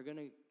are going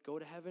to go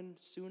to heaven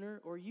sooner,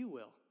 or you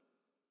will.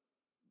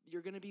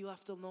 You're going to be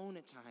left alone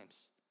at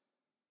times.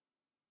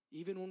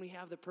 Even when we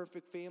have the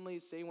perfect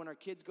families, say when our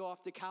kids go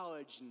off to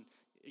college and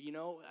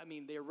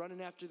they're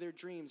running after their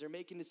dreams. They're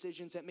making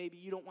decisions that maybe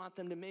you don't want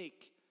them to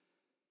make.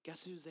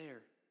 Guess who's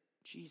there?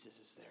 Jesus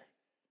is there.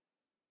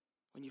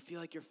 When you feel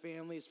like your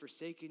family has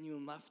forsaken you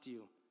and left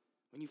you,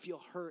 when you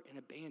feel hurt and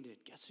abandoned,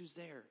 guess who's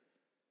there?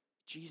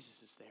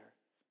 Jesus is there.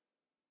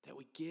 That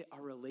we get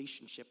our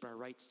relationship, our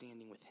right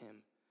standing with him.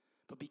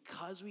 But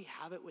because we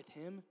have it with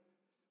him,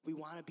 we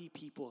want to be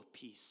people of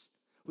peace.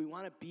 We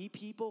want to be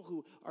people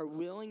who are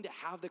willing to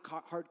have the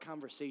hard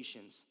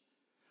conversations.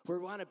 We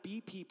want to be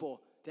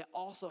people that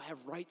also have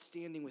right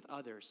standing with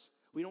others.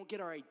 We don't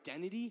get our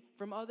identity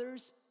from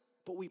others,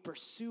 but we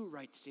pursue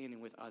right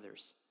standing with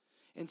others.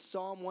 In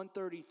Psalm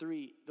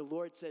 133, the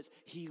Lord says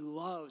he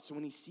loves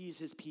when he sees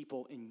his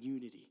people in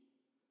unity.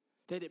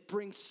 That it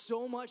brings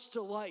so much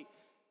delight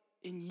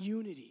in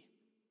unity.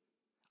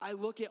 I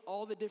look at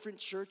all the different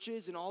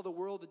churches in all the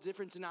world, the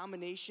different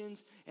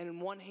denominations, and in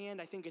one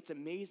hand, I think it's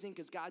amazing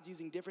because God's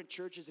using different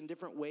churches in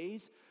different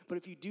ways. But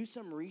if you do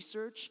some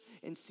research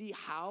and see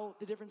how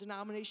the different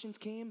denominations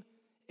came,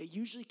 it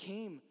usually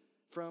came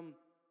from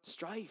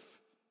strife,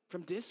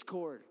 from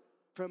discord,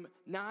 from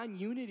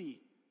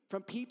non-unity,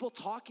 from people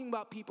talking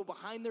about people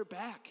behind their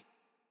back,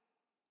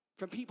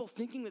 from people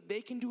thinking that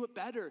they can do it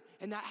better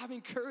and not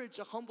having courage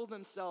to humble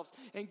themselves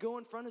and go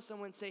in front of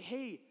someone and say,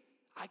 hey,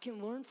 I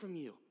can learn from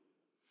you.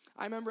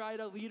 I remember I had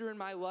a leader in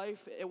my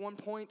life at one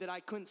point that I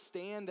couldn't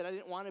stand, that I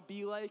didn't want to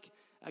be like.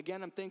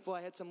 Again, I'm thankful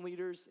I had some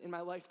leaders in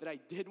my life that I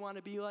did want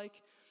to be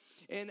like.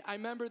 And I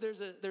remember there's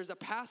a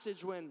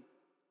passage when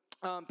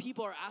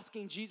people are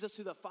asking Jesus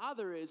who the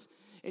Father is,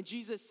 and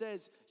Jesus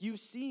says, "You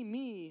see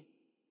me,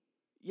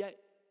 yet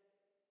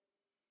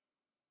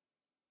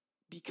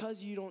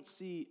because you don't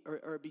see,"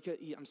 or because,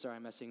 I'm sorry,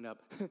 I'm messing it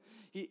up.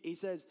 He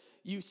says,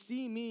 "You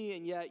see me,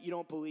 and yet you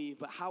don't believe,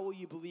 but how will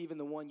you believe in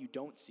the one you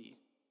don't see?"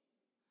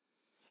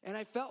 And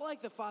I felt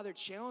like the Father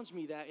challenged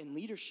me that in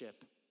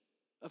leadership.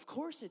 Of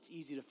course it's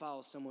easy to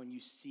follow someone you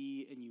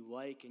see and you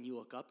like and you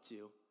look up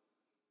to.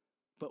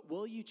 But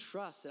will you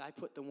trust that I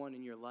put the one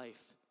in your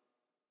life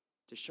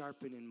to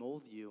sharpen and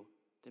mold you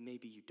that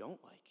maybe you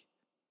don't like?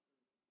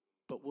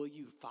 But will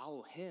you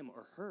follow him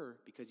or her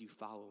because you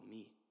follow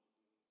me?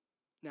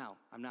 Now,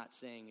 I'm not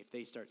saying if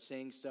they start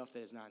saying stuff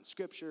that is not in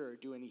Scripture or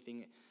do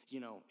anything,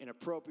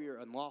 inappropriate or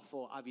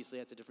unlawful, obviously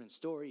that's a different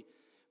story.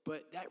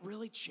 But that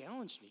really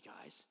challenged me,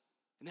 guys.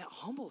 And that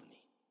humbled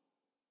me.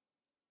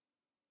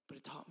 But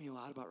it taught me a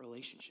lot about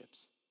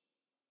relationships.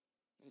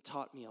 And it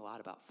taught me a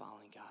lot about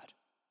following God.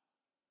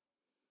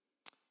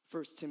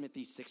 1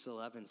 Timothy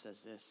 6:11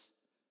 says this,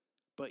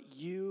 "But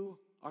you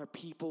are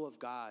people of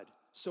God,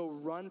 so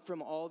run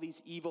from all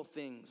these evil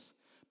things.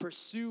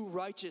 Pursue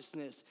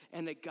righteousness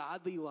and a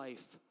godly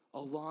life,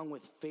 along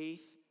with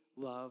faith,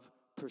 love,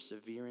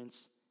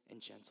 perseverance,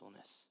 and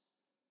gentleness."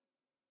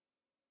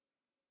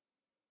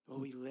 Will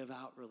we live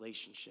out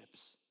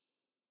relationships?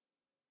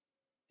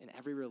 In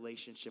every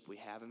relationship we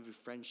have, every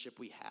friendship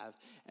we have,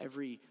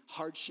 every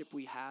hardship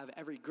we have,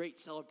 every great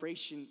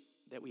celebration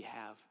that we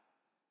have,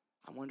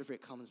 I wonder if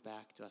it comes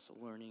back to us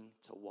learning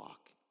to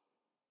walk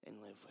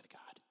and live with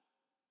God.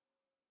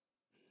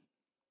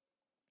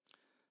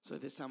 So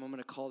this time I'm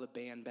going to call the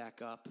band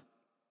back up,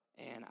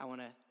 and I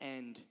want to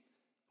end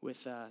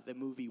with the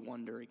movie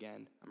Wonder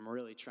again. I'm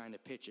really trying to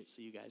pitch it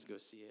so you guys go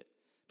see it,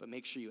 but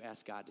make sure you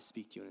ask God to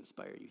speak to you and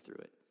inspire you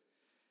through it.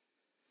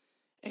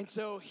 And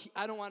so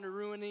I don't want to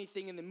ruin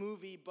anything in the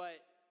movie,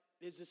 but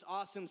there's this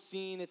awesome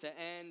scene at the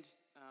end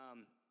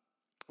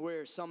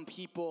where some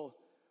people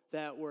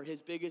that were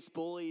his biggest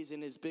bullies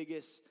and his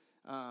biggest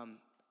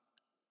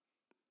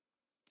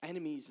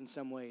enemies in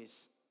some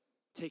ways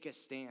take a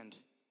stand.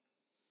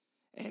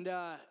 And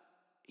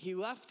he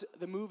left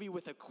the movie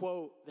with a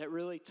quote that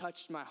really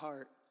touched my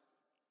heart.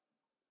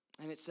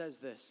 And it says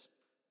this: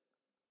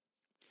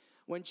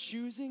 "When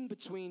choosing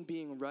between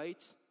being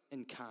right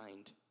and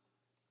kind,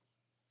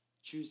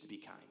 choose to be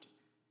kind."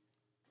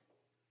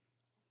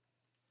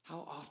 How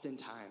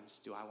oftentimes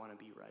do I want to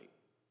be right?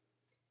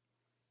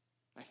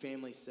 My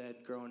family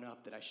said growing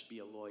up that I should be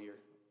a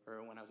lawyer,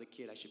 or when I was a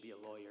kid I should be a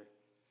lawyer,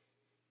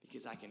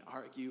 because I can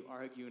argue.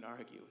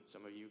 And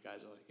some of you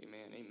guys are like, "Hey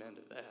man, amen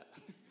to that."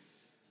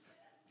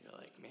 You're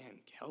like,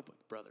 "Man, help a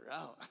brother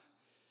out."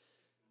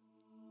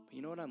 But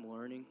you know what I'm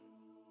learning?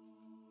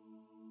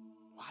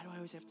 Why do I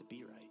always have to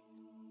be right?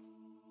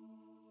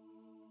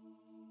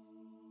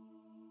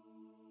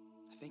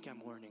 I think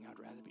I'm learning I'd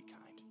rather be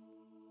kind.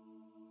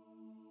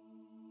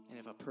 And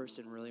if a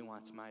person really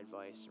wants my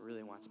advice,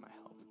 really wants my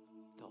help,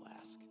 they'll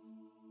ask.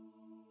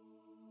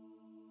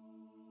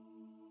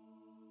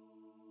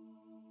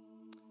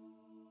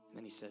 And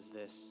then he says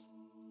this: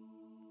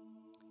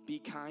 "Be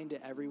kind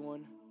to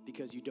everyone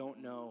because you don't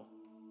know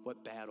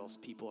what battles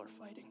people are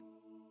fighting.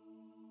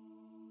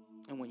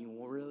 And when you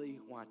really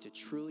want to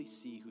truly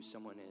see who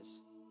someone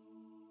is,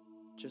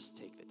 just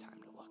take the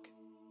time to look."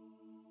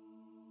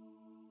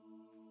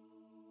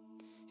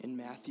 In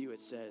Matthew,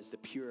 it says, "The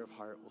pure of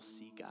heart will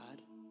see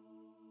God."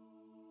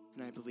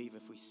 And I believe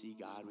if we see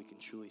God, we can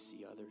truly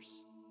see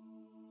others.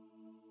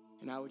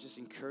 And I would just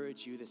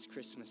encourage you this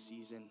Christmas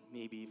season,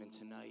 maybe even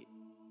tonight,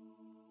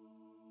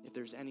 if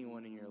there's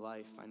anyone in your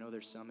life, I know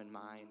there's some in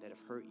mine that have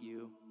hurt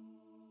you,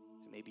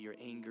 that maybe you're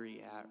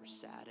angry at or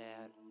sad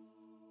at,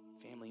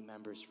 family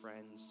members,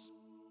 friends,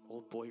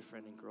 old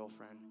boyfriend and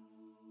girlfriend,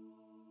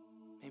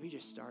 maybe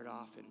just start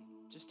off and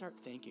just start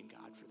thanking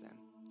God for them,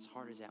 as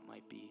hard as that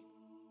might be.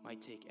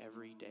 Might take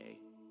every day.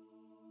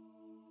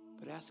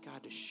 But ask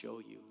God to show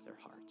you their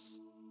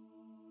hearts.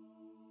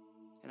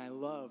 And I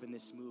love in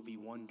this movie,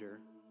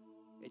 Wonder,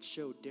 it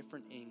showed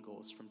different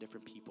angles from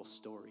different people's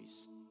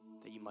stories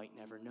that you might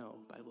never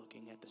know by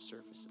looking at the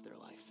surface of their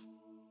life.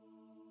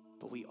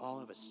 But we all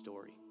have a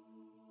story.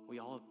 We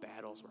all have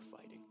battles we're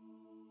fighting.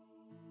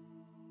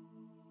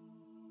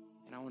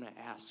 And I want to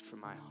ask from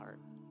my heart,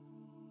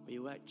 will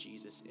you let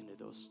Jesus into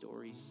those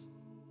stories?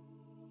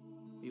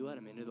 Will you let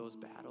him into those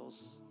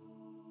battles?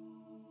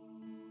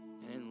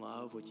 And in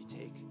love, would you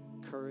take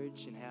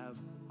courage and have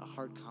a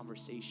hard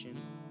conversation?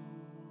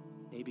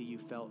 Maybe you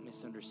felt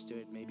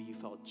misunderstood. Maybe you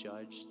felt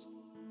judged.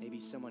 Maybe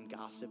someone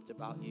gossiped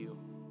about you.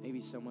 Maybe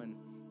someone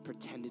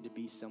pretended to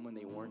be someone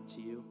they weren't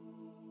to you.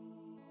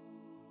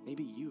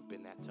 Maybe you've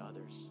been that to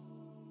others.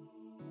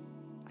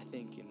 I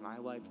think in my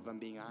life, if I'm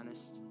being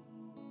honest,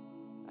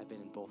 I've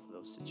been in both of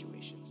those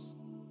situations.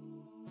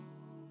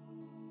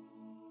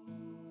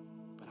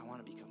 But I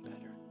want to become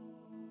better.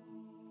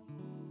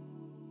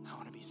 I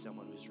want to be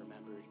someone who's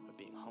remembered of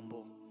being humble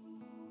humble,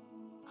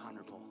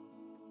 honorable,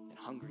 and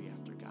hungry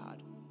after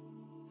God,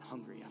 and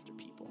hungry after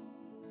people.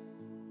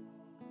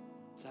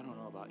 So I don't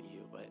know about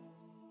you, but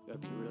it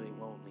would be really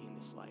lonely in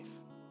this life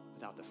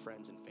without the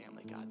friends and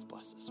family God's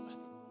blessed us with.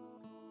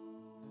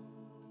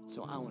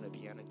 So I want to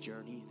be on a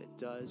journey that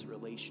does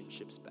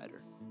relationships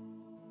better.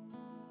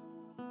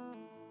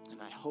 And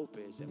my hope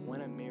is that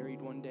when I'm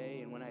married one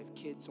day and when I have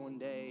kids one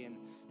day and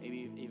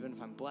maybe even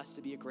if I'm blessed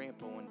to be a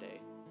grandpa one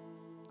day,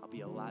 I'll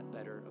be a lot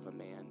better of a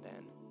man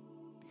then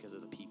because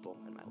of the people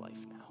in my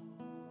life now.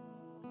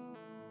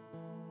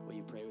 Will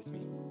you pray with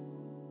me?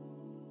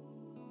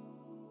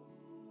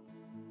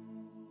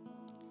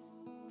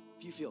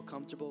 If you feel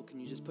comfortable, can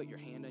you just put your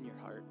hand on your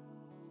heart?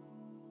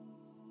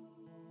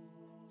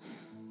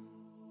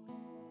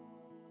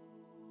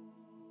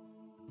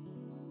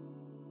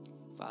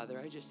 Father,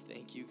 I just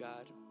thank you,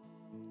 God,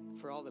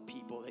 for all the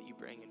people that you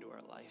bring into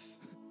our life.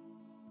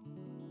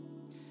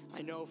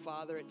 I know,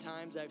 Father, at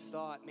times I've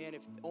thought, man,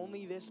 if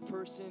only this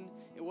person,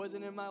 it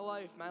wasn't in my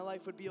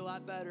life would be a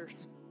lot better.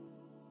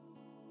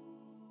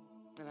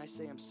 And I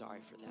say I'm sorry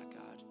for that,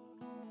 God,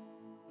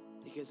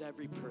 because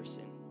every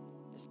person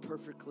is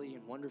perfectly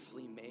and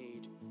wonderfully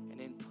made and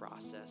in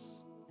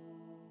process.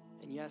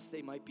 And yes,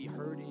 they might be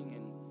hurting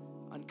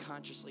and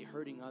unconsciously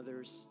hurting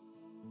others,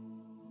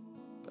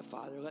 but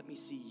Father, let me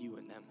see you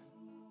in them.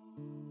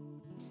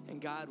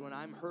 And God, when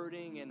I'm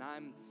hurting and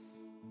I'm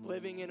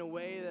living in a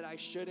way that I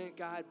shouldn't,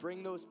 God,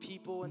 bring those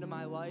people into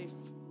my life.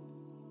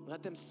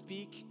 Let them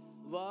speak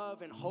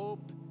love and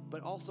hope,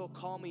 but also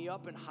call me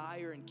up and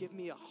higher and give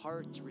me a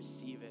heart to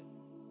receive it.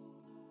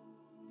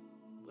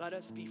 Let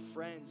us be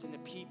friends and the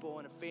people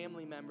and the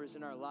family members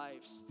in our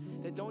lives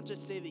that don't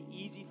just say the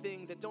easy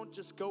things, that don't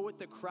just go with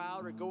the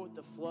crowd or go with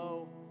the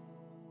flow,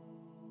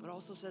 but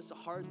also says the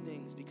hard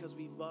things because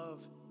we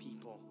love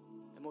people,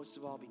 and most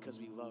of all because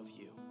we love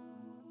you.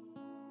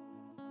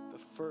 But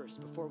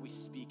first, before we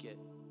speak it,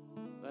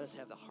 let us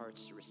have the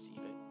hearts to receive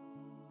it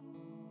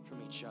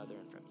from each other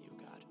and from you,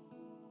 God.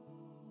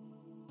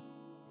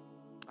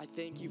 I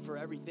thank you for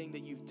everything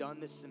that you've done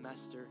this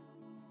semester.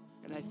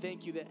 And I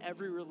thank you that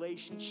every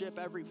relationship,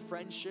 every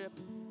friendship,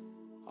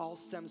 all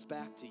stems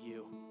back to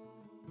you.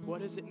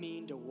 What does it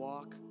mean to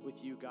walk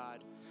with you,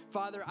 God?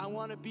 Father, I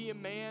want to be a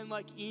man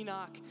like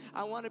Enoch.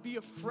 I want to be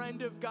a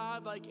friend of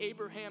God like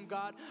Abraham,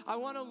 God. I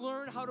want to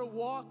learn how to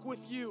walk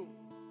with you.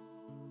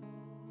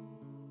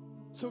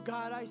 So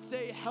God, I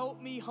say,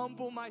 help me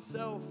humble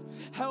myself.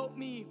 Help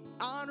me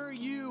honor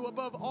you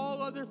above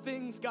all other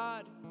things,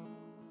 God.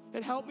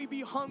 And help me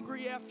be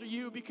hungry after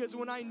you, because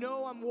when I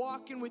know I'm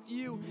walking with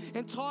you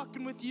and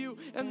talking with you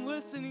and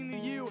listening to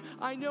you,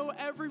 I know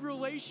every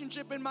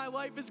relationship in my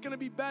life is going to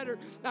be better.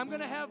 I'm going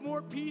to have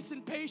more peace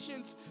and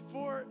patience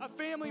for a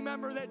family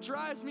member that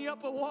drives me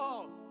up a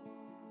wall.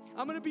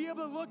 I'm going to be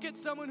able to look at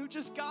someone who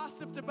just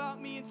gossiped about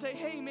me and say,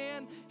 hey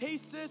man, hey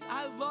sis,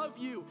 I love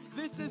you.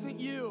 This isn't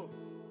you.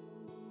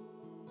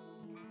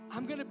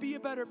 I'm going to be a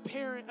better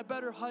parent, a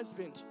better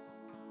husband,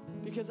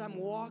 because I'm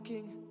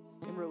walking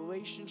in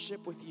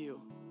relationship with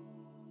you.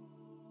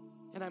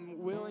 And I'm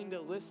willing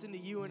to listen to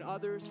you and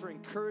others for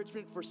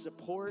encouragement, for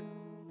support,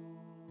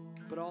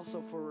 but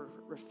also for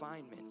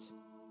refinement.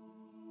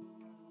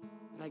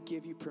 And I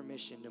give you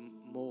permission to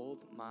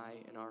mold my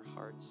and our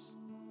hearts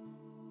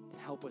and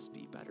help us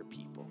be better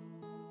people.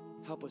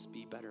 Help us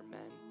be better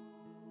men.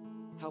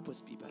 Help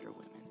us be better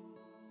women.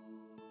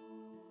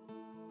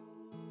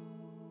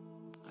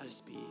 Let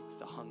us be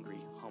the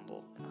hungry,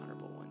 humble, and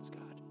honorable ones,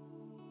 God,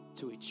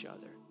 to each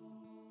other.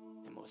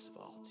 And most of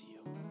all, to you.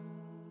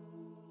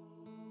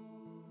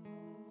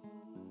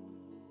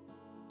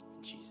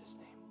 In Jesus'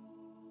 name.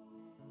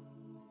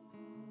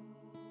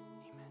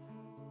 Amen.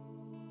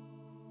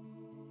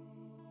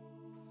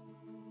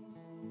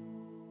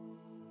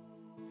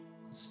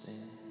 Let's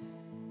stand.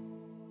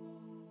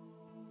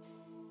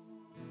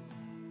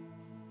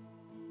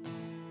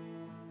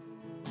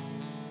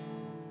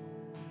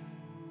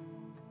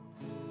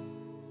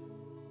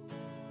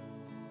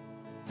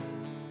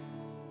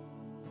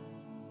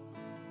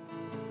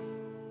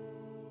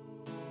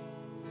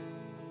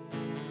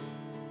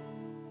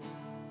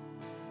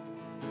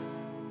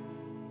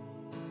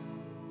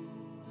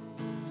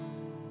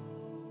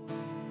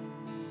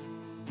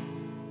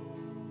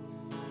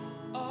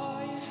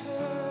 Are you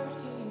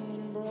hurting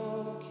and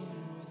broken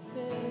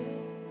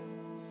within?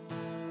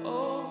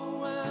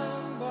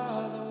 Overwhelmed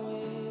by the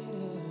weight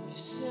of your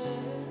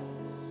sin?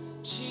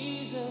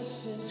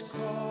 Jesus is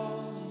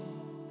calling.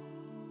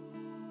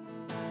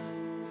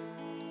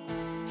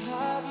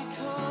 Have you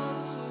come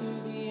to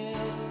the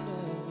end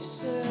of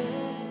yourself?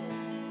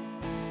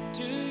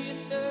 Do you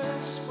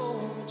thirst for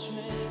a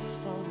drink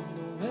from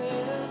the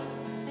well?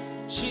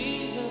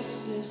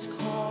 Jesus is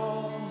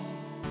calling.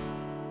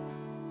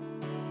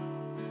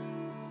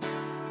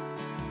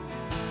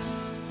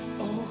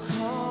 Oh,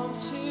 come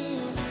to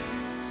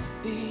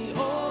the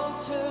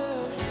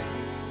altar.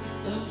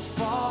 The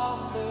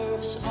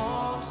Father's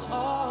arms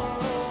are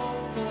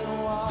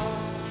open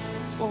wide.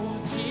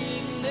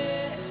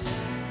 Forgiveness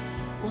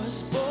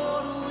was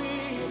bought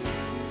with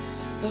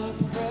the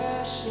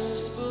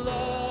precious blood.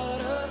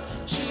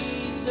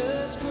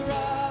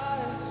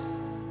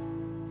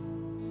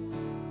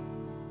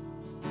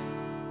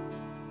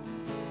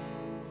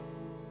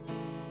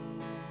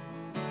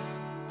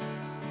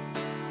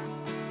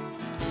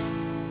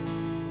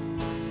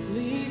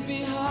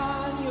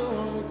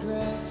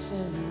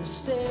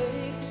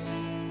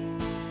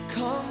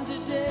 Come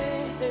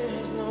today,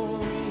 there's no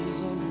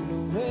reason to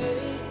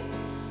wait.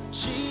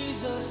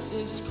 Jesus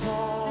is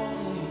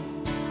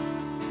calling.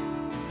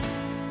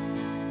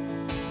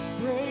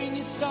 Bring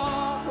your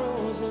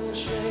sorrows and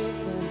trade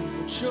them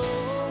for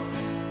joy.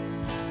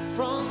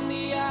 From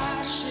the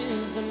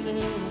ashes, a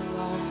new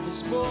life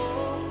is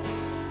born.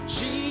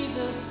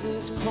 Jesus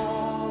is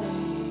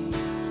calling.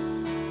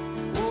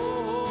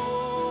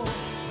 Oh,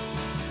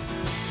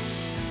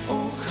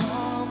 oh,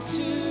 come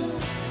to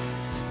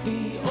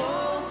the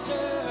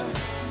altar.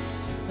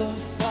 The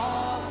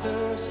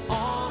Father's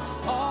arms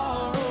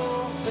are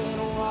open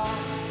wide.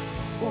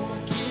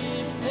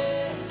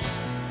 Forgiveness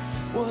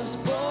was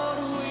bought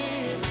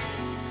with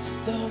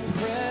the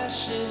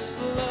precious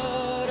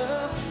blood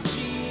of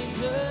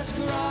Jesus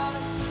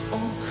Christ.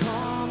 Oh,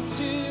 come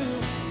to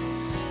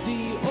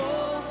the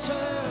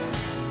altar.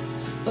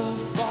 The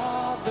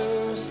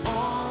Father's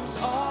arms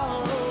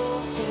are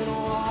open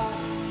wide.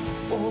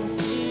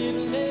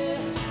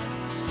 Forgiveness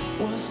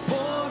was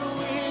bought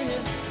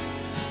with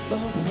the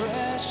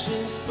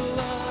precious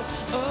blood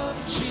of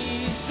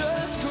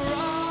Jesus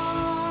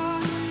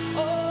Christ.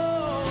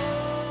 Oh,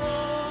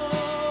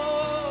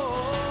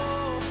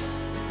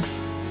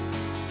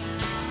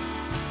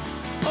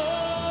 oh,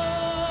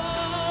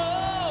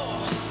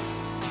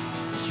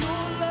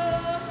 your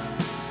love,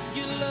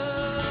 your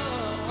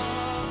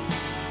love.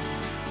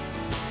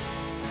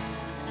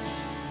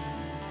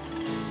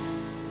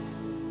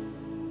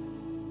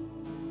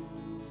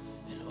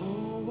 And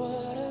oh,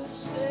 what a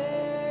Savior.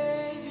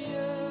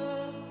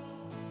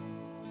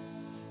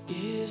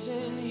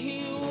 Isn't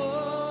he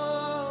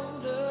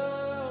wonderful?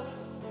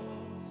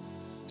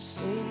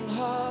 Sing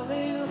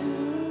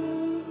hallelujah.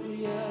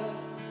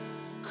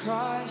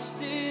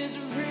 Christ is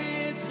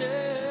risen.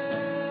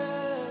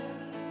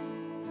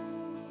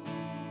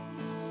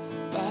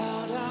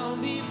 Bow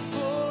down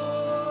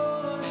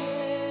before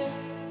him,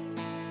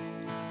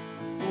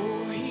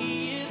 for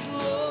he is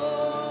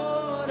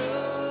Lord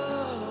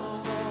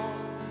of all.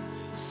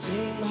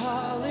 Sing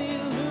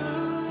hallelujah.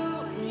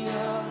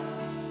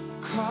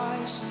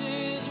 Christ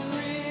is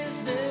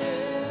risen.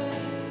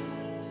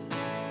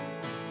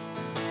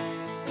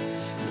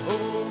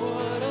 Oh,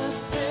 what a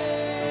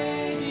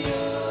Savior.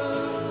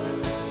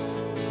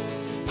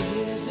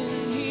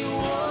 Isn't he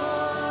wonderful?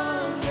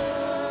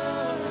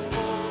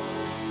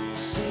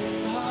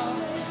 Sing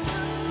hallelujah.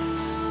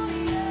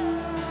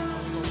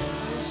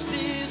 Christ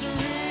is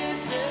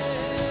risen.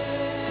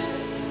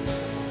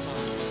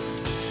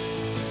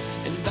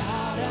 And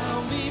bow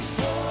down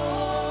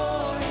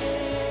before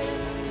him,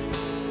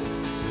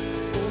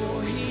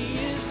 for he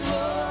is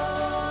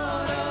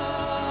Lord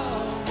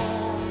of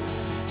all.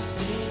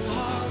 Sing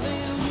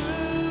hallelujah.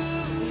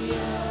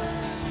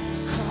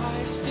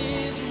 Christ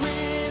is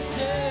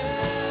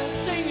risen.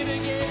 Sing it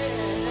again.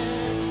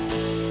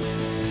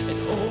 And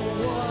oh,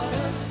 what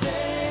a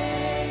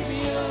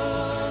Savior.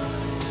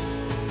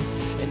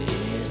 And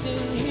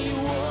isn't he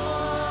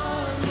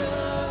wonderful?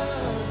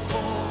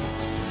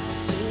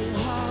 Sing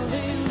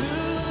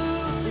hallelujah.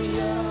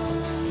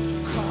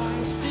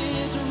 Christ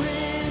is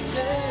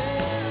risen.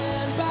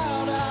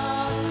 Bow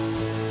down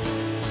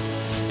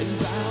and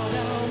bow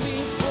down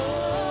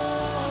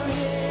before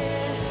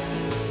him,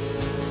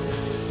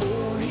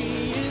 for he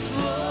is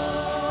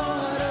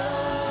Lord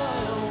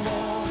of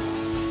all.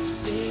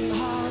 Sing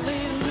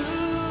hallelujah.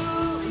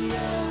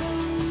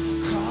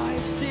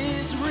 Christ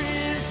is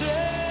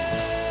risen.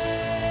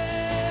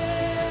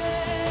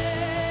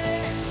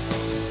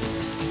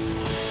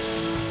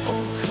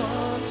 Oh,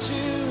 come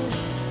to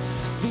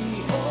the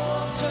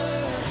altar.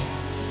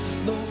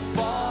 The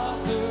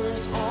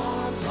Father's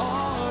arms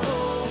are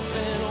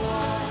open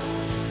wide.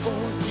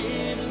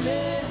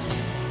 Forgiveness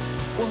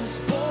was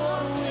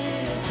born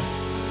with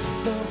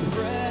the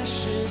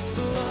precious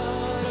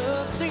blood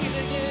of. Sing it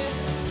again.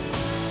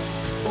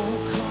 Oh,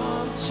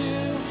 come to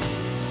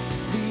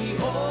the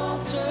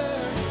altar.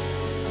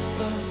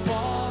 The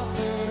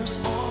Father's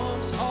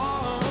arms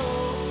are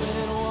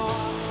open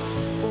wide.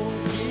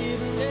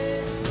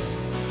 Forgiveness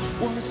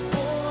was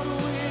born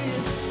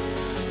with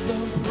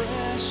the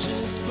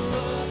precious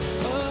blood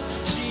of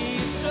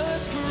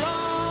Jesus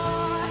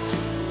Christ.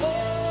 Oh,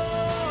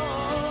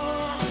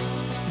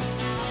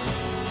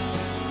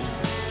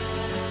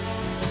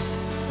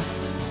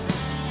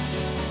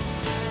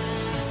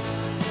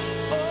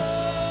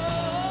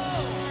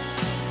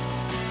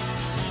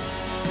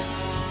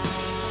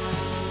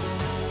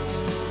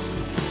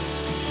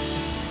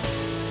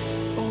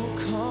 oh,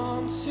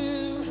 come to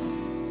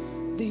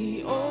the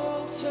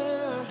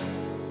altar.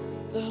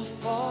 The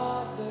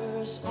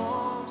Father's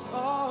arms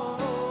are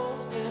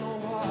open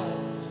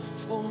wide.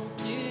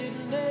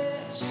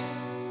 Forgiveness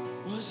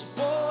was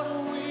bought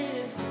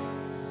with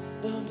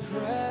the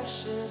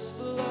precious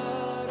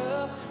blood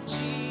of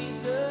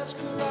Jesus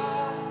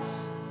Christ.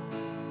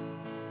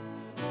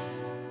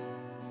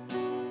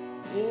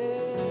 Yeah.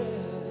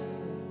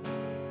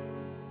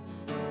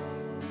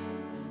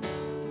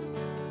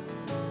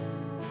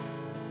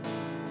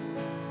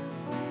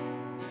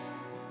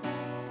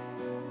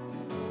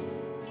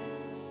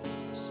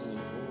 Sing,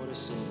 oh, what a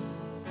sing.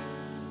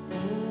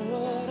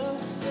 what a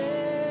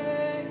Savior.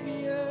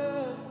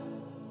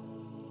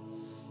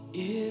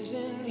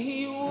 Isn't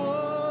He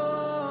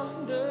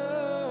wonderful?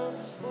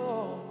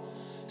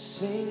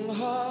 Sing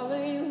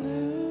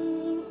hallelujah.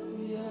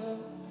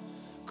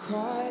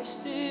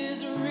 Christ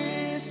is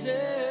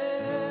risen.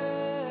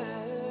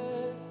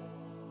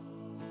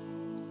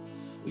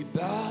 We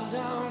bow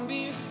down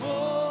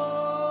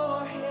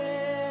before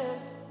Him,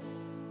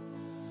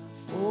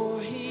 for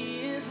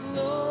He is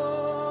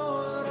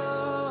Lord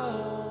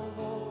of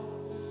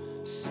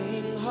all.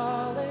 Sing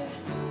hallelujah.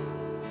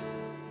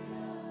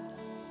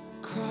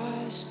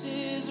 Christ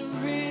is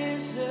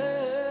risen.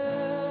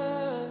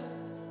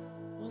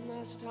 One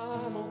last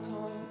time, oh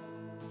come.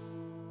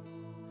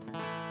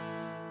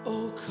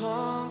 Oh,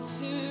 come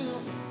to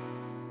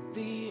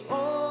the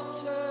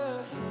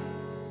altar.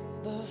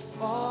 The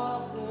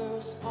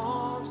Father's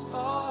arms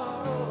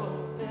are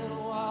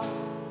open wide.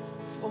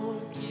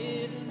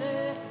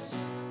 Forgiveness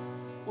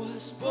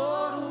was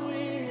bought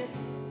with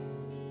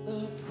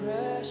the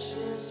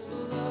precious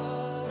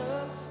blood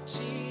of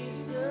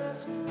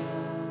Jesus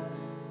Christ.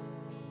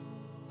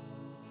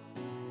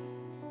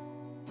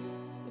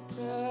 The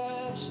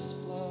precious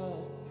blood.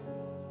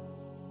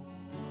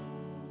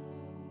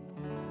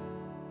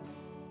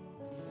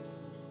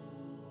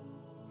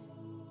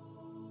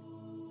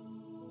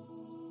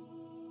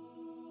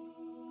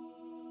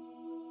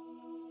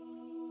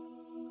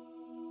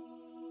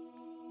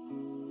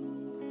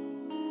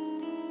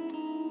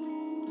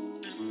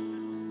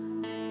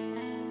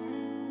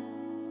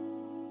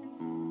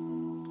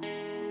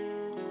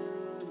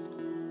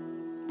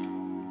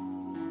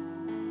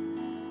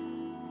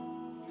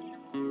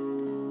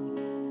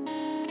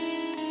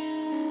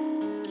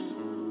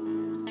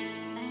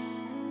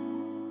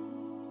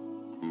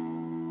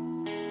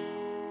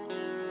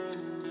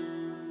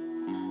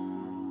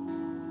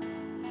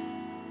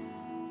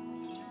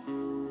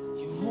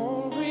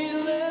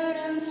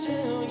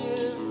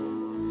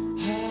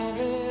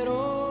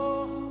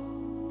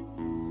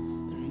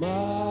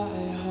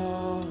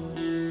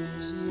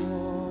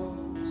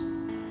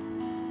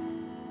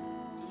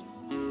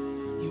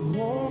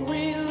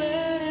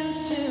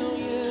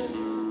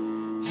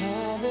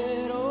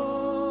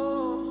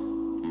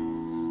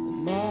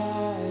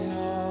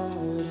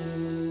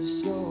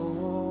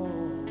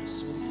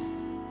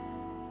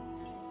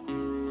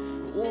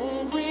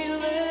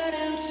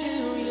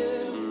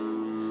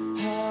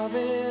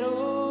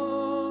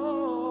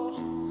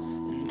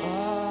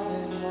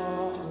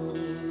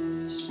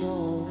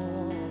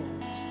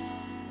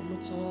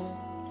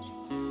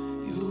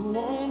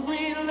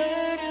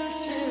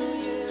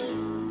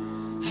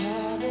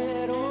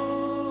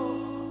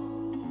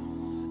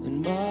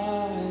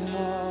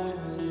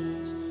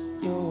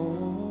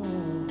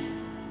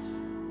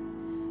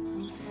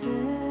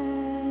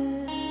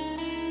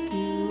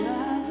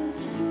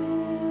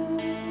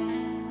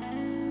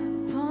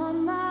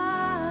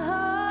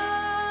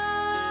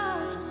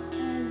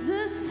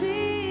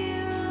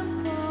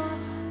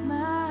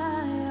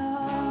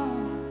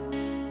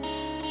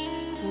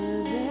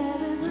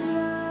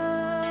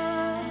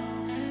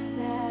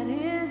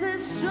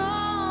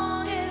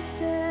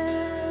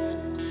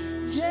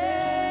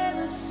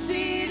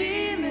 Jealousy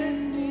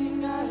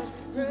demanding as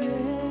the grave.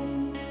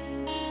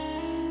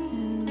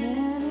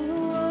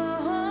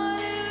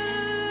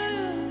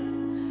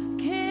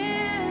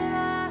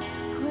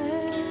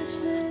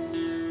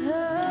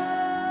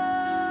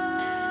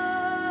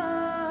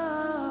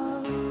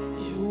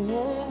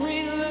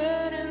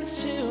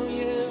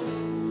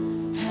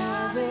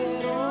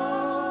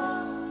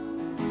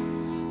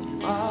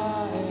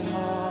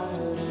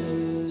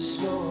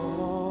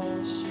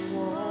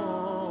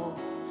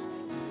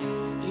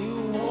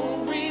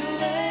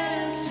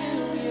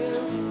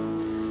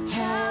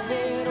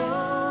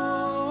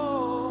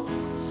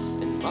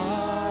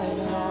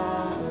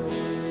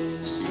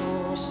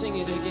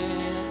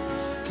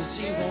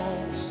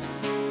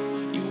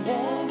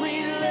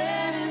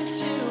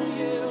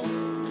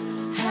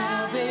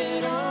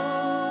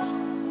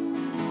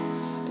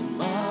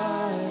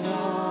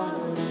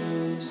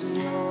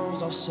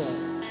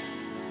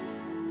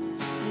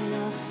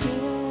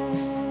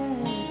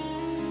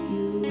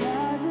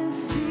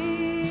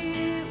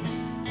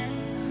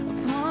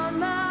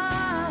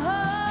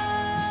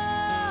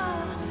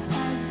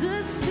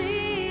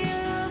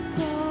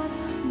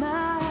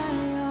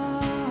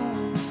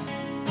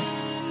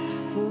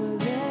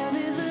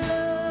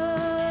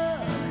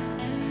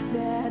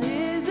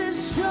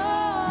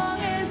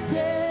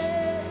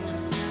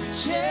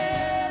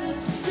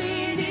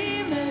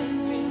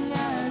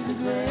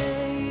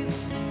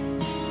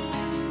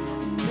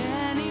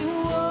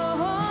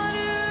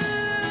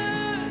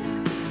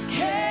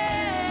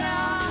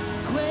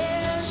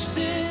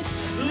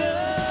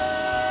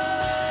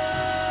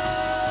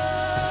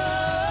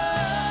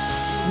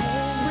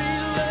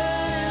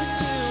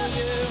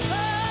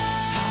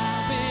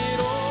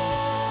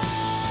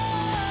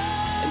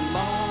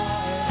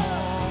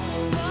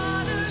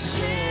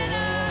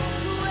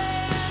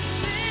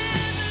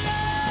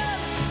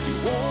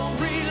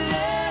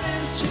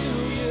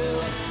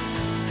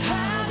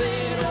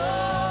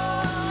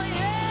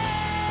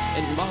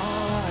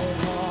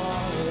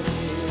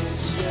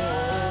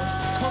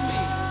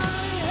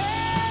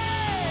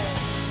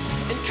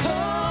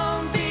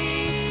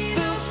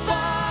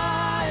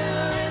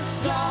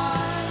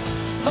 inside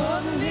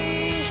of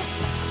me.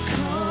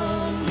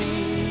 Come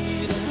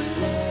be the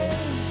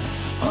flame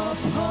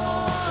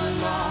upon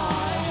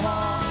my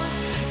heart,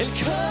 and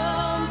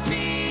come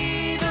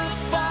be the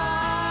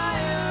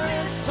fire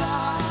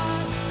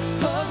inside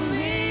of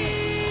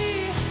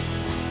me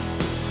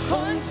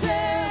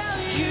until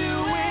you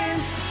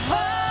and I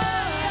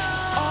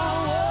are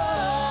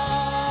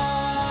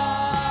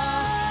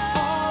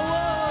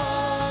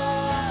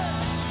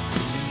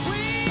one.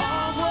 We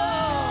are one.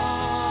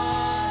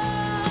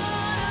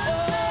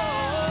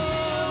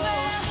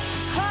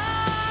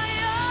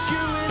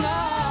 You and I,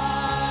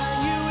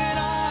 you and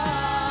I,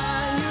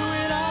 you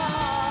and I,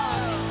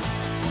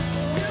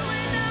 you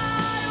and I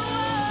are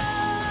one.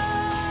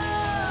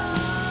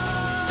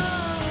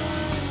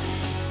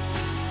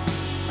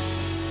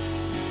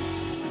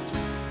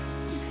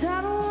 'Cause I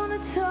don't wanna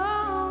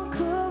talk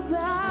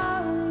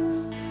about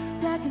you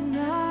like you're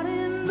not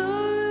in the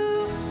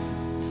room.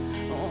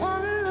 I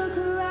wanna look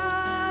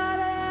right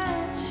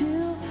at you,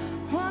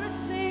 wanna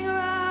sing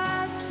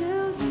right to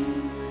you.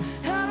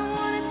 I don't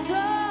wanna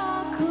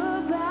talk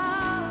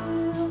about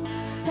you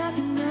like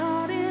you're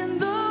not in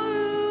the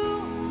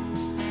room.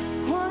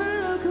 Wanna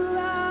look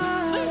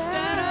right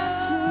at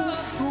you,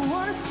 I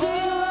wanna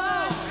sing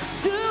right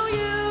to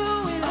you.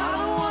 And I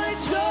don't wanna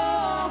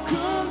talk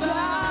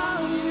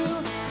about you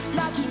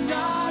like you're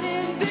not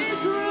in this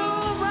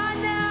room right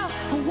now.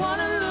 I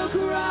wanna look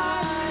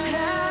right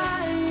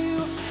at you,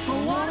 I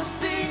wanna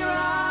sing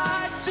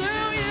right to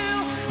you.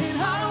 And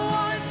I don't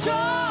wanna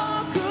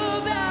talk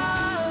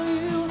about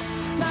you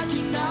like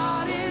you're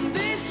not in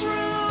this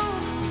room.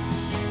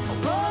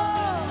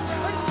 Oh,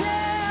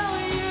 until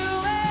you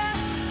and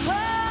I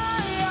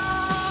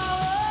are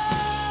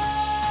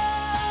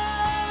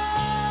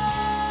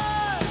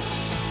one.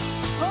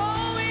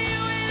 Oh,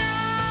 you and I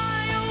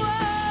are one.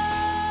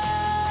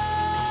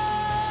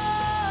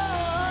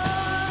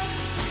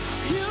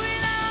 You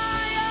and I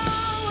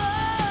are one.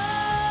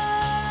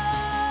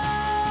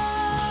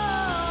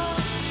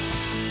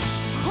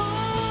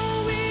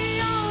 Oh, we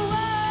are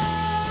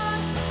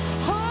one.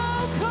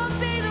 Oh, come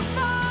be the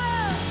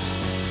fire.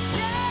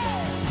 Yeah.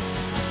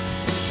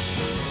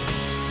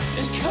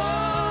 And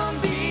come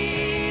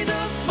be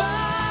the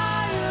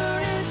fire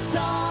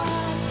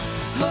inside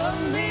of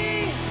me.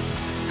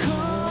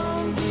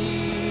 Come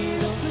be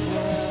the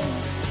flame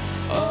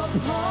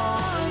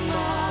upon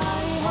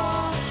my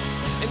heart.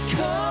 And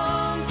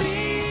come be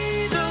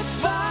the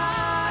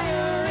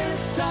fire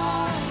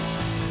inside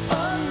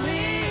of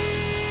me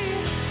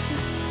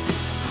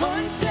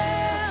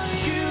until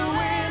you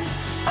and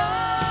I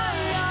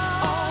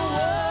are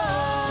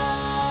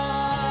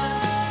one.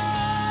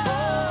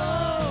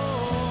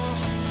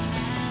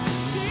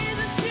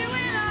 Jesus, you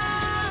and I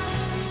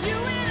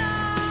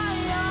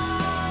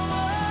are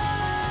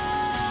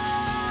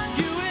one.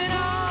 You and I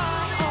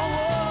are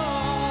one.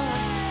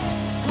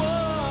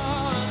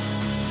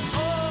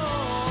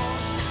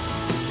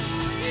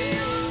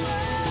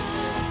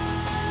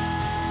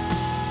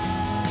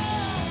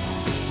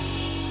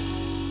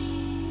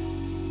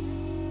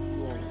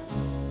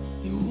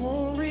 You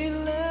won't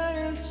relent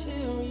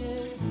until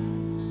you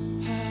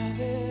have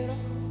it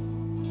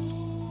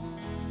all.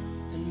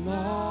 And my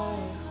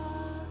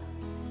heart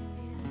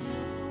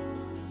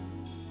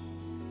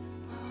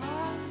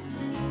is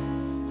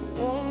yours.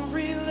 Won't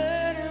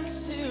relent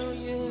until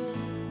you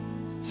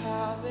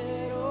have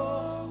it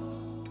all.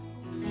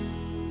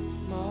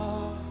 My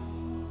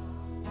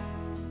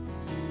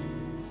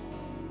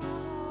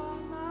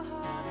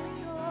heart is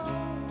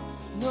yours.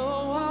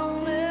 No, I'll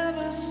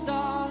never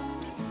stop.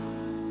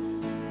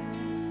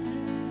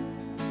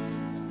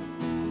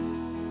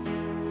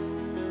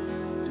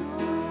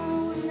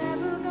 No, we're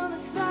never gonna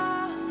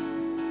stop.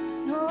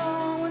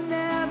 No, we're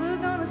never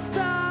gonna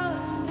stop.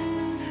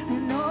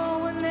 No,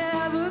 we're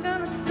never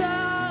gonna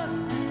stop.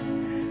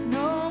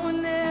 No, we're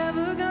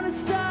never gonna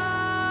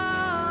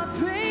stop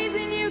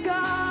praising you,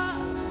 God.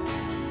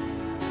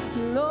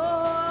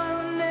 Lord,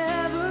 we're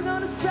never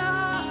gonna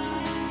stop.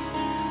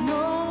 No,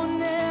 we're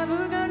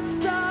never gonna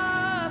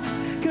stop.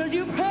 'Cause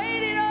you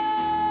paid it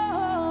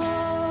all.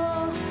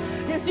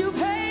 Yes, you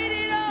paid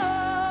it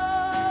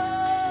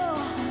all.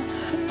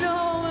 No,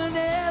 we're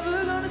never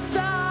gonna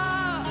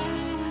stop.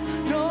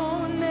 No,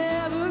 we're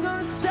never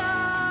gonna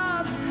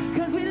stop.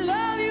 'Cause we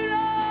love you,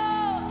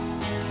 Lord.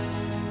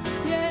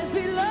 Yes,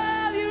 we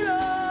love you,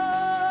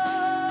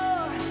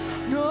 Lord.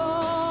 No,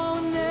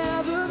 we're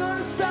never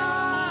gonna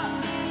stop.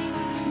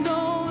 No,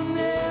 we're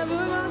never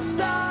gonna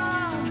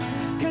stop.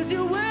 'Cause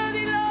you're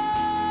worthy, Lord.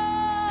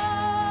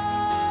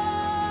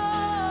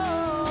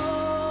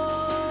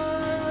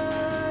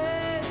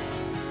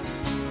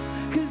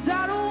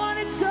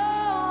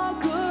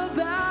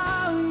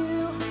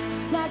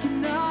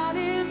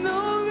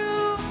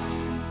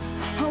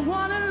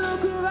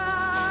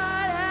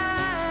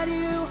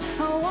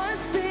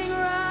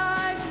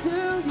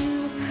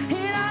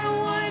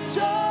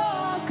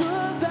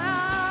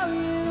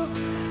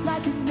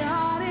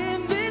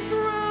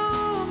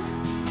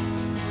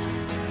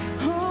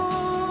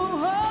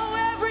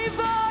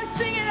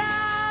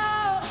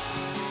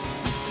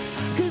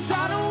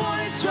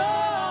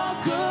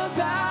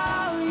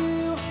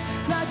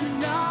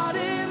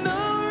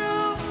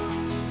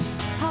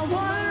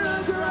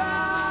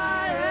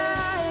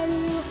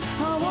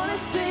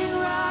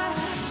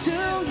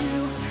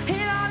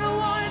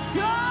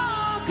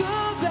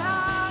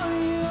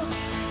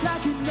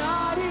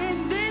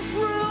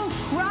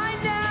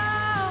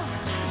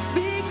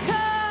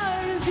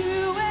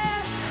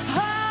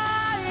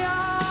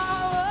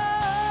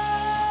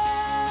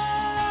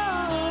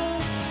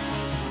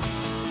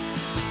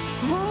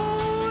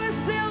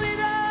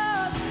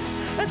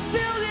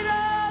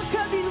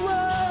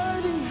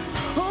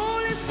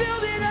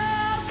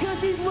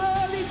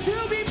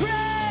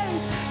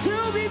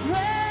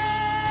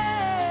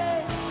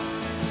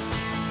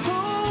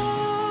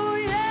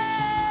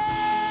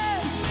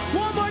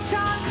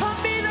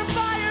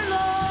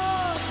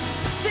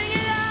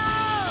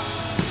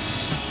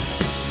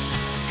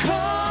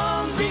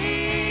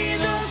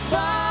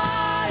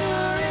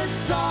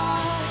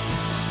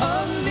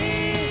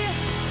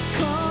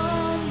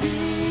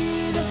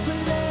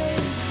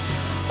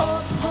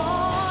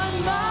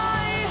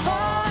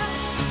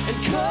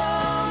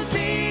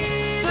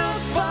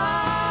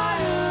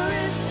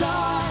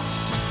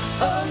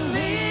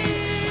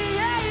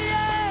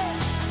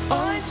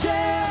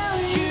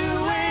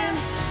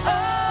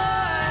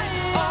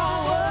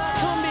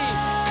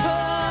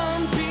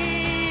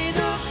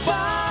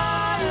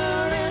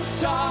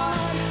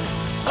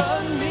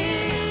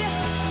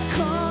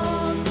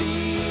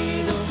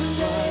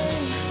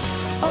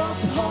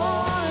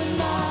 upon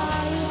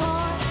my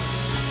heart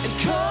and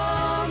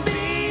come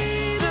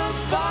be the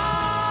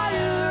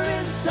fire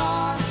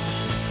inside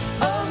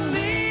of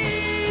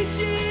me,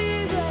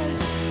 Jesus,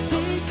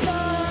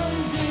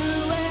 because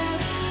you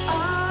and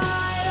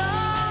I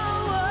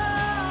are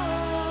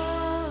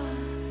one.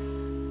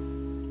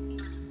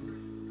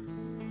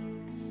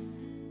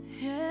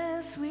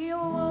 Yes, we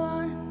are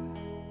one.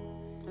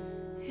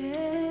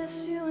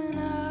 Yes, you and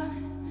I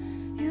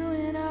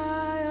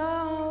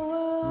are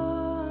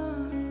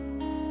one.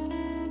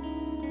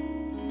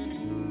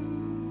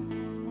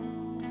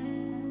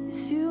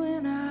 It's you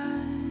and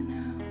I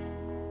now.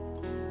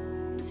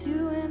 It's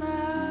you and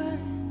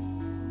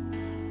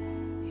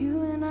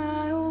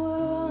I are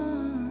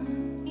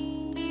one.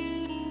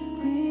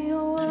 We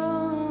are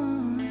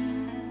one.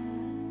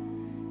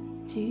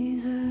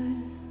 Jesus.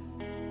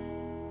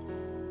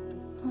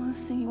 Oh, let's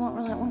sing You Won't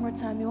Relent one more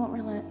time. You won't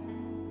relent.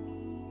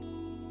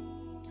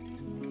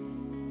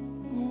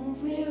 Won't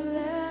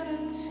relent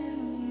until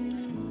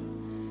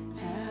you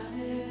have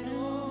it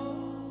all.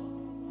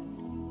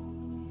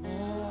 My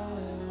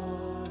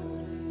heart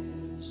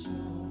is yours.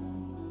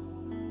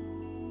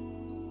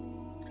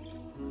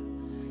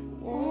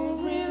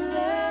 Won't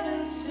relent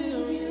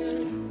until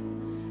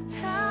you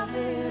have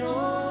it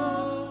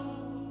all.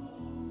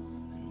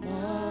 And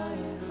my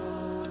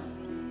heart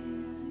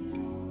is yours.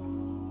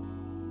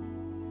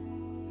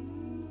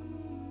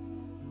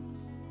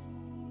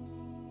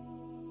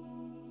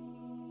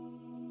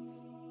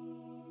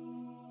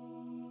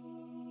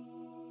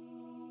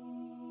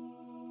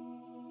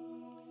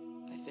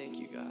 I thank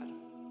you, God,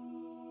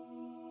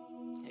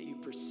 that you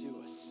pursue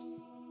us,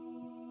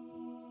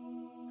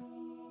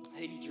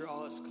 that you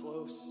draw us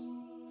close.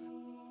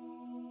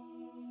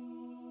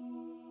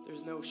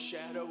 There's no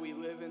shadow we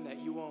live in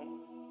that you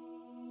won't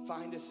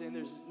find us in.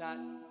 There's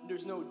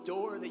no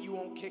door that you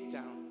won't kick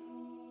down.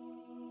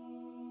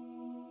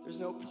 There's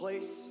no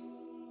place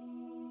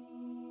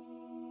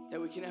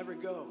that we can ever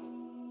go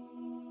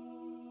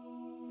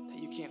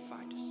that you can't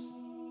find us.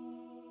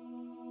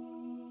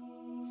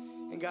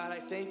 And God, I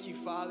thank you,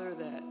 Father,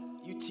 that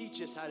you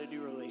teach us how to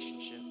do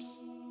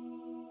relationships.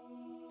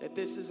 That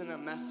this isn't a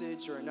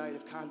message or a night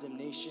of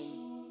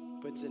condemnation,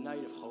 but it's a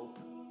night of hope.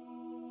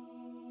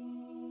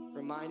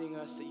 Reminding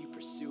us that you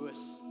pursue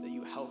us, that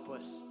you help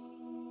us,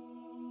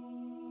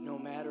 no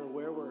matter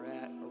where we're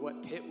at or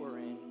what pit we're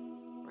in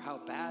or how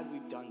bad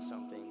we've done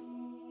something.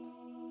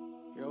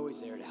 You're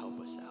always there to help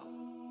us out.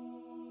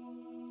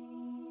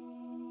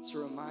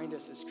 So remind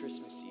us this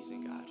Christmas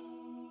season, God,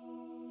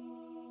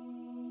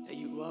 that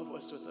you love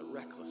us with a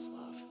reckless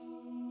love.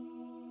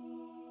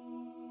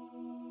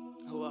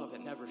 A love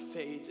that never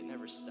fades, it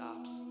never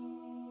stops,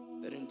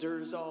 that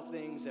endures all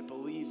things, that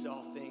believes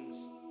all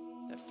things,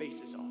 that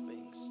faces all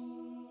things.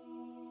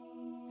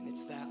 And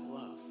it's that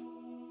love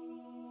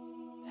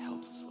that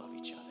helps us love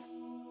each other.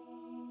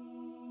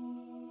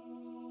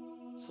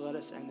 So let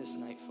us end this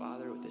night,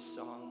 Father, with this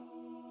song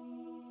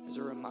as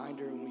a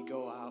reminder when we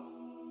go out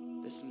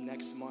this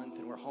next month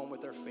and we're home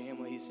with our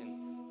families and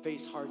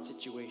face hard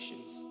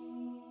situations,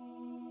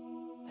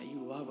 that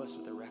you love us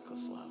with a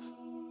reckless love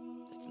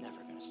that's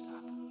never going to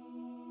stop.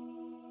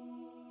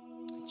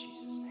 In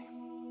Jesus' name.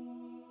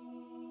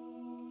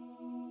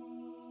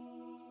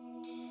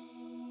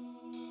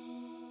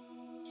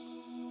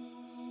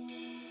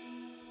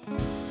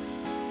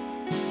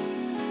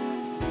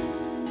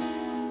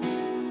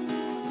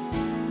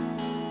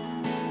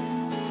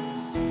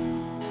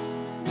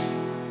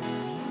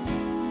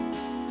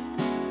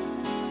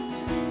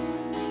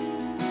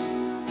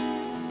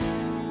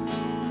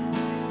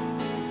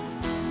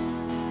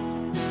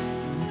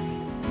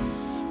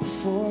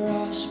 Before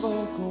I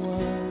spoke a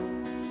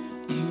word,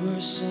 you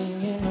were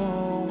singing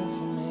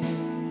over me.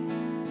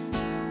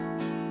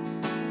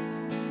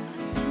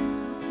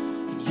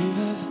 And you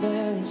have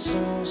been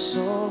so,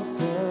 so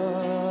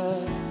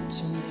good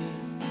to me.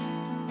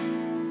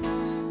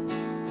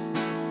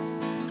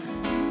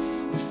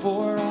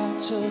 Before I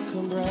took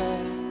a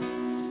breath,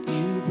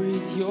 you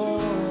breathed your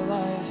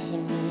life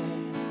in me.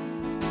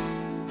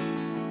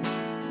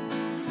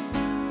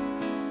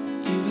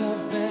 You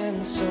have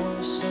been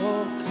so,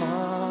 so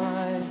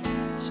kind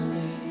to me.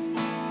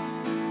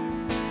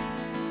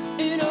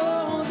 In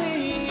all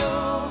the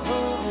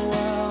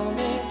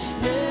overwhelming,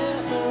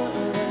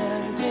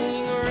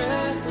 never-ending,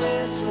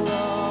 reckless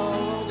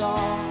love of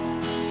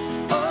God,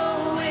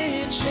 oh,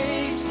 it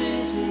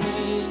chases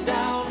me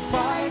down,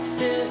 fights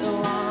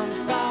till I'm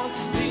found,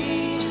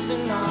 leaves the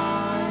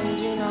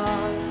 99,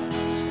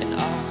 and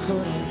I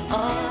couldn't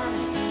earn,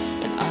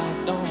 and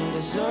I don't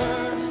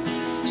deserve.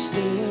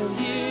 Still,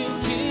 you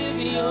give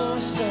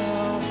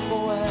yourself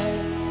away.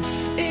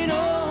 In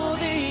all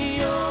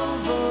the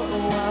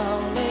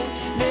overwhelming,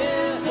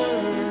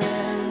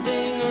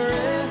 never-ending,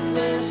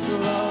 reckless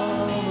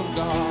love of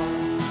God.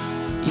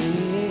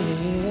 Yeah.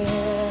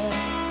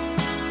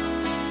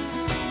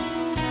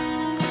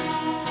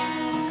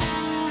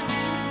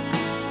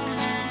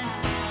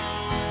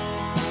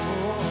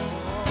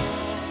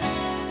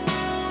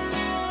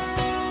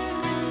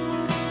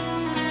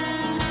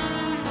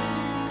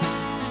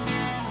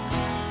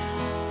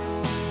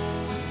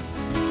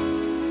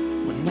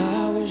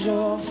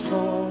 your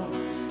fault,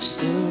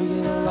 still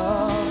your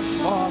love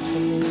fought for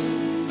me.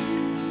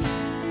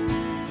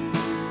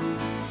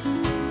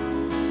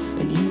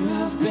 And you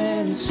have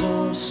been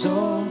so,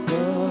 so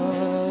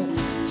good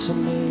to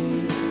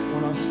me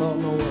when I felt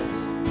no worth.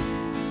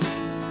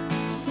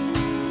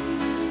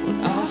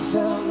 When I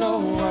felt no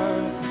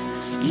worth,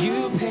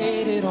 you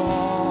paid it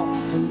all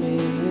for me.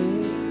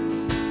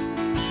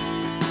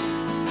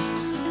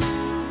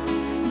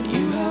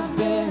 You have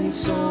been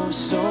so,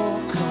 so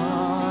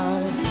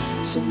kind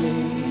to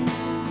me.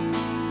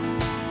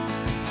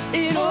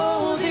 In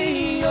all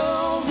the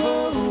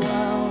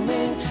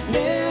overwhelming,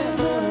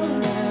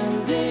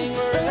 never-ending,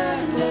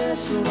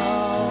 reckless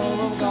love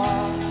of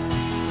God,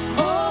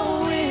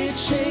 oh, it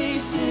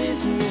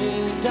chases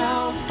me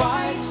down,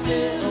 fights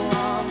till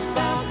I'm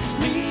found,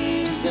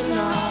 leaves the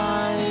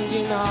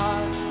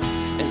 99,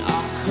 and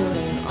I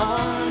couldn't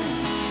earn,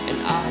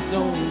 and I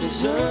don't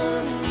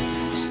deserve.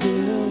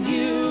 Still,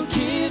 you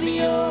give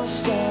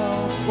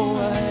yourself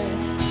away.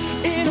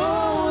 In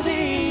all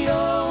the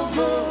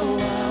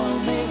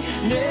overwhelming,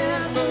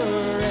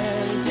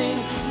 never-ending,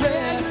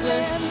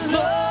 reckless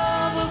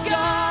love of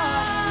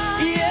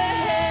God, yeah.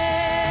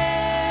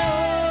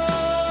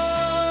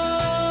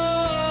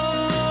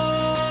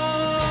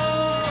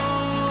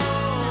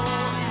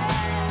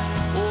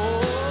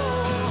 Oh.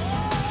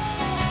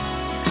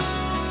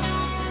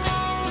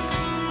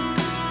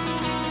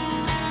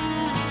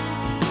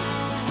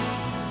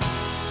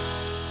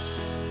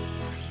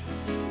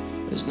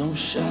 There's no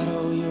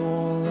shadow you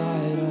won't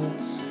light up,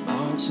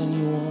 mountain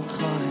you won't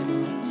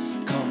climb up,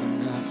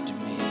 coming after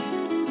me.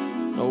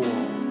 No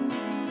wall.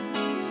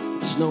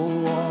 There's no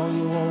wall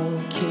you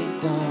won't kick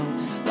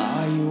down,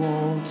 lie you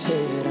won't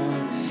tear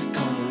down,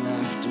 coming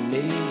after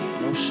me.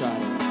 No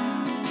shadow.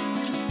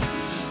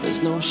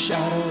 There's no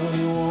shadow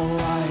you won't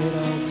light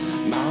up,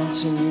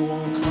 mountain you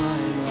won't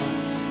climb up,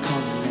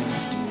 coming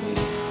after me.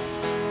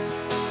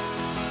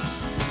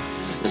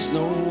 There's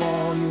no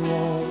wall you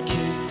won't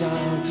kick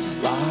down,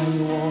 lie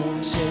you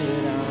won't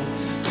tear down,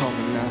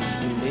 coming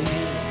after me.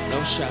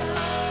 No shadow.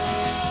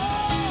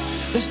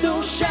 There's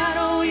no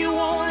shadow you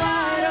won't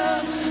light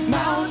up,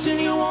 mountain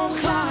you won't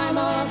climb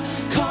up,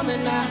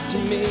 coming after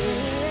me.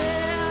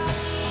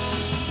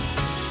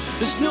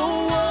 There's no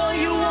wall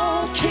you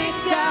won't kick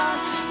down,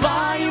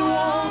 lie you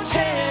won't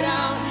tear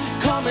down,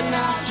 coming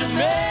after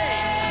me.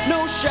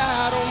 No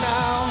shadow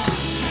now.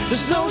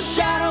 There's no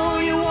shadow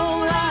you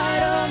won't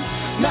light up,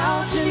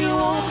 mountain you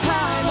won't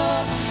climb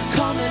up,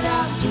 coming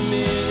after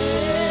me.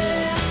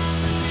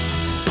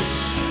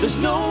 There's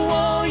no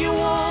wall you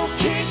won't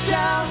kick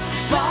down,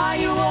 lie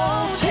you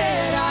won't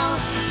tear down,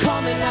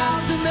 coming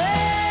after me.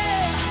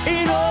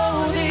 In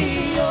all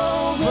the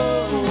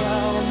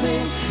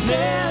overwhelming,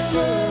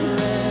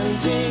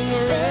 never-ending,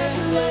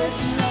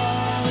 reckless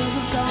love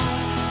of God,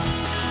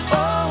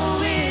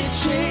 oh, it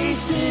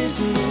chases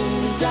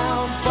me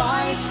down,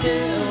 fights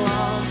till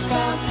I'm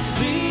found,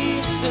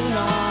 leaves the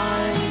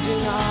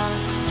 99,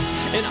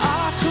 and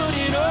I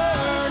couldn't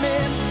earn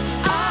it,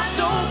 I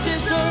don't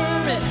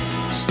deserve it.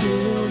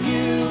 Still,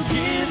 you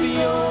give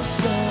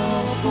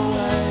yourself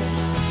away.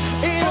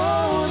 In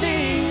all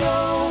the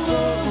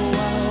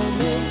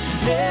overwhelming,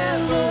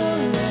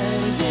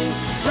 never-ending,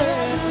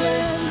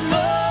 reckless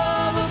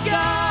love of God.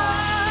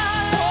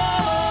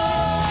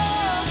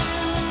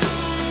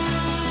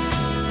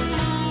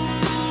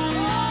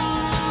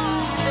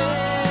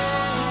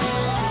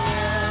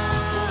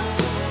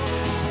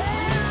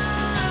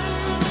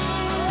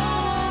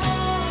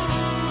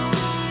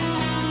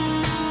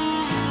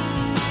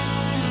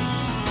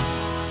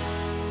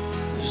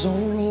 There's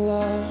only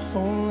love,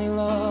 only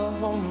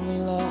love, only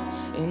love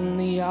in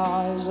the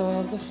eyes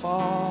of the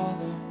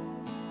Father.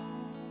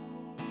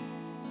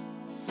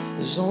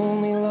 There's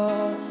only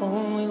love,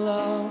 only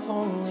love,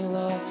 only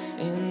love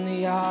in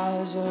the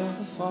eyes of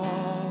the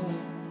Father.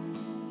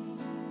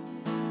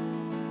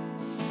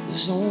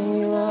 There's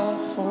only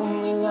love,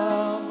 only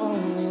love,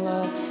 only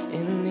love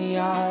in the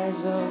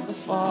eyes of the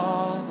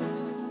Father.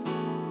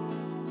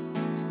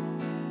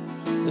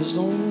 There's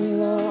only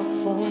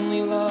love,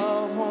 only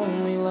love,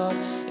 only love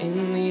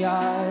in the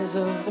eyes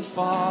of the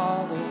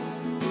Father.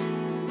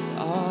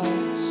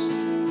 Eyes.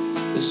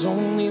 There's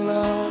only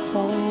love,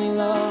 only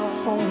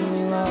love,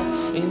 only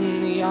love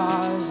in the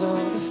eyes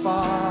of the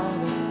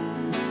Father.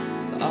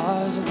 The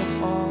eyes of the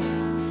Father.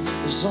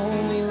 There's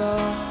only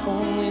love,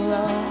 only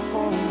love,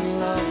 only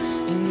love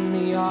in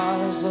the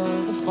eyes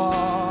of the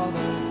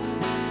Father.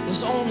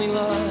 There's only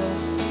love.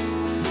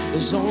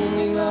 There's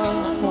only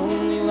love,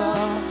 only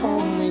love,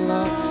 only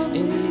love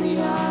in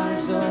the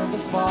eyes of the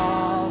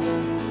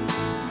Father.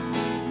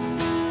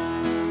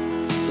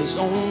 There's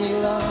only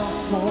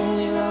love,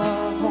 only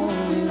love,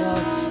 only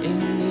love in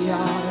the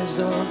eyes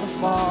of the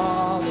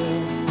Father.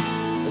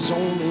 There's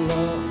only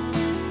love.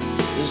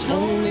 There's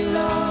only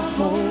love,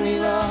 only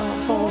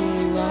love,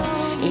 only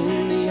love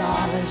in the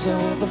eyes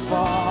of the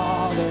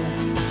Father.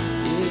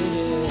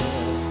 Yeah.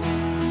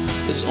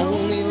 There's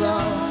only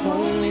love,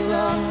 only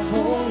love,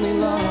 only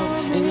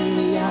love in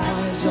the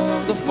eyes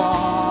of the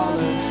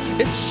Father.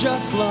 It's It's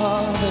just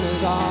love in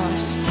his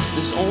eyes.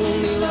 There's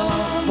only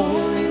love,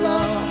 only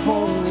love,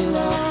 only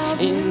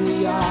love in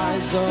the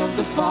eyes of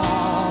the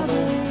Father,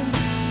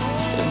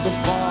 of the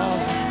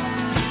Father.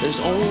 There's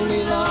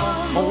only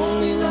love,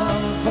 only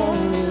love,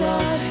 only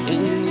love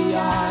in the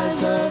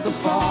eyes of the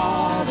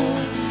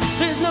Father.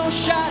 There's no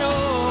shadow,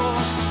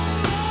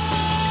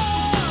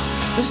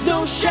 there's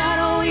no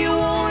shadow you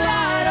won't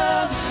light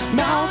up,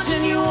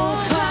 mountain you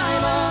won't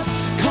climb up,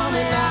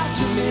 coming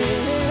after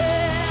me.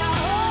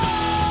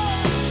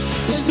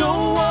 There's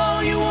no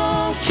wall you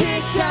won't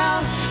kick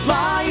down,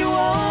 lie you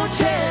won't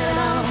tear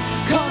down,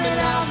 coming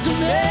after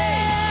me.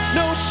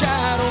 No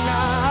shadow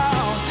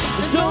now,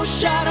 there's no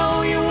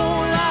shadow you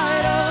won't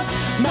light up,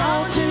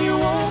 mountain you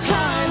won't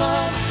climb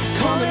up,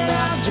 coming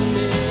after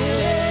me.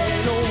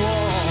 No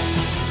wall,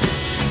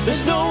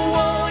 there's no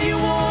wall you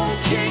won't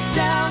kick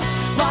down,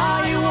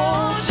 lie you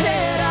won't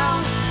tear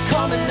down,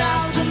 coming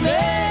after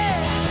me.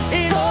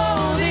 It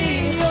all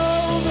the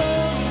over,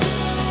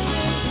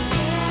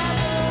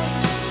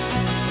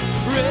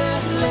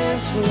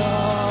 reckless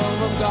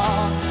love of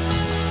God.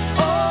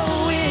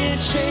 Oh, it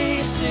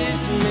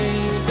chases me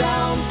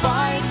down,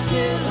 fights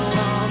till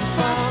I'm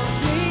found.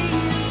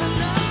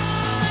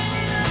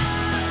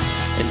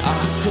 And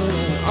I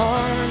couldn't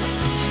earn,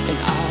 and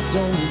I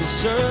don't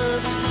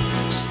deserve.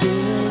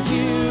 Still,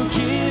 you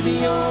give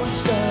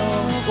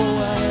yourself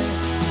away.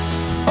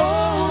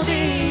 Oh,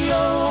 the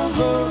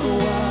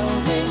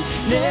overwhelming,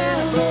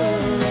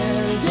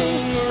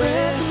 never-ending,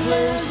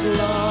 reckless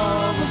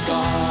love of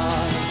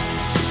God.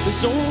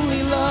 There's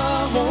only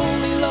love,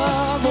 only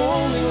love,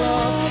 only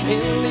love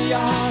in the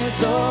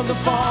eyes of the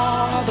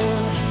Father.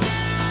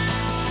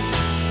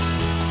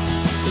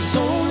 There's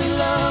only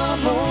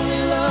love,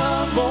 only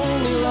love,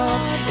 only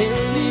love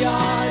in the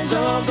eyes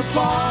of the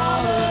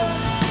Father.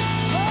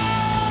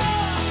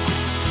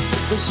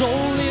 There's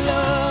only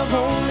love,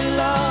 only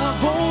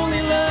love,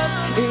 only love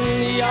in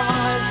the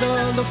eyes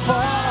of the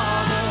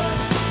Father.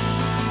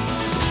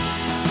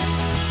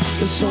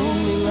 There's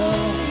only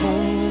love,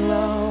 only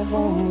love,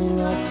 only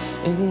love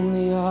in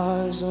the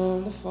eyes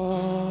of the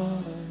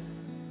Father.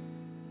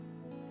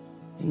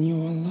 And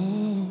your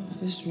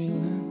love is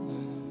relentless.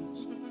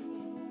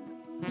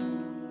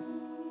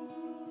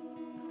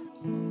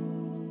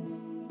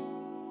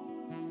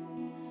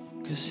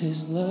 'Cause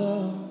his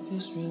love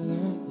is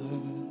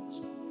relentless.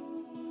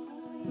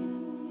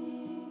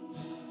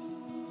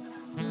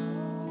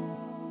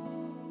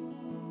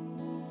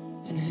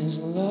 And his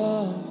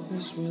love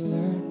is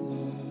relentless.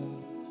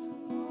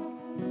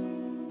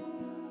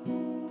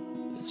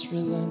 It's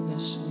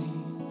relentlessly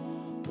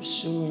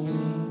pursuing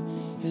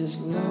me.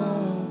 His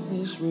love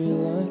is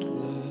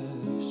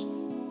relentless.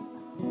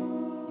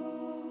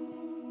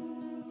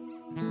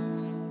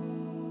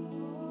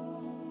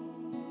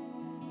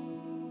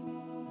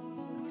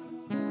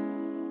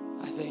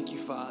 I thank you,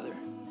 Father,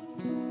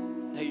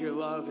 that your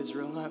love is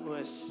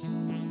relentless.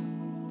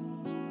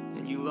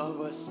 And you love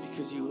us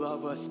because you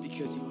love us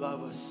because you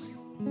love us.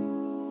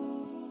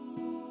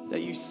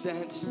 That you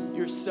sent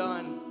your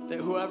Son, that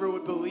whoever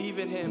would believe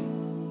in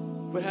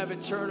him would have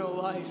eternal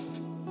life.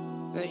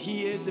 That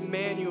he is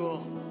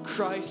Emmanuel,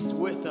 Christ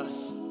with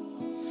us.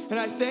 And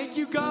I thank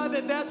you, God,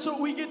 that that's what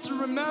we get to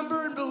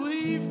remember and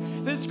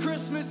believe this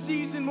Christmas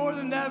season more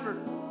than ever.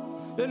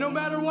 That no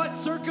matter what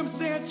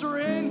circumstance we're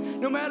in,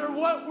 no matter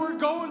what we're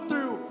going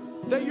through,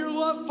 that your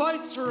love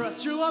fights for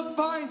us, your love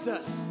finds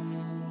us.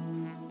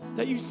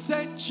 That you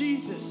sent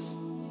Jesus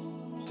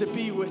to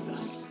be with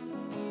us.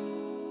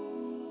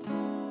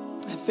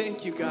 I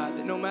thank you, God,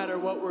 that no matter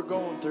what we're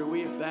going through,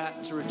 we have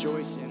that to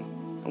rejoice in,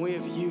 and we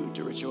have you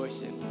to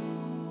rejoice in.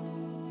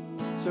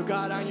 So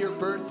God, on your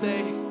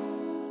birthday,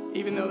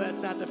 even though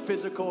that's not the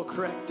physical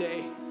correct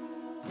day,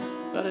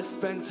 let us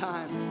spend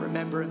time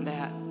remembering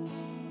that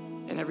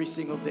in every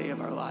single day of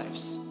our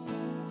lives,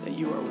 that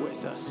you are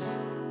with us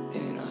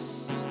and in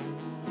us,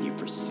 and you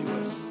pursue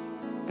us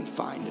and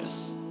find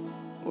us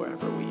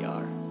wherever we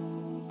are.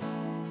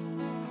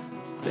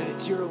 That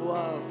it's your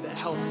love that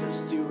helps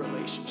us do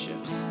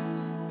relationships.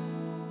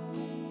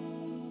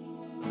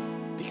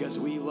 Because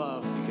we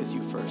love because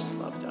you first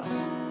loved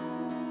us.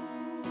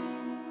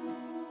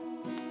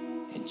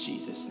 In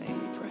Jesus' name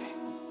we pray.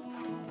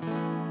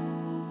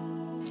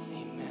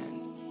 Amen.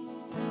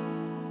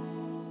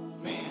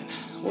 Man,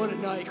 what a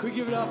night. Can we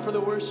give it up for the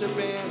worship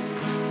band?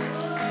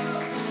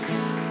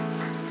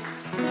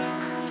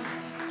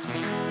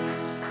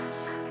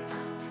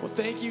 Well,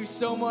 thank you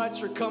so much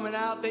for coming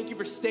out. Thank you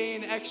for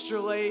staying extra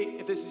late.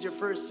 If this is your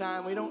first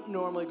time, we don't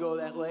normally go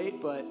that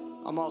late, but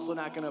I'm also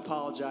not going to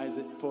apologize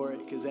for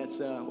it because that's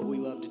what we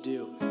love to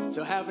do.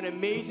 So have an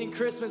amazing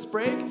Christmas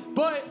break,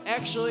 but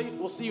actually,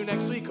 we'll see you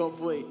next week,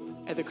 hopefully,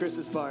 at the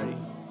Christmas party.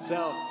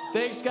 So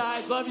thanks,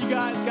 guys. Love you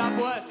guys. God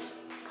bless.